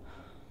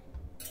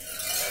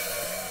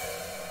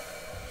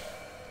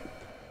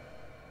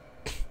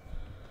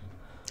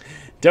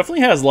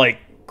 Definitely has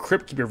like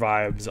Crypt Keeper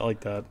vibes. I like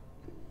that.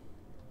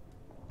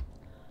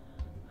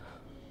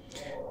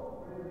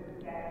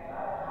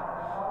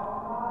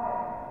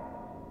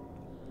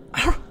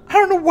 I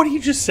don't know what he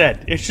just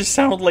said. It just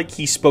sounded like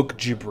he spoke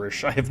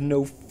gibberish. I have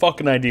no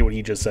fucking idea what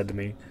he just said to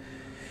me.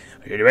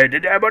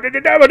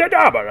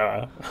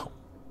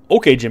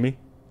 Okay, Jimmy.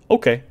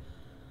 Okay.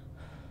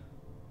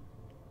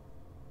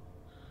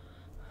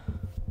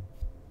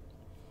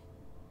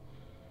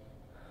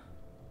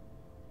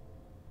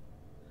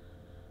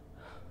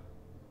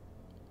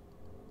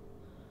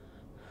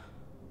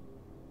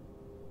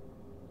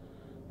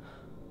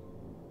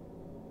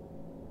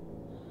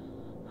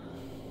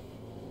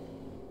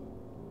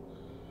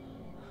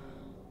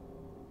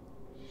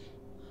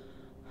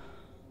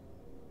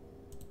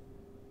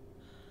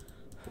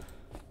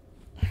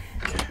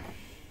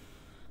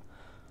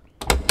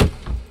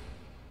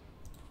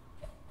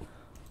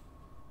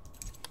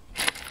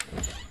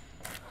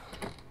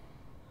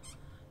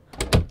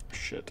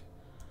 Shit.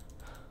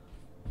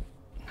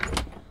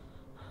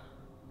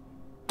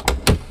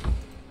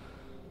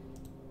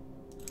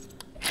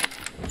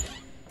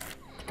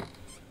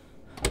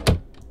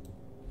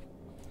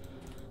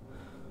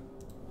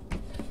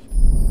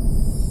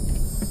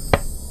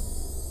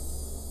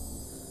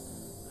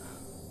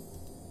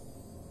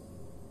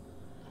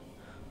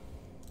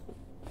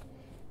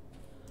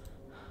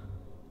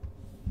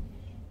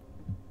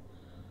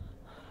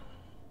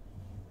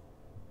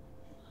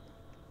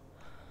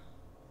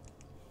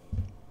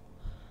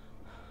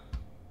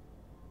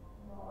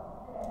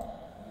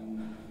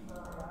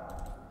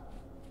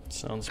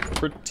 Sounds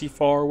pretty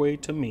far away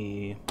to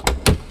me.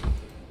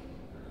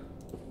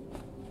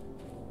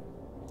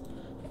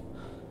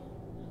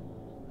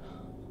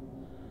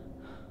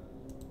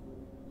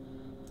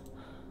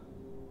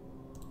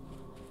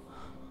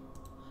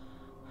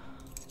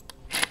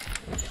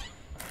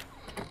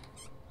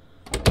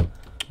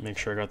 Make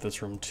sure I got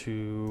this room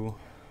too.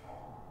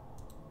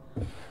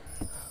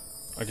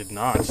 I did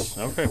not.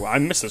 Okay, well I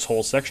missed this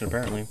whole section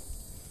apparently.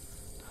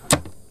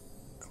 Glad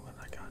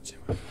I got to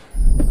it.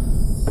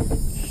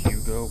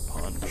 Hugo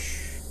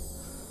Punch.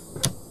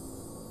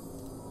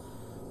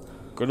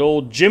 Good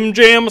old Jim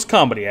Jam's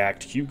comedy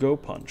act, Hugo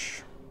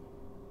Punch.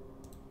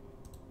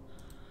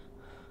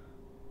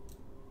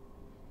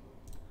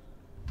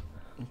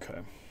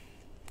 Okay.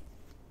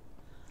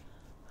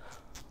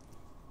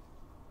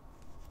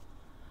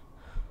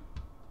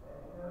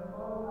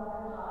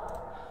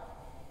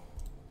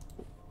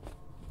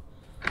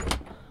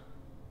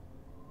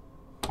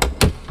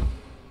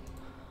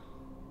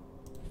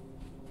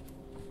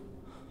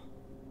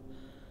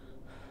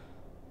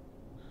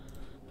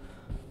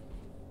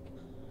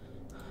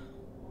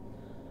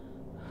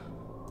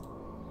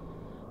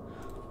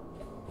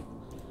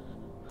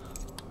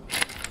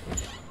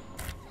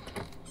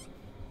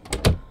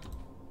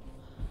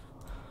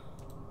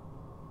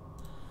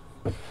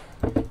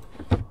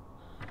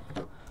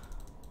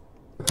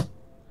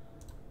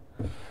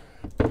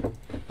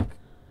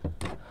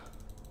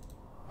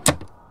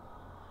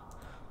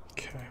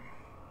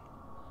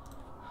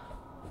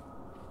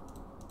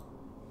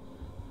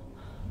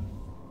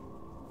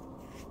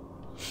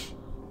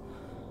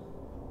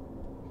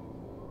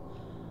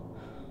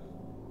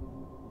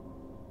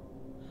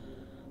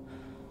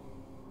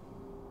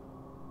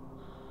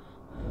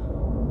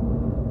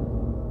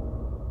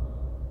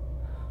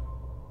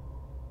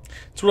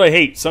 That's what I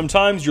hate.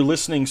 Sometimes you're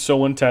listening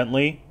so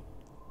intently,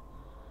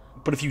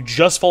 but if you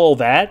just follow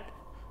that,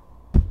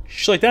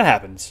 shit like that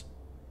happens.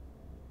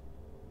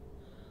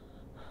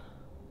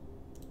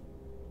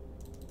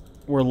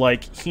 Where,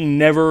 like, he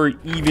never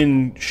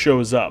even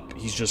shows up.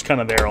 He's just kind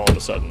of there all of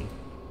a sudden.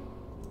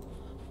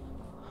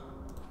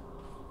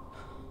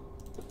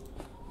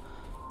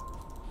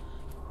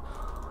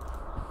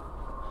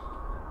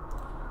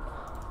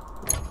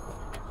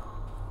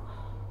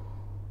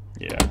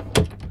 Yeah.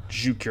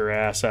 Juke your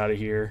ass out of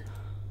here.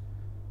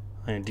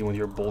 I ain't dealing with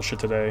your bullshit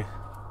today.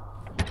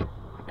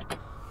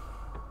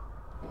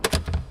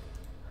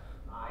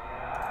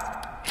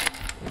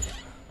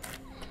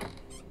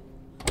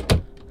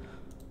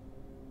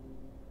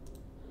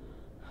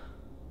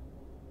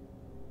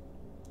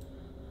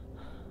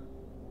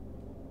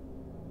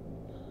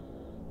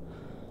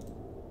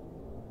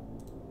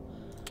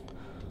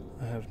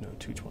 have no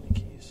 220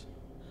 keys.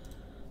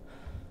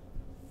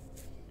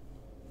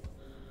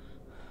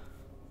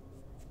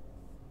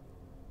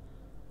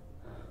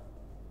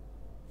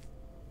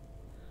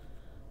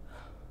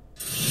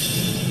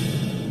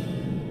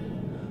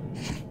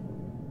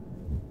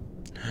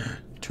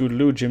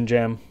 Toodaloo, Jim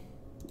Jam.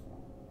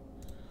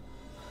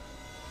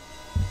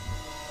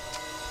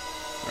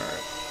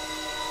 Alright.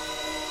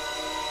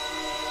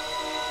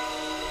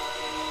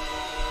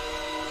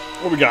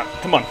 What we got?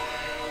 Come on.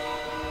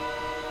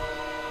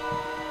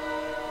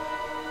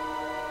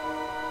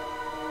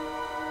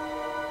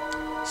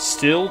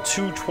 Still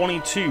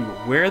 222.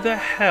 Where the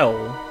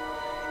hell?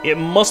 It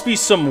must be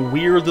some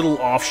weird little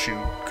offshoot,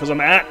 because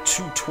I'm at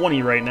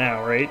 220 right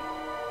now, right?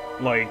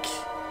 Like...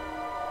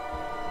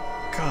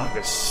 God,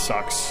 this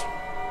sucks.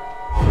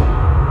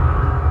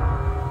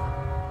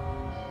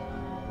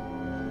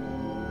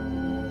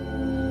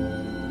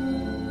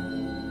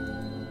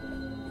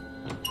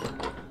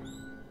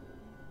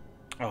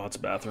 Oh, it's a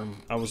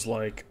bathroom. I was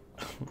like...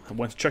 I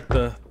went to check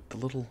the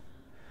little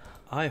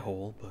eye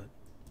hole, but...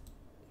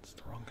 it's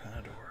the wrong kind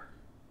of door.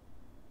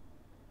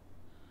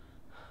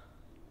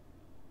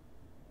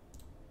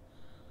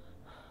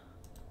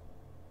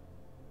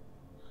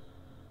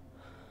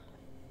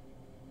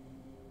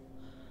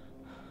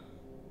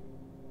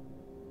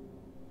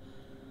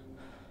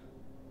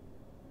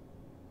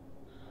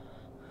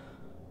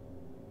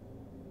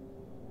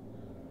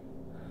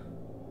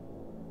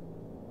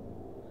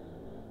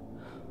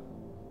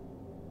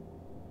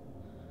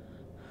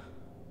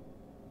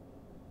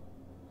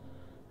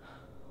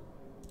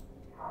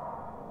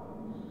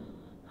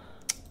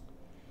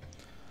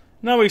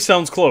 Now he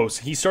sounds close.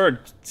 He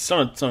sounded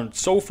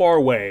so far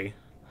away,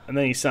 and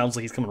then he sounds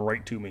like he's coming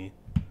right to me.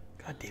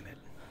 God damn it.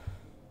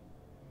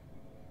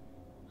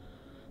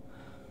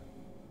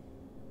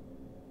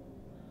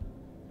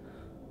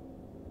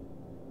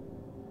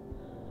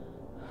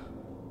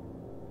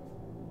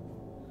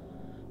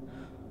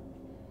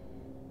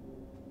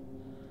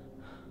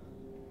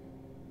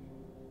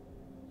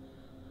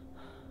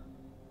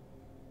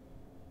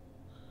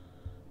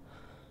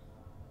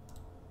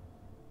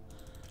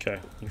 Okay,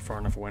 you're far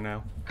enough away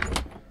now.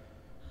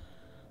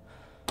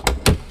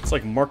 It's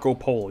like Marco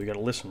Polo. You gotta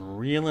listen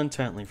real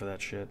intently for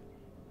that shit.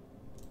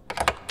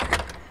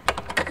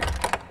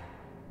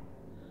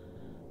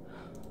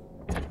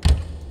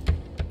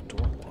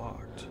 Door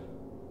locked.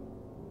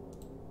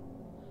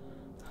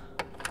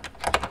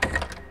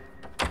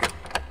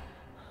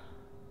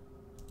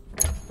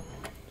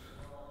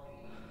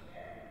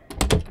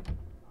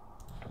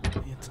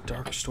 It's a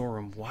dark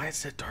storeroom. Why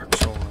is it a dark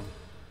storeroom?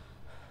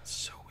 It's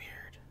so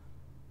weird.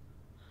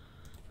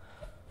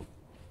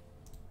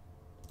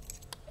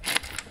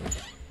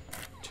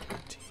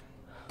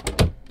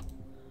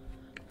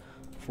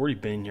 I've already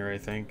been here, I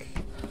think.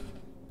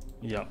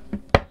 Yep.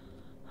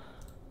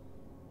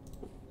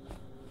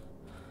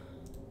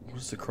 What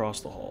is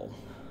across the hall?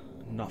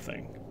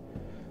 Nothing.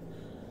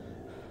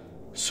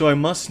 So I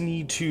must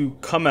need to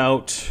come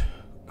out,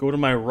 go to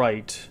my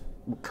right,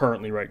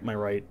 currently my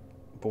right,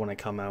 but when I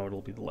come out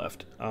it'll be the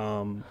left.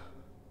 And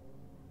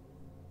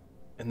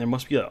there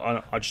must be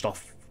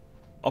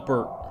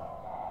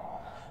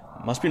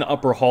must be an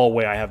upper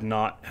hallway I have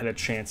not had a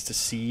chance to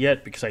see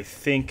yet, because I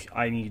think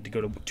I needed to go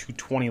to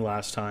 220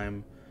 last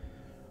time.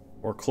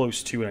 Or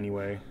close to it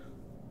anyway.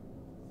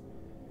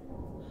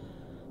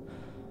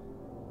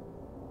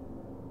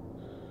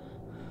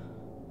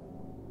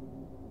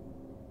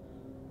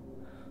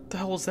 What the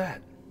hell was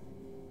that?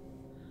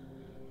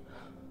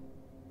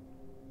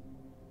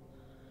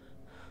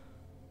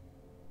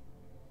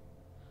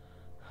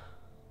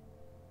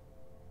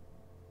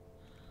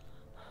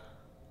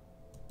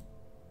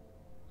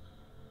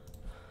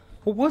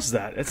 What was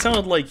that? It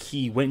sounded like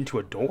he went into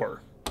a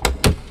door.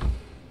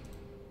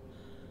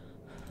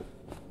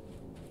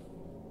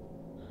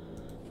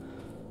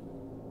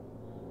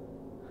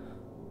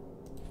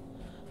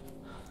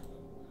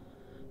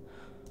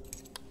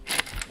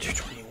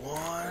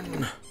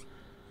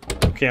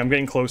 Okay, I'm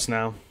getting close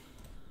now.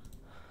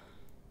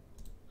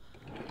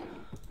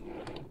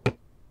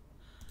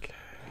 Okay.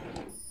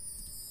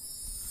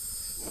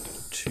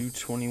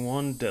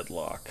 221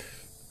 deadlock.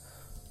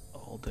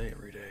 All day,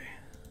 every day.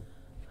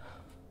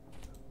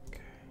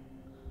 Okay.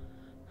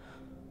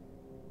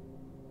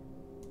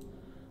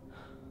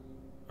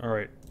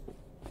 Alright.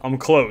 I'm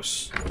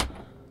close.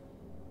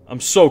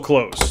 I'm so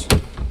close.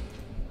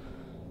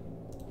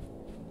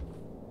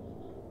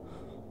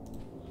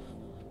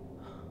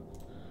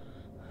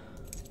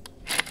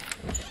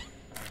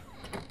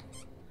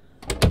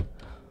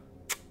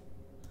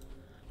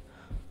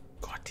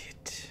 Got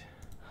it.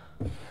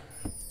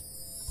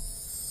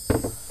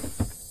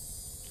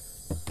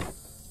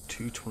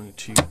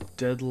 .222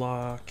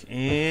 deadlock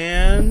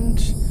and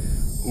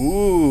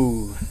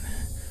ooh,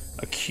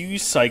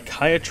 accused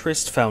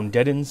psychiatrist found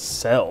dead in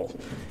cell.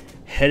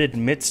 Head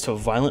admits to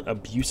violent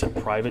abuse at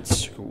private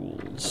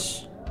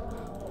schools.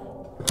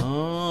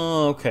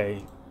 Oh,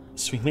 okay.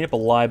 So he made up a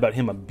lie about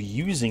him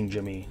abusing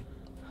Jimmy.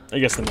 I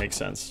guess that makes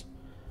sense.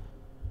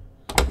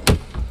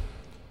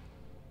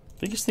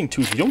 Biggest thing,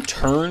 too, if you don't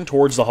turn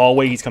towards the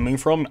hallway he's coming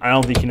from, I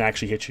don't think he can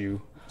actually hit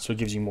you. So it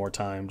gives you more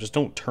time. Just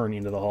don't turn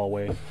into the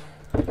hallway.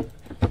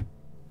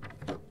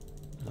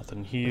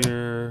 Nothing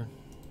here.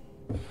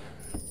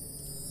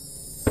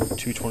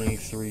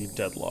 223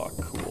 deadlock.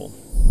 Cool.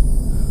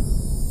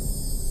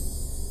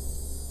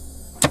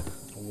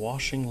 A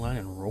washing line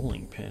and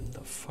rolling pin. The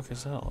fuck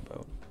is that all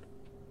about?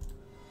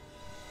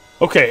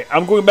 Okay,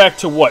 I'm going back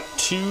to what?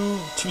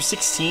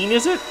 216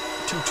 is it?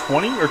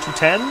 220 or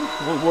 210?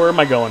 Where am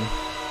I going?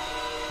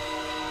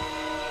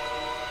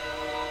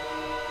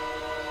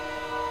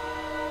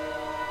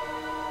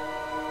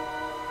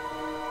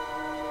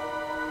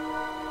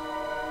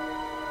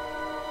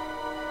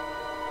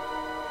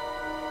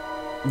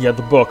 Yeah,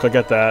 the book, I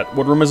get that.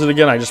 What room is it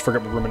again? I just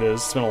forget what room it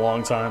is. It's been a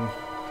long time.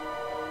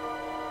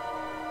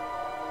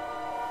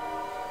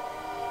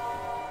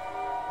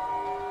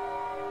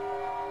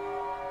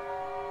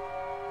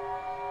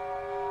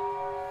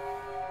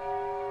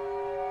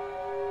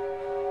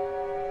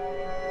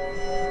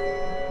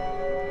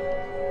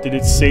 Did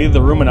it say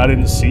the room and I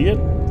didn't see it?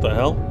 What the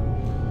hell?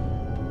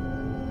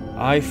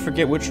 I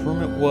forget which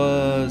room it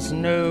was.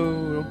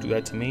 No, don't do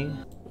that to me.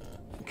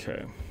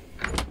 Okay.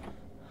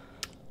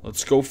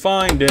 Let's go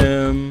find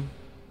him.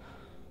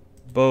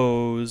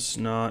 Bose,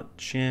 not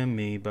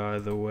Jimmy, by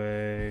the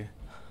way.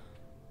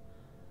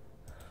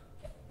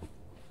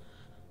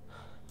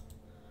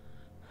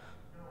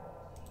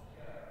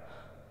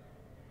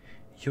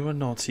 You're a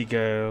naughty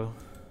girl.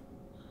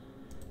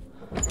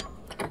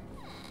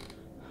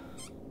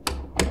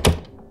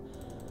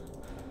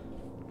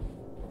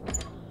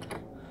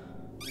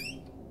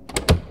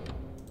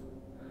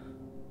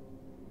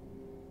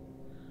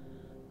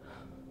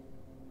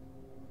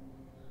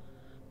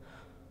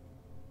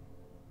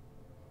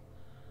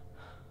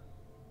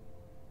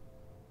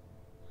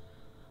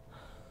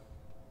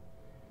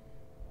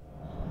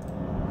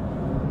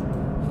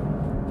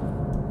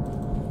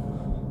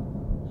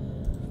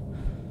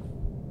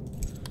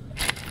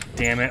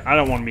 Damn it, I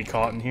don't want to be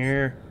caught in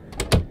here.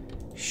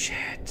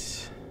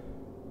 Shit.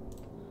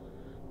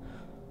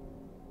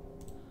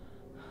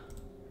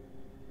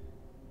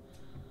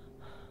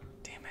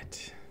 Damn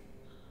it.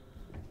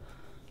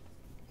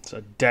 It's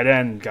a dead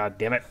end, god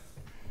damn it.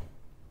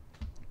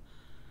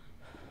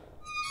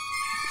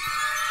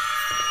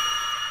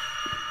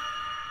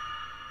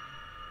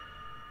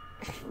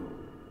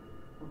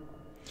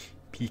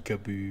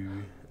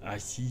 Peekaboo, I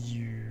see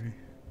you.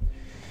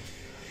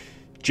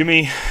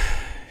 Jimmy,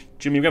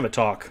 we gotta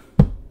talk.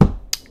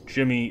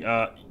 Jimmy,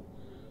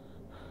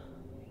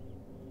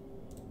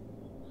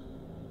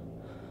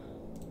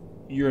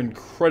 you're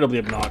incredibly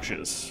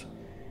obnoxious.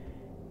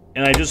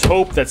 And I just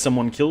hope that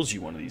someone kills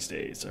you one of these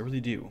days. I really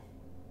do.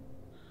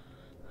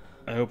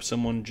 I hope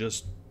someone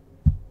just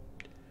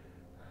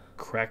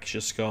cracks your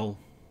skull.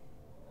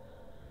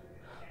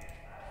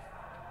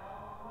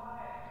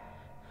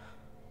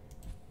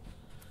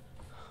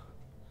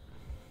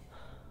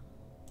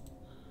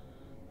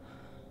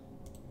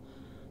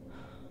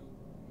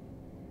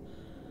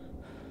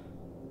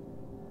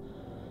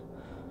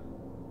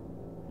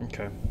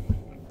 Okay.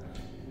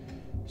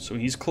 So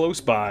he's close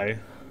by.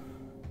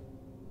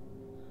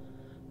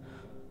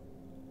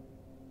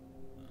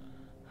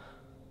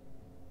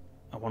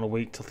 I want to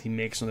wait till he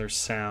makes another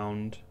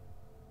sound.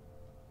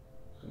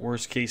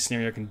 Worst case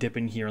scenario, I can dip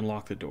in here and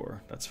lock the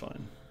door. That's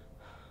fine.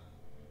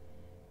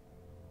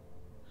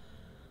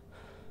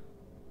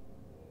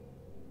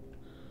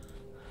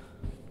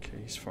 Okay,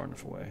 he's far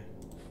enough away.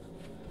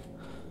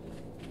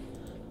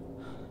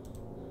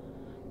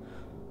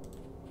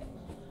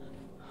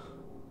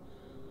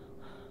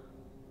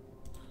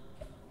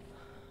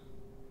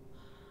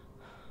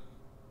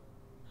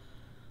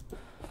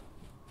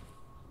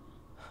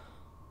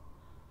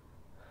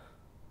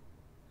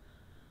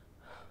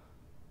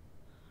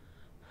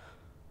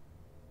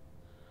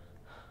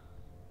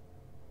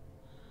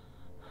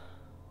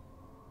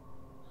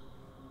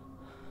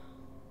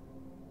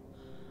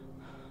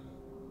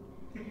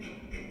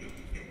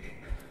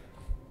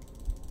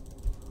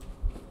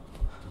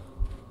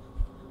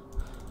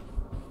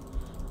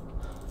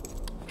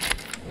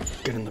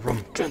 Get in the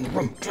room, get in the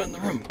room, get in the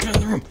room, get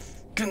in the room,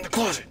 get in the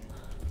closet.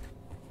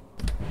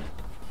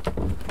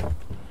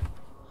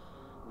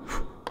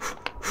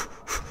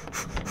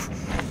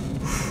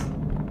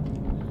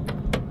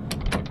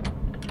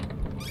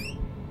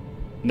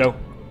 No.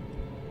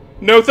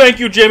 No thank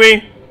you,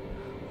 Jimmy.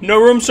 No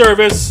room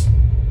service.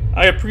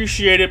 I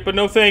appreciate it, but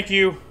no thank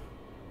you.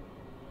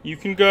 You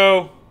can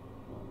go.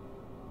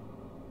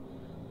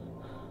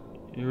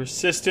 Your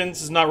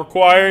assistance is not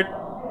required.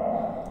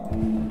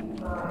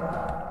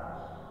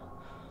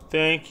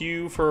 Thank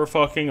you for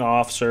fucking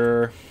off,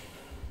 sir.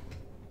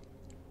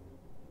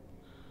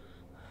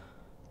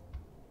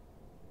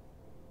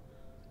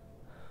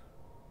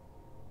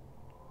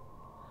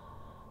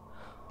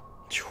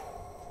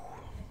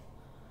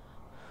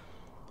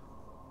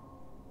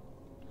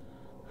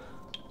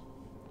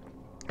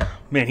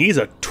 Man, he's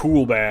a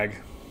tool bag.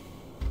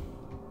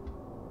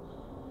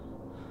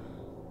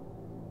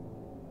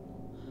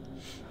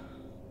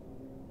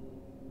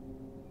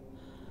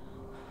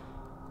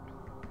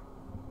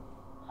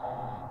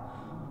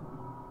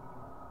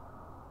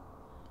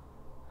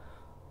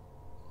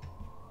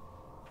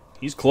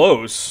 He's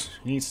close.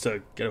 He needs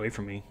to get away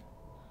from me.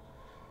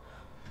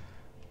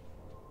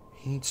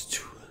 He needs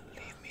to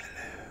leave me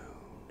alone.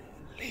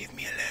 Leave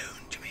me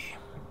alone, Jimmy.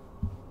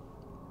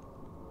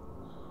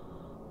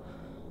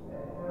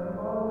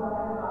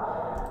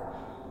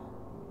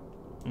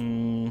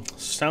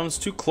 Sounds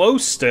too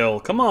close still.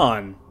 Come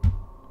on.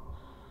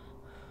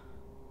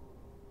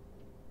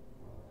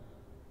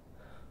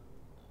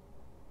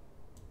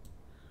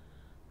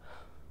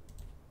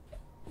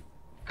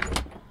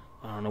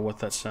 I don't know what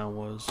that sound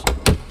was.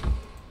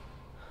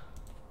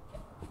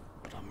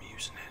 But I'm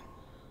using it.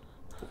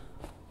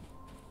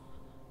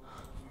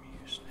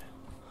 I'm using it.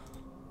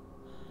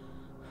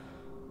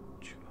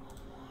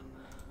 201.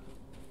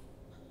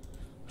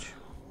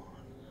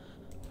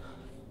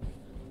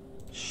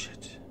 201.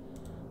 Shit.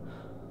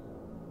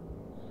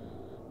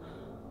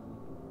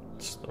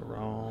 It's the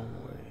wrong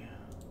way.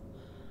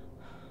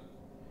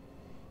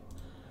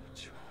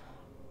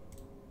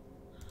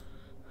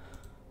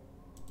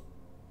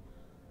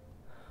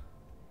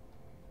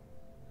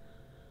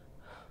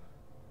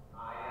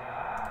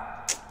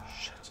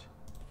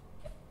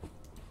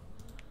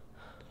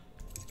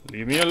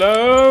 Leave me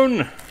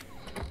alone!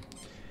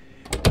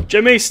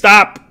 Jimmy,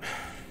 stop!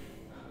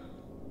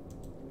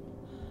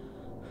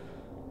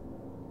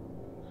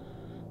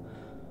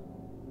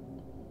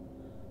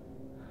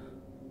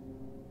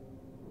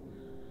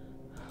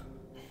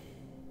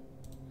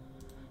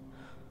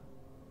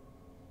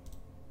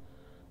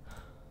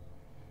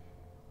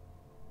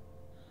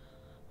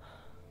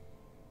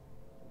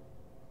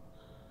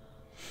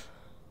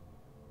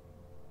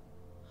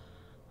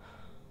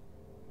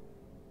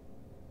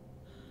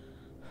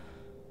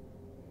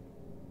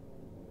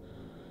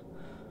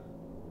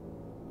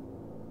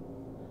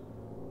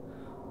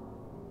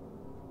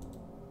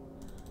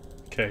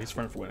 Okay, he's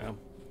running for away now.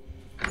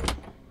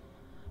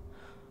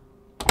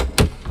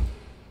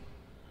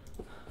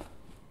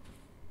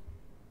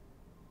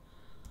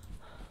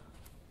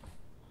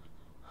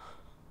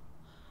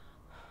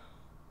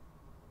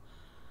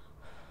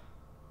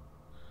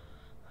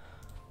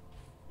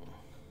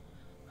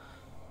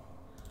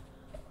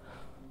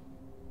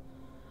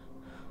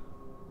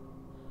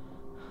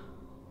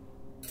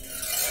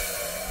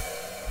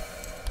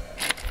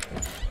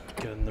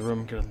 Get in the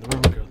room, get in the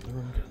room, get in the room, get in the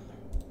room.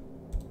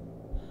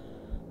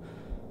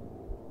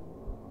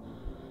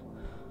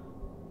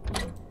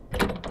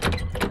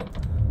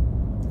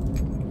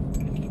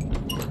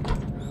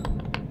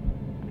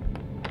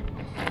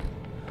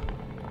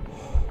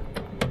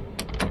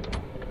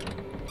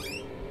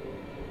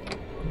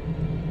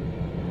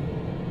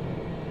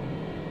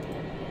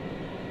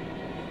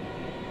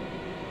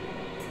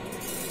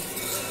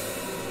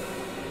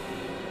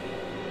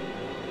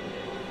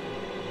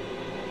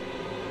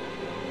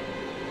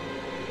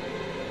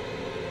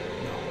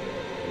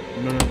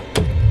 No.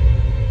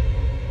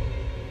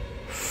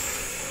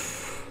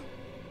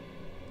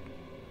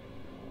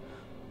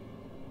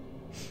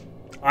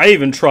 I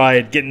even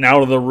tried getting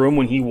out of the room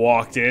when he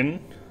walked in.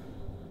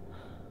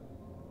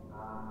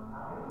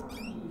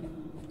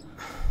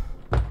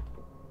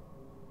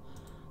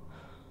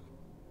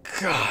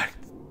 God,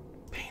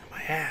 pain in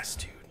my ass,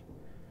 dude.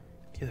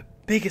 You're the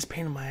biggest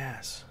pain in my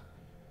ass.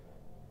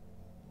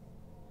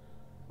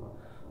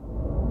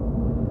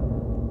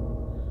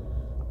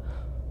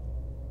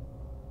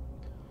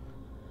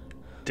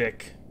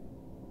 Dick.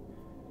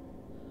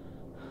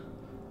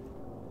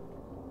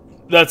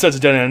 That sets a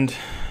dead end.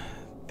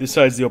 This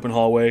side's the open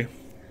hallway.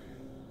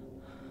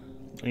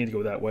 I need to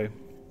go that way.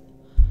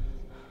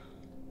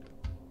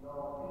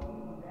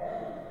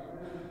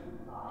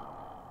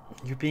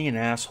 You're being an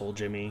asshole,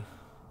 Jimmy.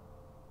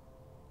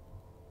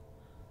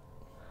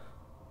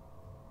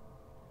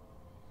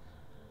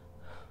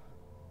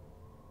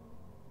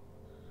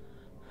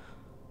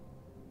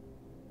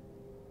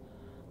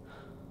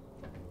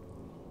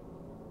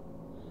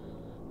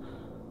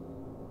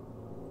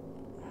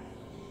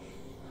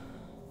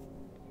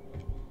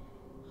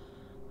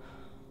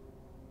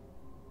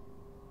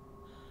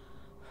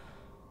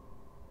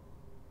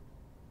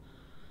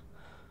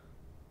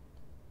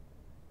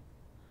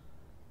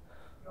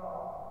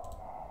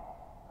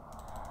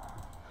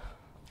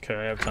 Okay,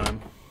 I have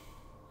time.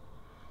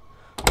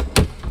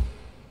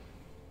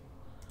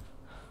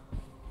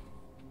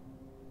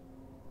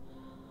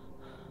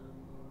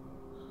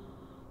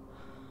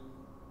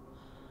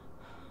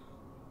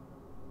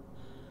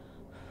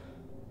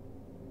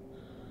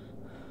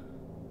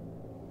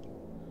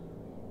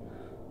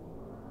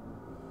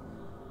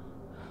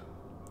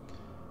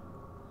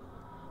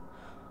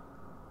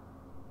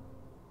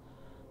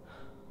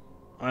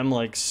 I'm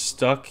like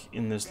stuck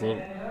in this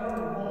little...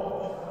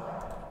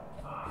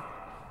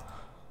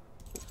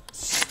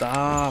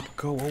 Stop!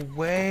 Go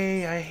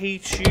away! I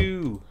hate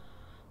you!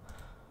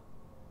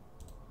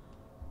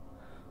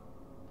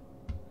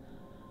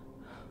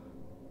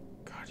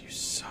 God, you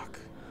suck.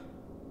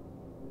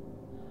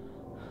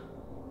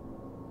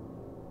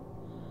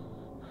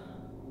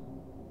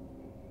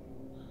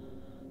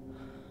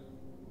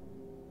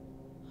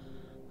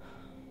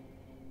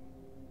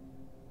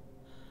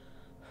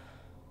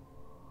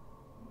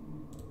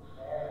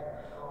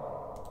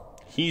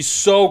 He's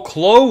so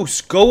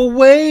close. Go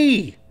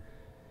away.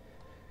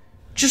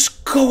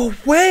 Just go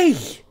away.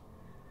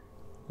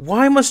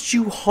 Why must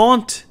you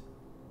haunt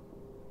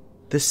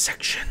this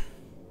section?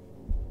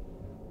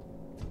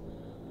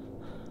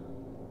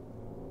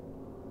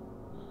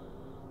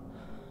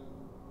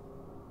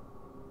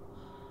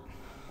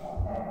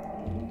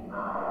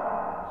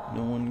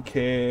 No one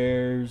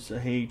cares. I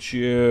hate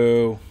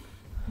you.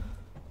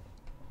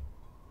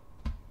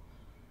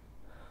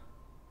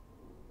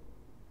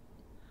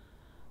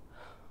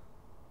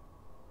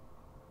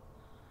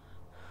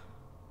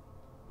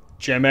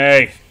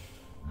 Jimmy.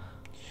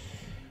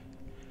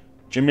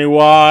 Jimmy,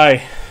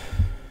 why?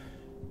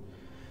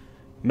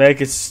 Make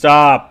it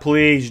stop,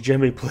 please.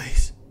 Jimmy,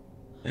 please.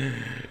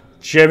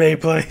 Jimmy,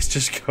 please,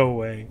 just go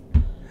away.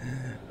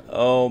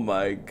 Oh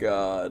my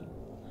god.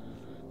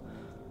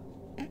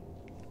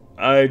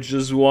 I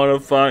just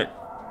want to find...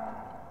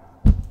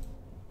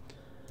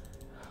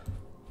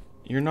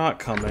 You're not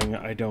coming.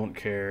 I don't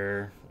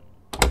care.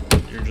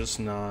 You're just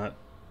not.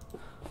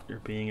 You're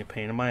being a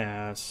pain in my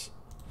ass.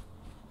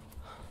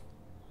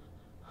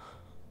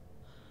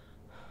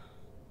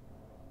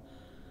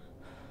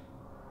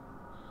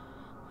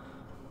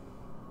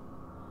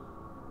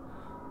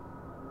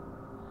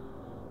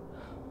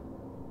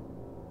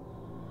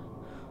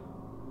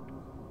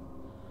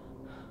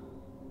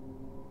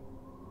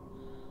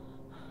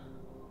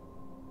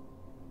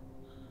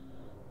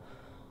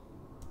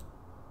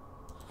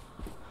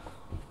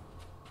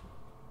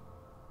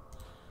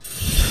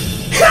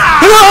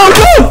 No!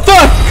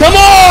 Fuck! Come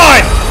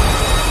on!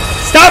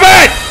 Stop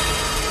it!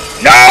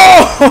 No!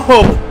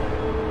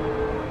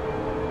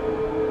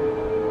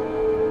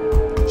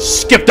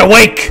 Skip the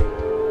wake!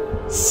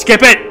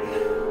 Skip it!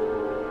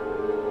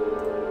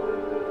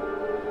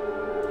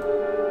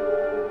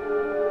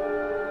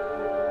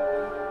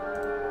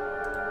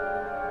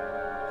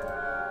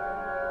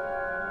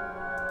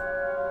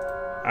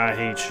 I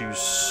hate you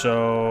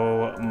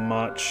so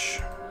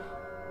much.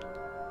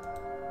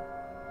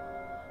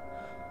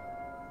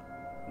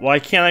 Why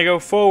can't I go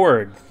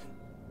forward?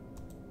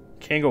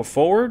 Can't go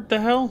forward? The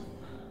hell?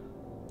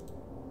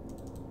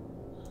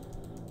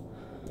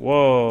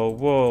 Whoa,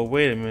 whoa,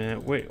 wait a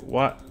minute. Wait,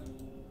 what?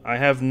 I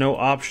have no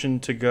option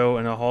to go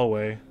in a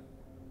hallway.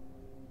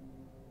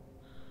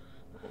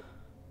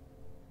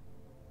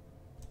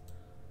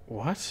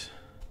 What?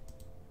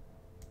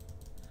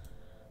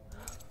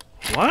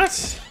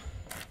 What?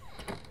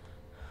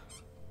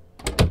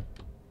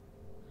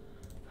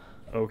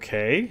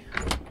 Okay.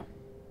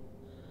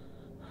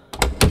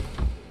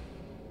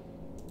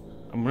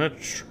 I'm gonna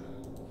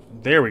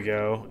there we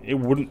go. It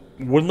wouldn't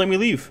let me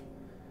leave.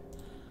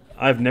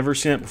 I've never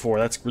seen it before.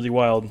 That's really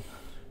wild.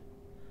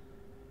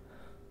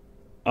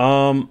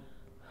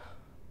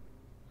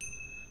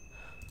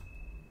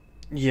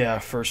 Yeah,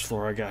 first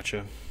floor, I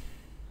gotcha.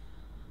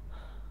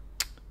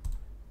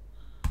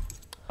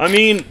 I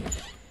mean,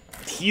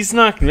 he's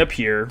not gonna be up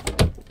here.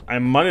 I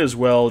might as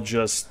well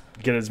just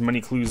get as many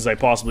clues as I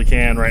possibly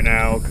can right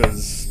now,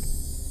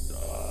 because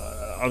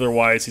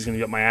otherwise he's gonna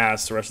get my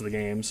ass the rest of the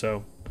game,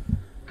 so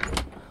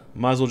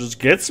might as well just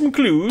get some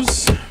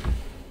clues.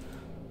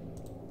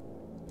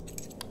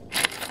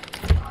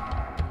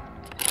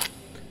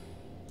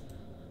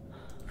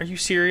 Are you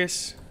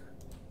serious?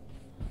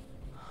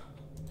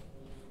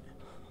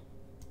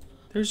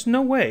 There's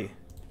no way.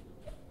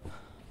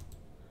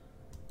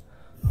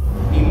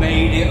 He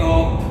made it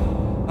up.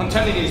 I'm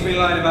telling you, he's been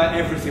lying about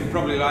everything,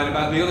 probably lying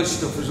about the other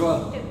stuff as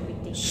well.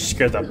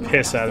 Scared the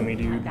piss out of me,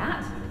 dude.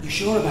 You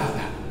sure about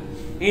that?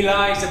 He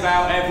lies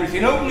about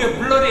everything. Open your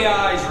bloody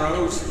eyes,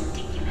 Rose.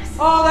 Ridiculous.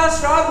 Oh,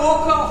 that's right,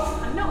 walk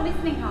off. I'm not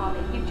listening, Harley.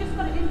 You've just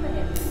got it in for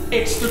him.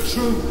 It's the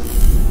truth.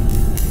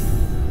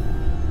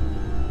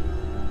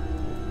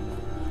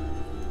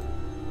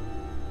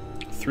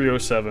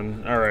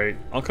 .307. Alright,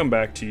 I'll come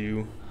back to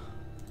you.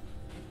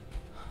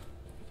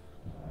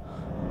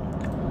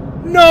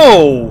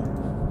 No!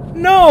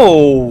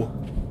 No!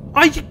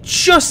 I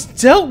just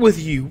dealt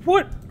with you!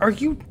 What are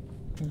you...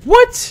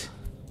 What?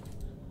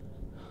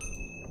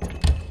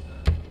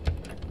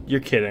 You're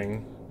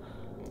kidding.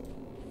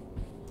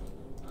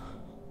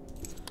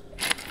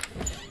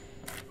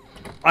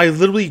 I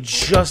literally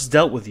just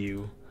dealt with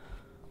you.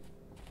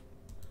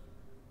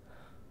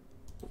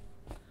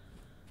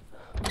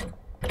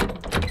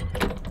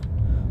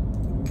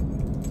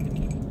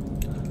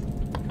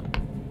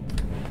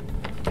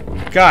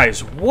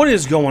 Guys, what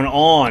is going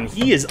on?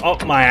 He is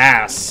up my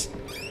ass.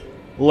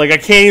 Like, I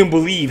can't even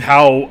believe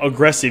how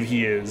aggressive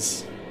he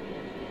is.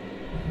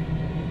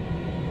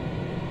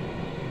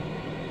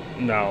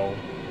 No.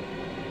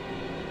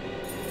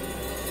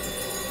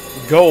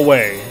 Go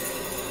away.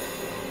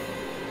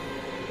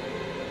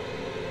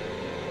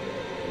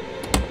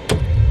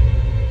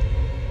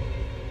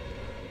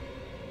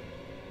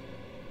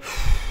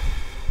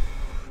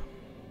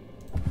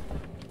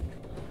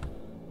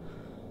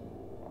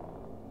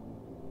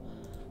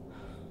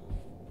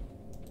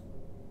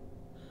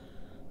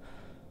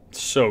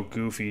 So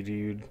goofy,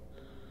 dude.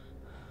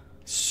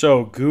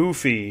 So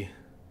goofy.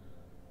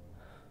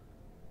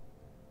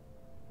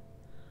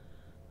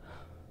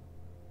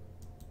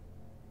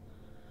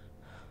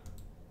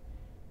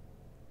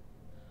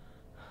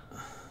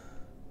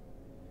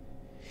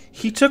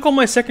 He took all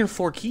my second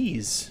floor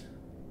keys.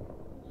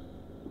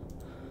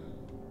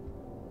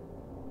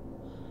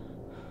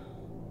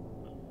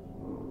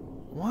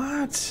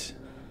 What?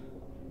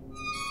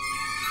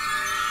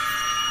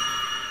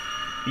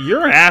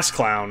 You're an ass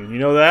clown. You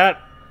know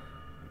that?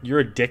 You're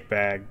a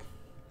dickbag.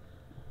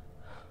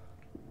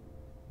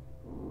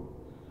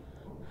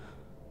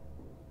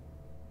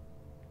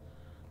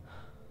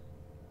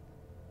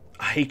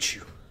 I hate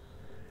you.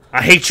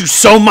 I hate you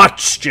so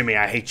much, Jimmy.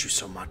 I hate you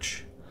so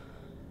much.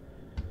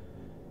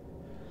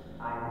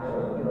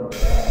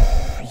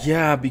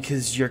 Yeah,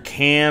 because you're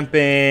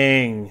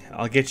camping.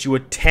 I'll get you a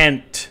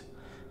tent.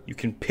 You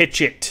can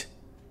pitch it.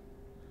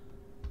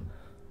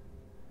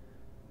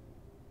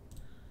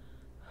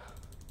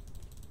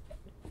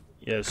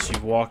 Yes, you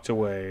walked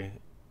away.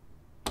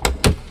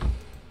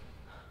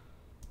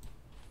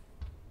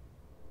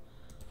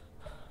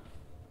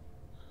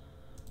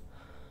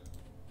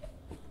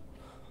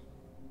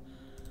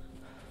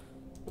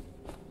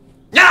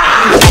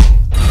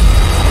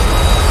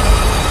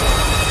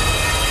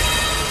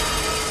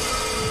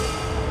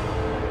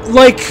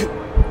 Like,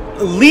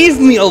 leave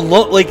me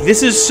alone. Like,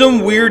 this is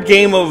some weird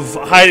game of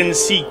hide and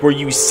seek where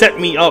you set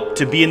me up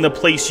to be in the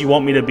place you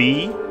want me to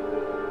be.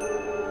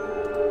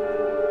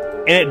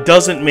 And it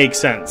doesn't make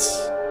sense.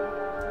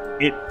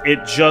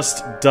 It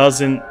just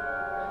doesn't.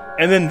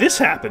 And then this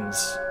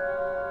happens,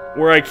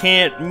 where I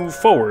can't move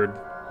forward.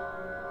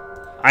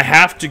 I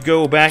have to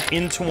go back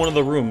into one of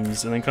the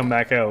rooms and then come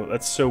back out.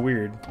 That's so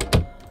weird.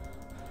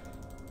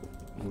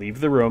 Leave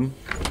the room.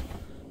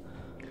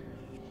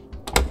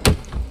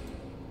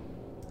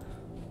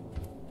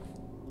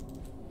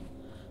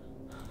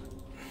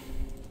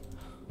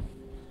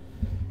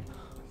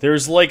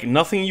 There's, like,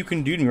 nothing you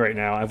can do to me right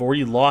now. I've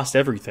already lost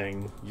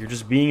everything. You're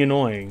just being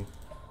annoying.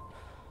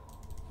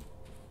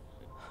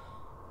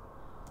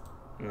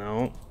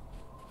 No.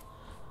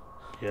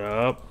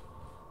 Yup.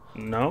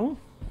 No?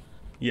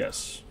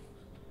 Yes.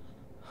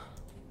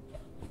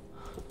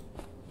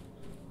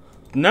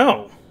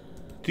 No!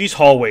 These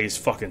hallways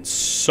fucking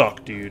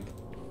suck, dude.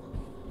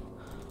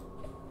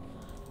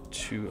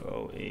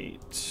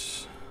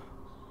 208.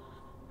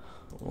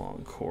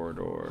 Long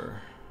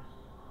corridor.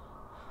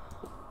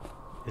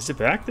 Is it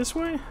back this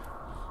way?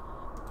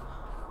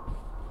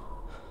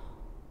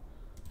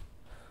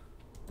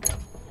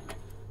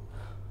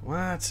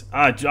 What?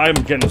 I'm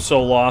getting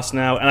so lost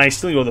now, and I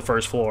still go to the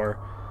first floor.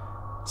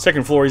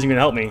 Second floor isn't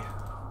gonna help me.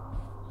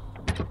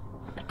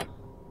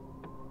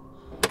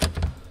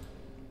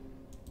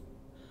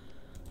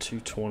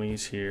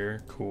 $220s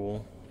here,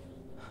 cool.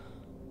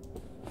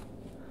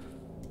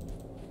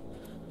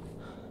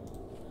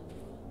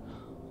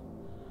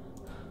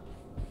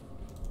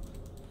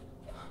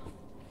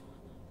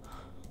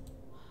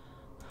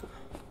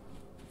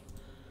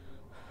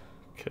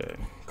 Okay,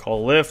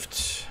 call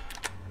lift.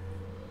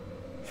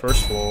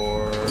 First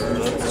floor,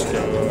 let's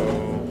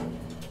go.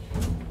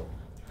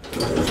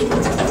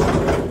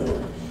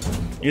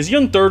 Is he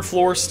on third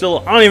floor still?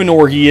 I don't even know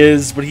where he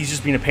is, but he's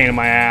just being a pain in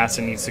my ass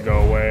and needs to go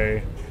away.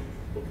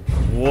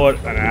 What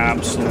an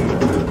absolute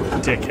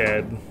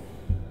dickhead.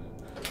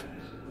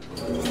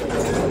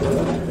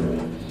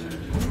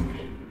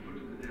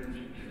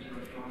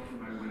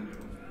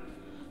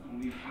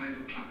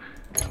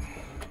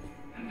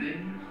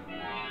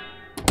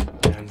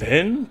 And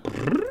then...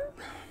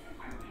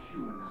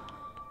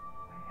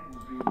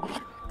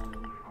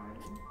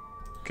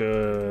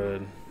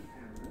 Good.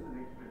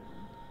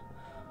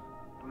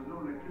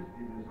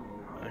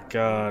 I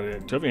got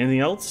it. Do you have anything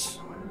else?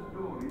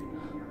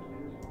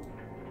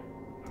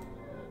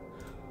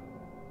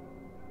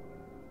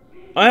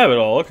 I have it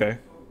all, okay.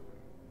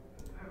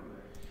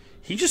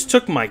 He just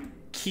took my...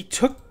 He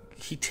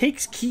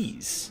takes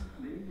keys.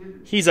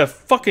 He's a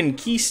fucking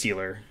key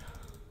stealer.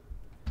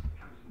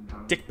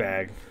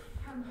 Dickbag.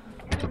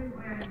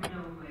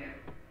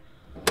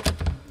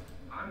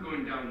 I'm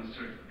going down the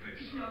circuit,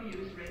 please. No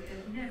use, Rick.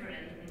 There's never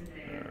anything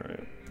there.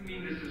 Alright. You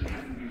mean this has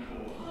happened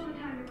before? All the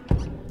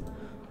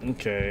time.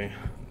 Okay.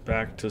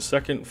 Back to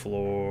second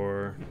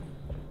floor.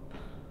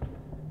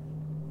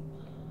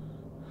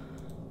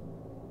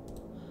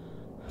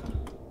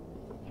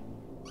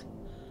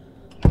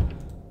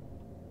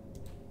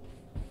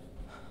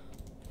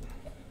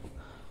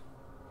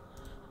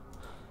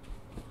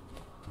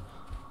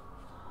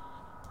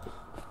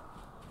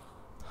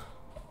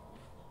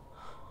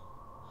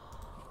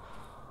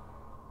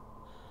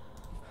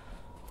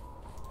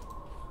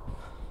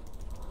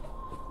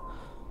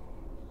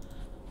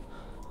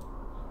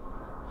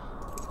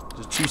 Is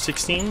it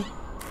 216?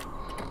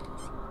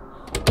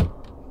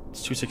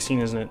 It's 216,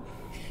 isn't it?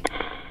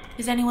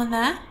 Is anyone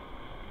there?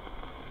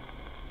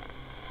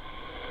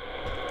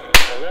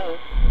 Hello?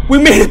 We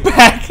made it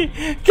back!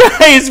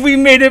 Guys, we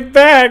made it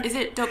back! Is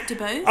it Dr.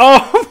 Bose?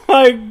 Oh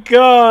my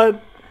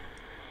god!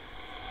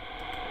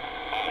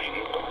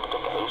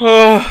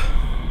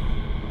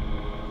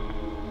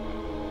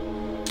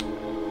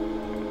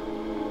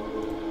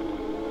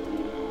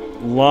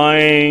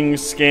 Lying,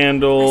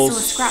 scandals,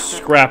 I saw a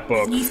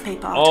scrapbook. with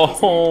newspaper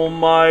articles in it. Oh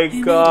my Who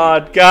made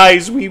god.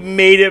 Guys, we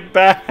made it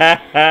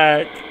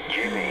back.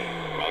 Jimmy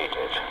made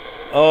it.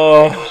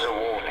 Oh. It was a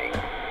warning.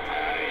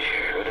 I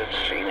should have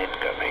seen it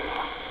coming.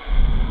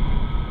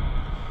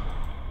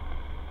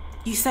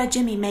 You said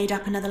Jimmy made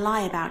up another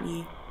lie about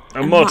you.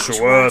 A much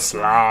worse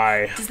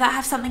lie. Does that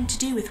have something to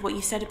do with what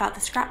you said about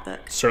the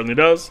scrapbook? Certainly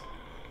does.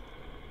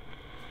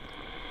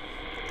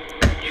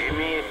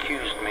 Jimmy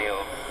accused me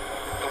of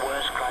the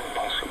worst crime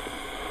possible.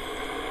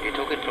 He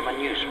took it from a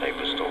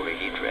newspaper story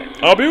he'd read.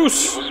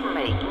 Abuse. He was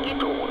making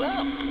it all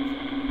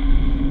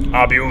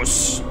up.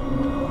 Abuse.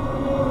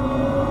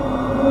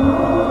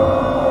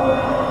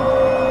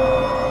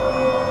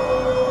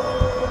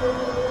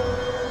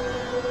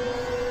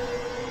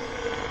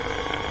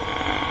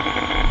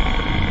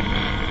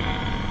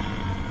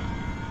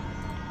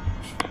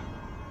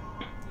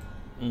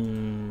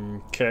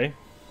 Okay.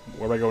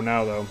 Where do I go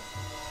now, though?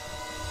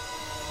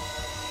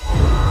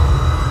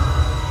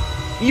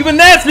 Even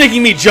that's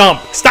making me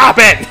jump! Stop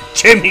it!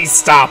 Jimmy,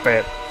 stop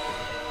it!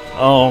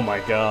 Oh my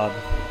god.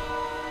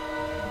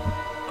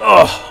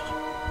 Ugh.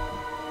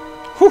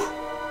 Whew.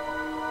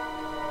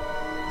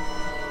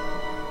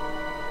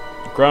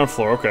 Ground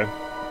floor, okay.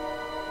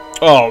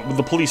 Oh,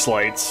 the police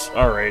lights.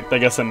 Alright, I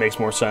guess that makes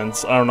more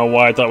sense. I don't know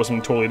why I thought it was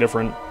something totally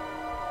different.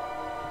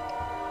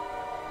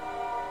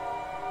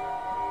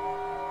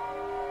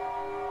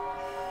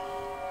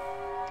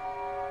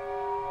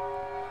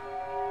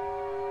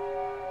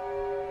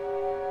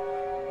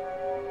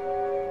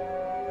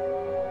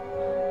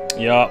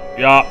 Yup.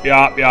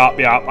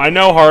 I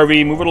know,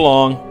 Harvey. Move it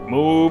along.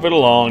 Move it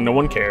along. No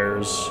one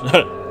cares.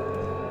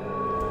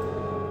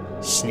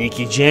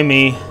 Sneaky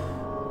Jimmy.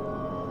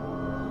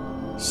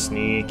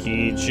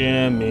 Sneaky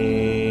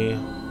Jimmy.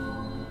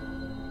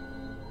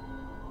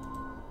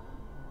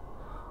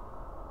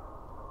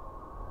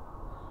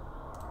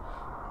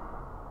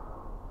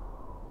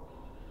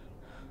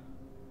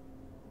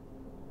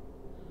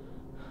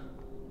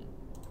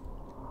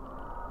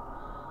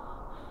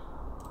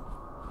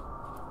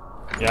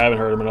 Yeah, I haven't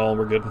heard him at all.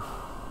 We're good.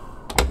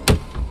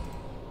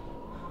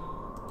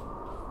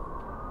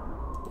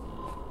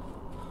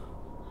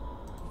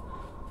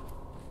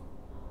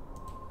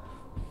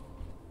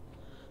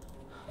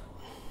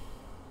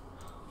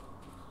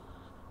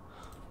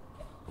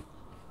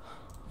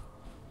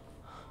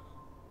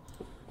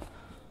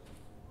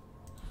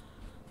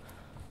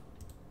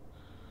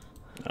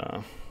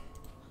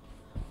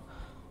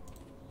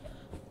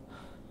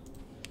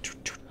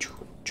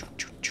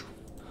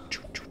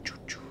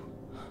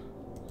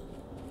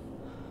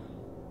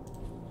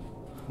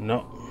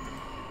 No.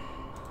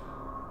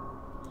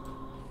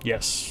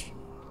 Yes.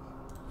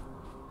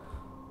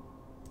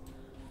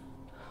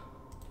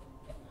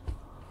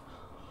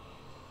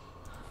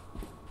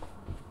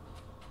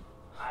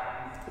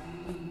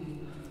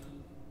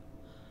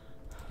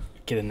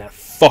 Get in that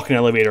fucking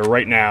elevator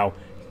right now.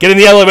 Get in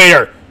the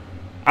elevator!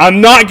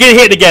 I'm not getting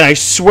hit again, I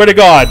swear to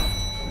God.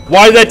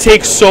 Why did that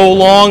take so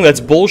long? That's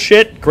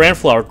bullshit. Grand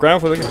flower.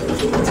 Ground floor.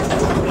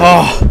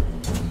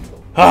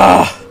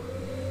 Ah.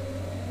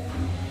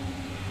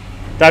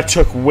 That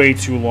took way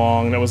too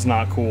long. That was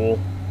not cool.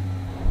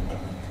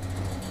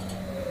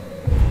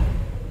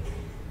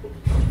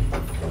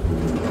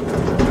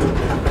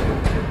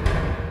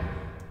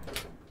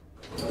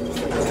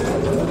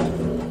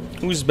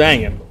 Who's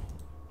banging?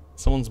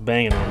 Someone's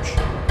banging on shit.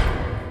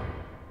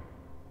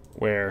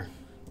 Where?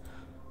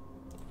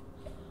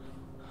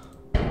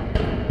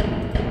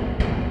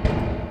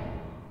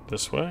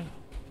 This way?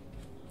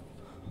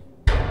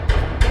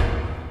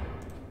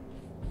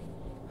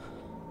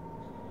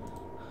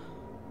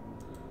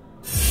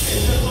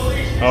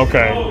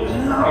 Okay.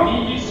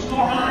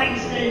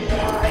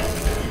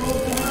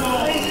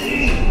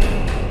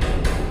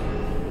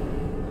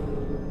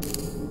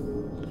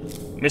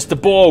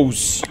 Mr.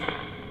 Bose.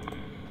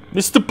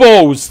 Mr.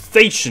 Bose.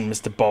 Station,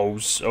 Mr.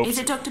 Bose. Oh. Is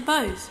it Dr.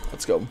 Bose?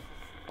 Let's go.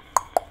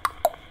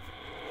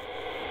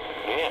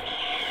 Yes,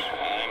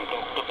 I'm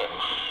Dr.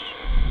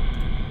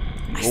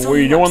 Bose. What were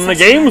you doing in the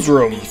games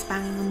room? Police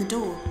banging on the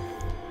door.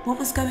 What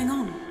was going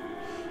on?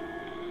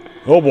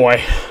 Oh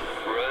boy.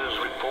 Rose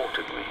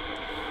reported me.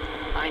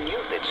 I knew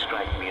they'd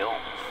strike me off.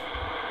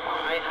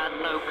 I had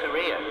no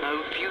career,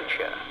 no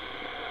future.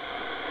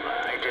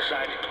 I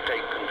decided to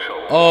take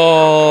control.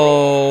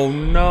 Oh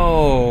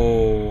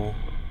no.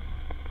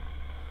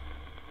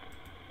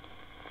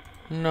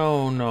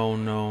 No.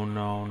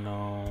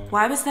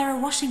 Why was there a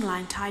washing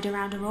line tied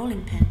around a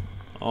rolling pin?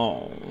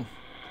 Oh.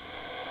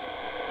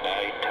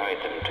 I tied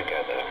them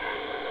together.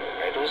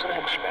 It was an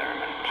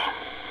experiment.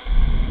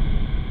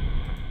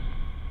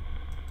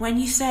 When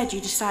you said you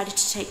decided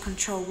to take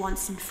control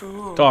once and for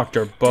all,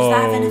 Dr. Bose. Does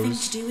that have anything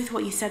to do with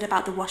what you said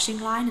about the washing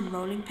line and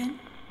rolling pin?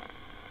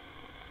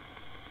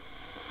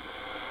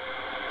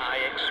 I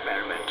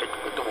experimented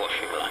with the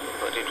washing line,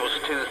 but it was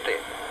too thin.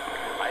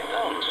 I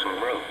found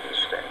some rope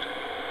instead.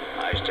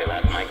 I still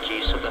had my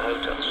keys to the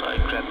hotel, so I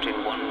crept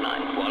in one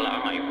night while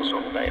I was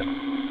on bail.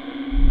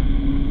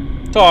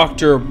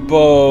 Dr.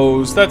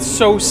 Bose, that's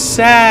so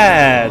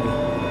sad.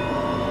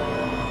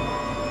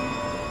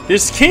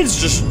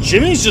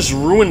 Jimmy's just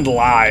ruined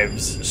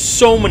lives.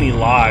 So many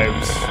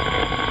lives.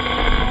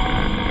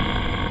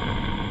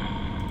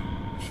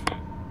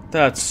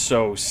 That's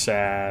so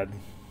sad.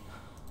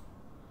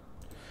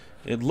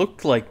 It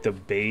looked like the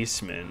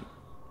basement.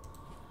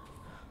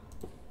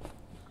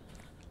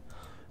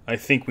 I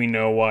think we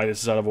know why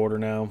this is out of order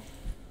now.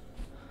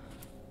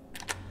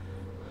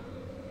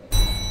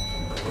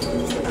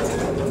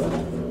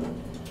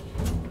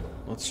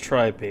 Let's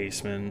try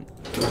basement.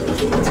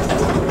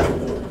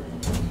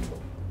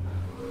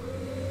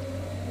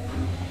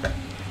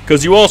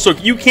 Because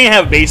you can't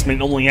have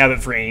basement and only have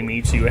it for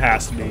Amy too. It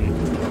has to be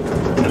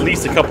at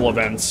least a couple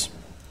events.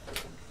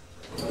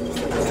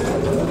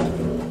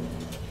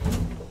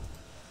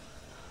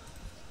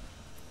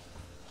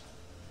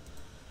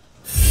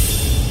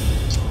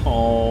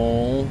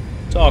 Oh,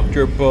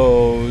 Dr.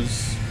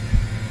 Bose.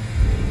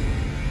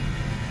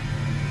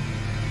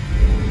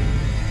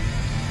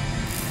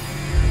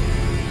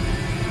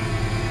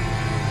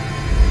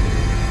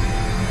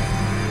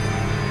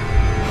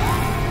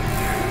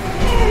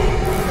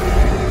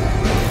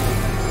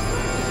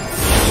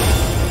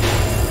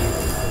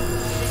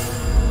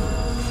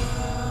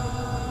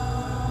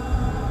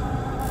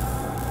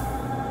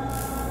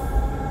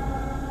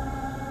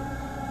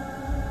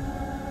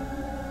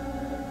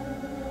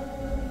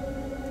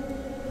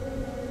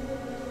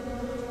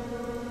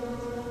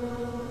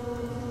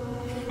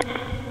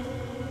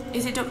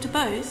 Is it Dr.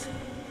 Bose?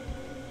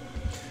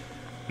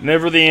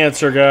 Never the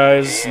answer,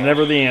 guys.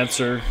 Never the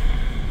answer.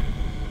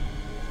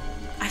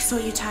 I saw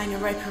you tying a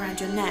rope around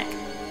your neck.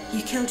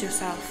 You killed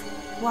yourself.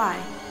 Why?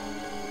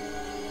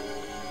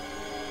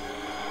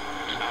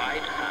 I'd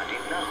had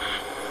enough.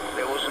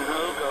 There was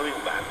no going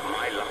back.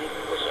 My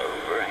life was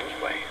over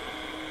anyway.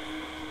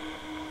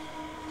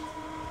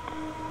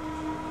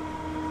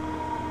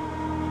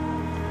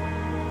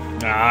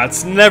 Nah,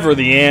 it's never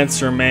the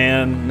answer,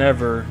 man.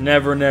 Never,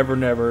 never, never,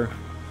 never.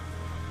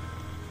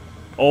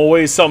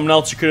 Always something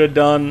else you could have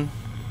done.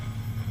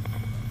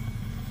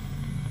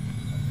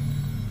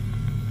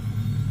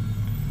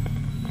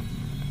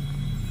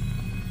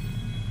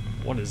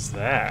 What is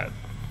that?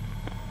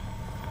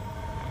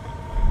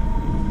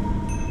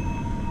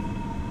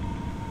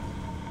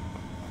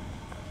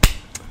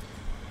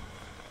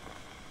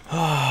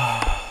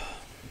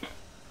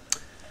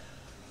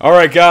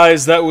 Alright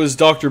guys, that was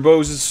Dr.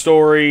 Bose's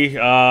story.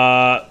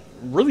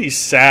 Really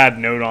sad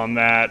note on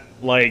that.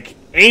 Like,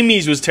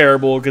 Amy's was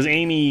terrible because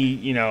Amy,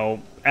 you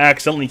know,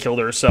 accidentally killed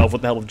herself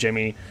with the help of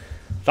Jimmy.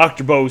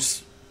 Dr.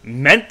 Bose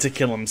meant to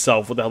kill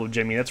himself with the help of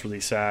Jimmy. That's really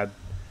sad.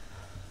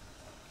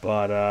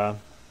 But,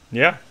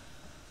 yeah.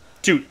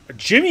 Dude,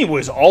 Jimmy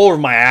was all over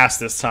my ass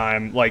this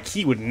time. Like,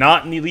 he would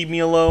not leave me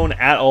alone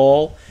at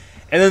all.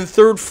 And then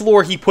third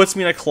floor, he puts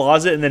me in a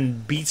closet and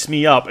then beats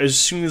me up as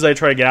soon as I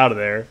try to get out of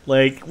there.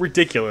 Like,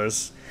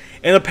 ridiculous.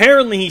 And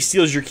apparently he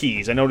steals your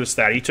keys. I noticed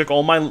that. He took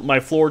all my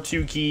floor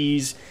 2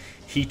 keys.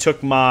 He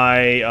took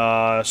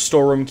my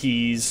storeroom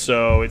keys.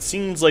 So it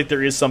seems like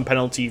there is some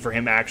penalty for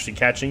him actually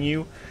catching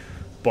you.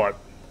 But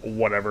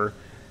whatever.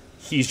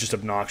 He's just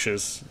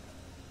obnoxious.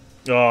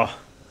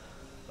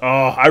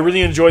 I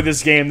really enjoyed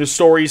this game. The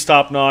story's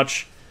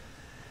top-notch.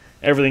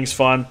 Everything's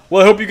fun.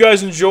 Well, I hope you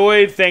guys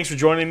enjoyed. Thanks for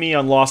joining me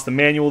on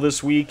LostthEmanuel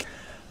this week.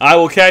 I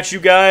will catch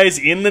you guys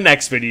in the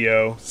next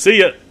video. See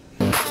ya!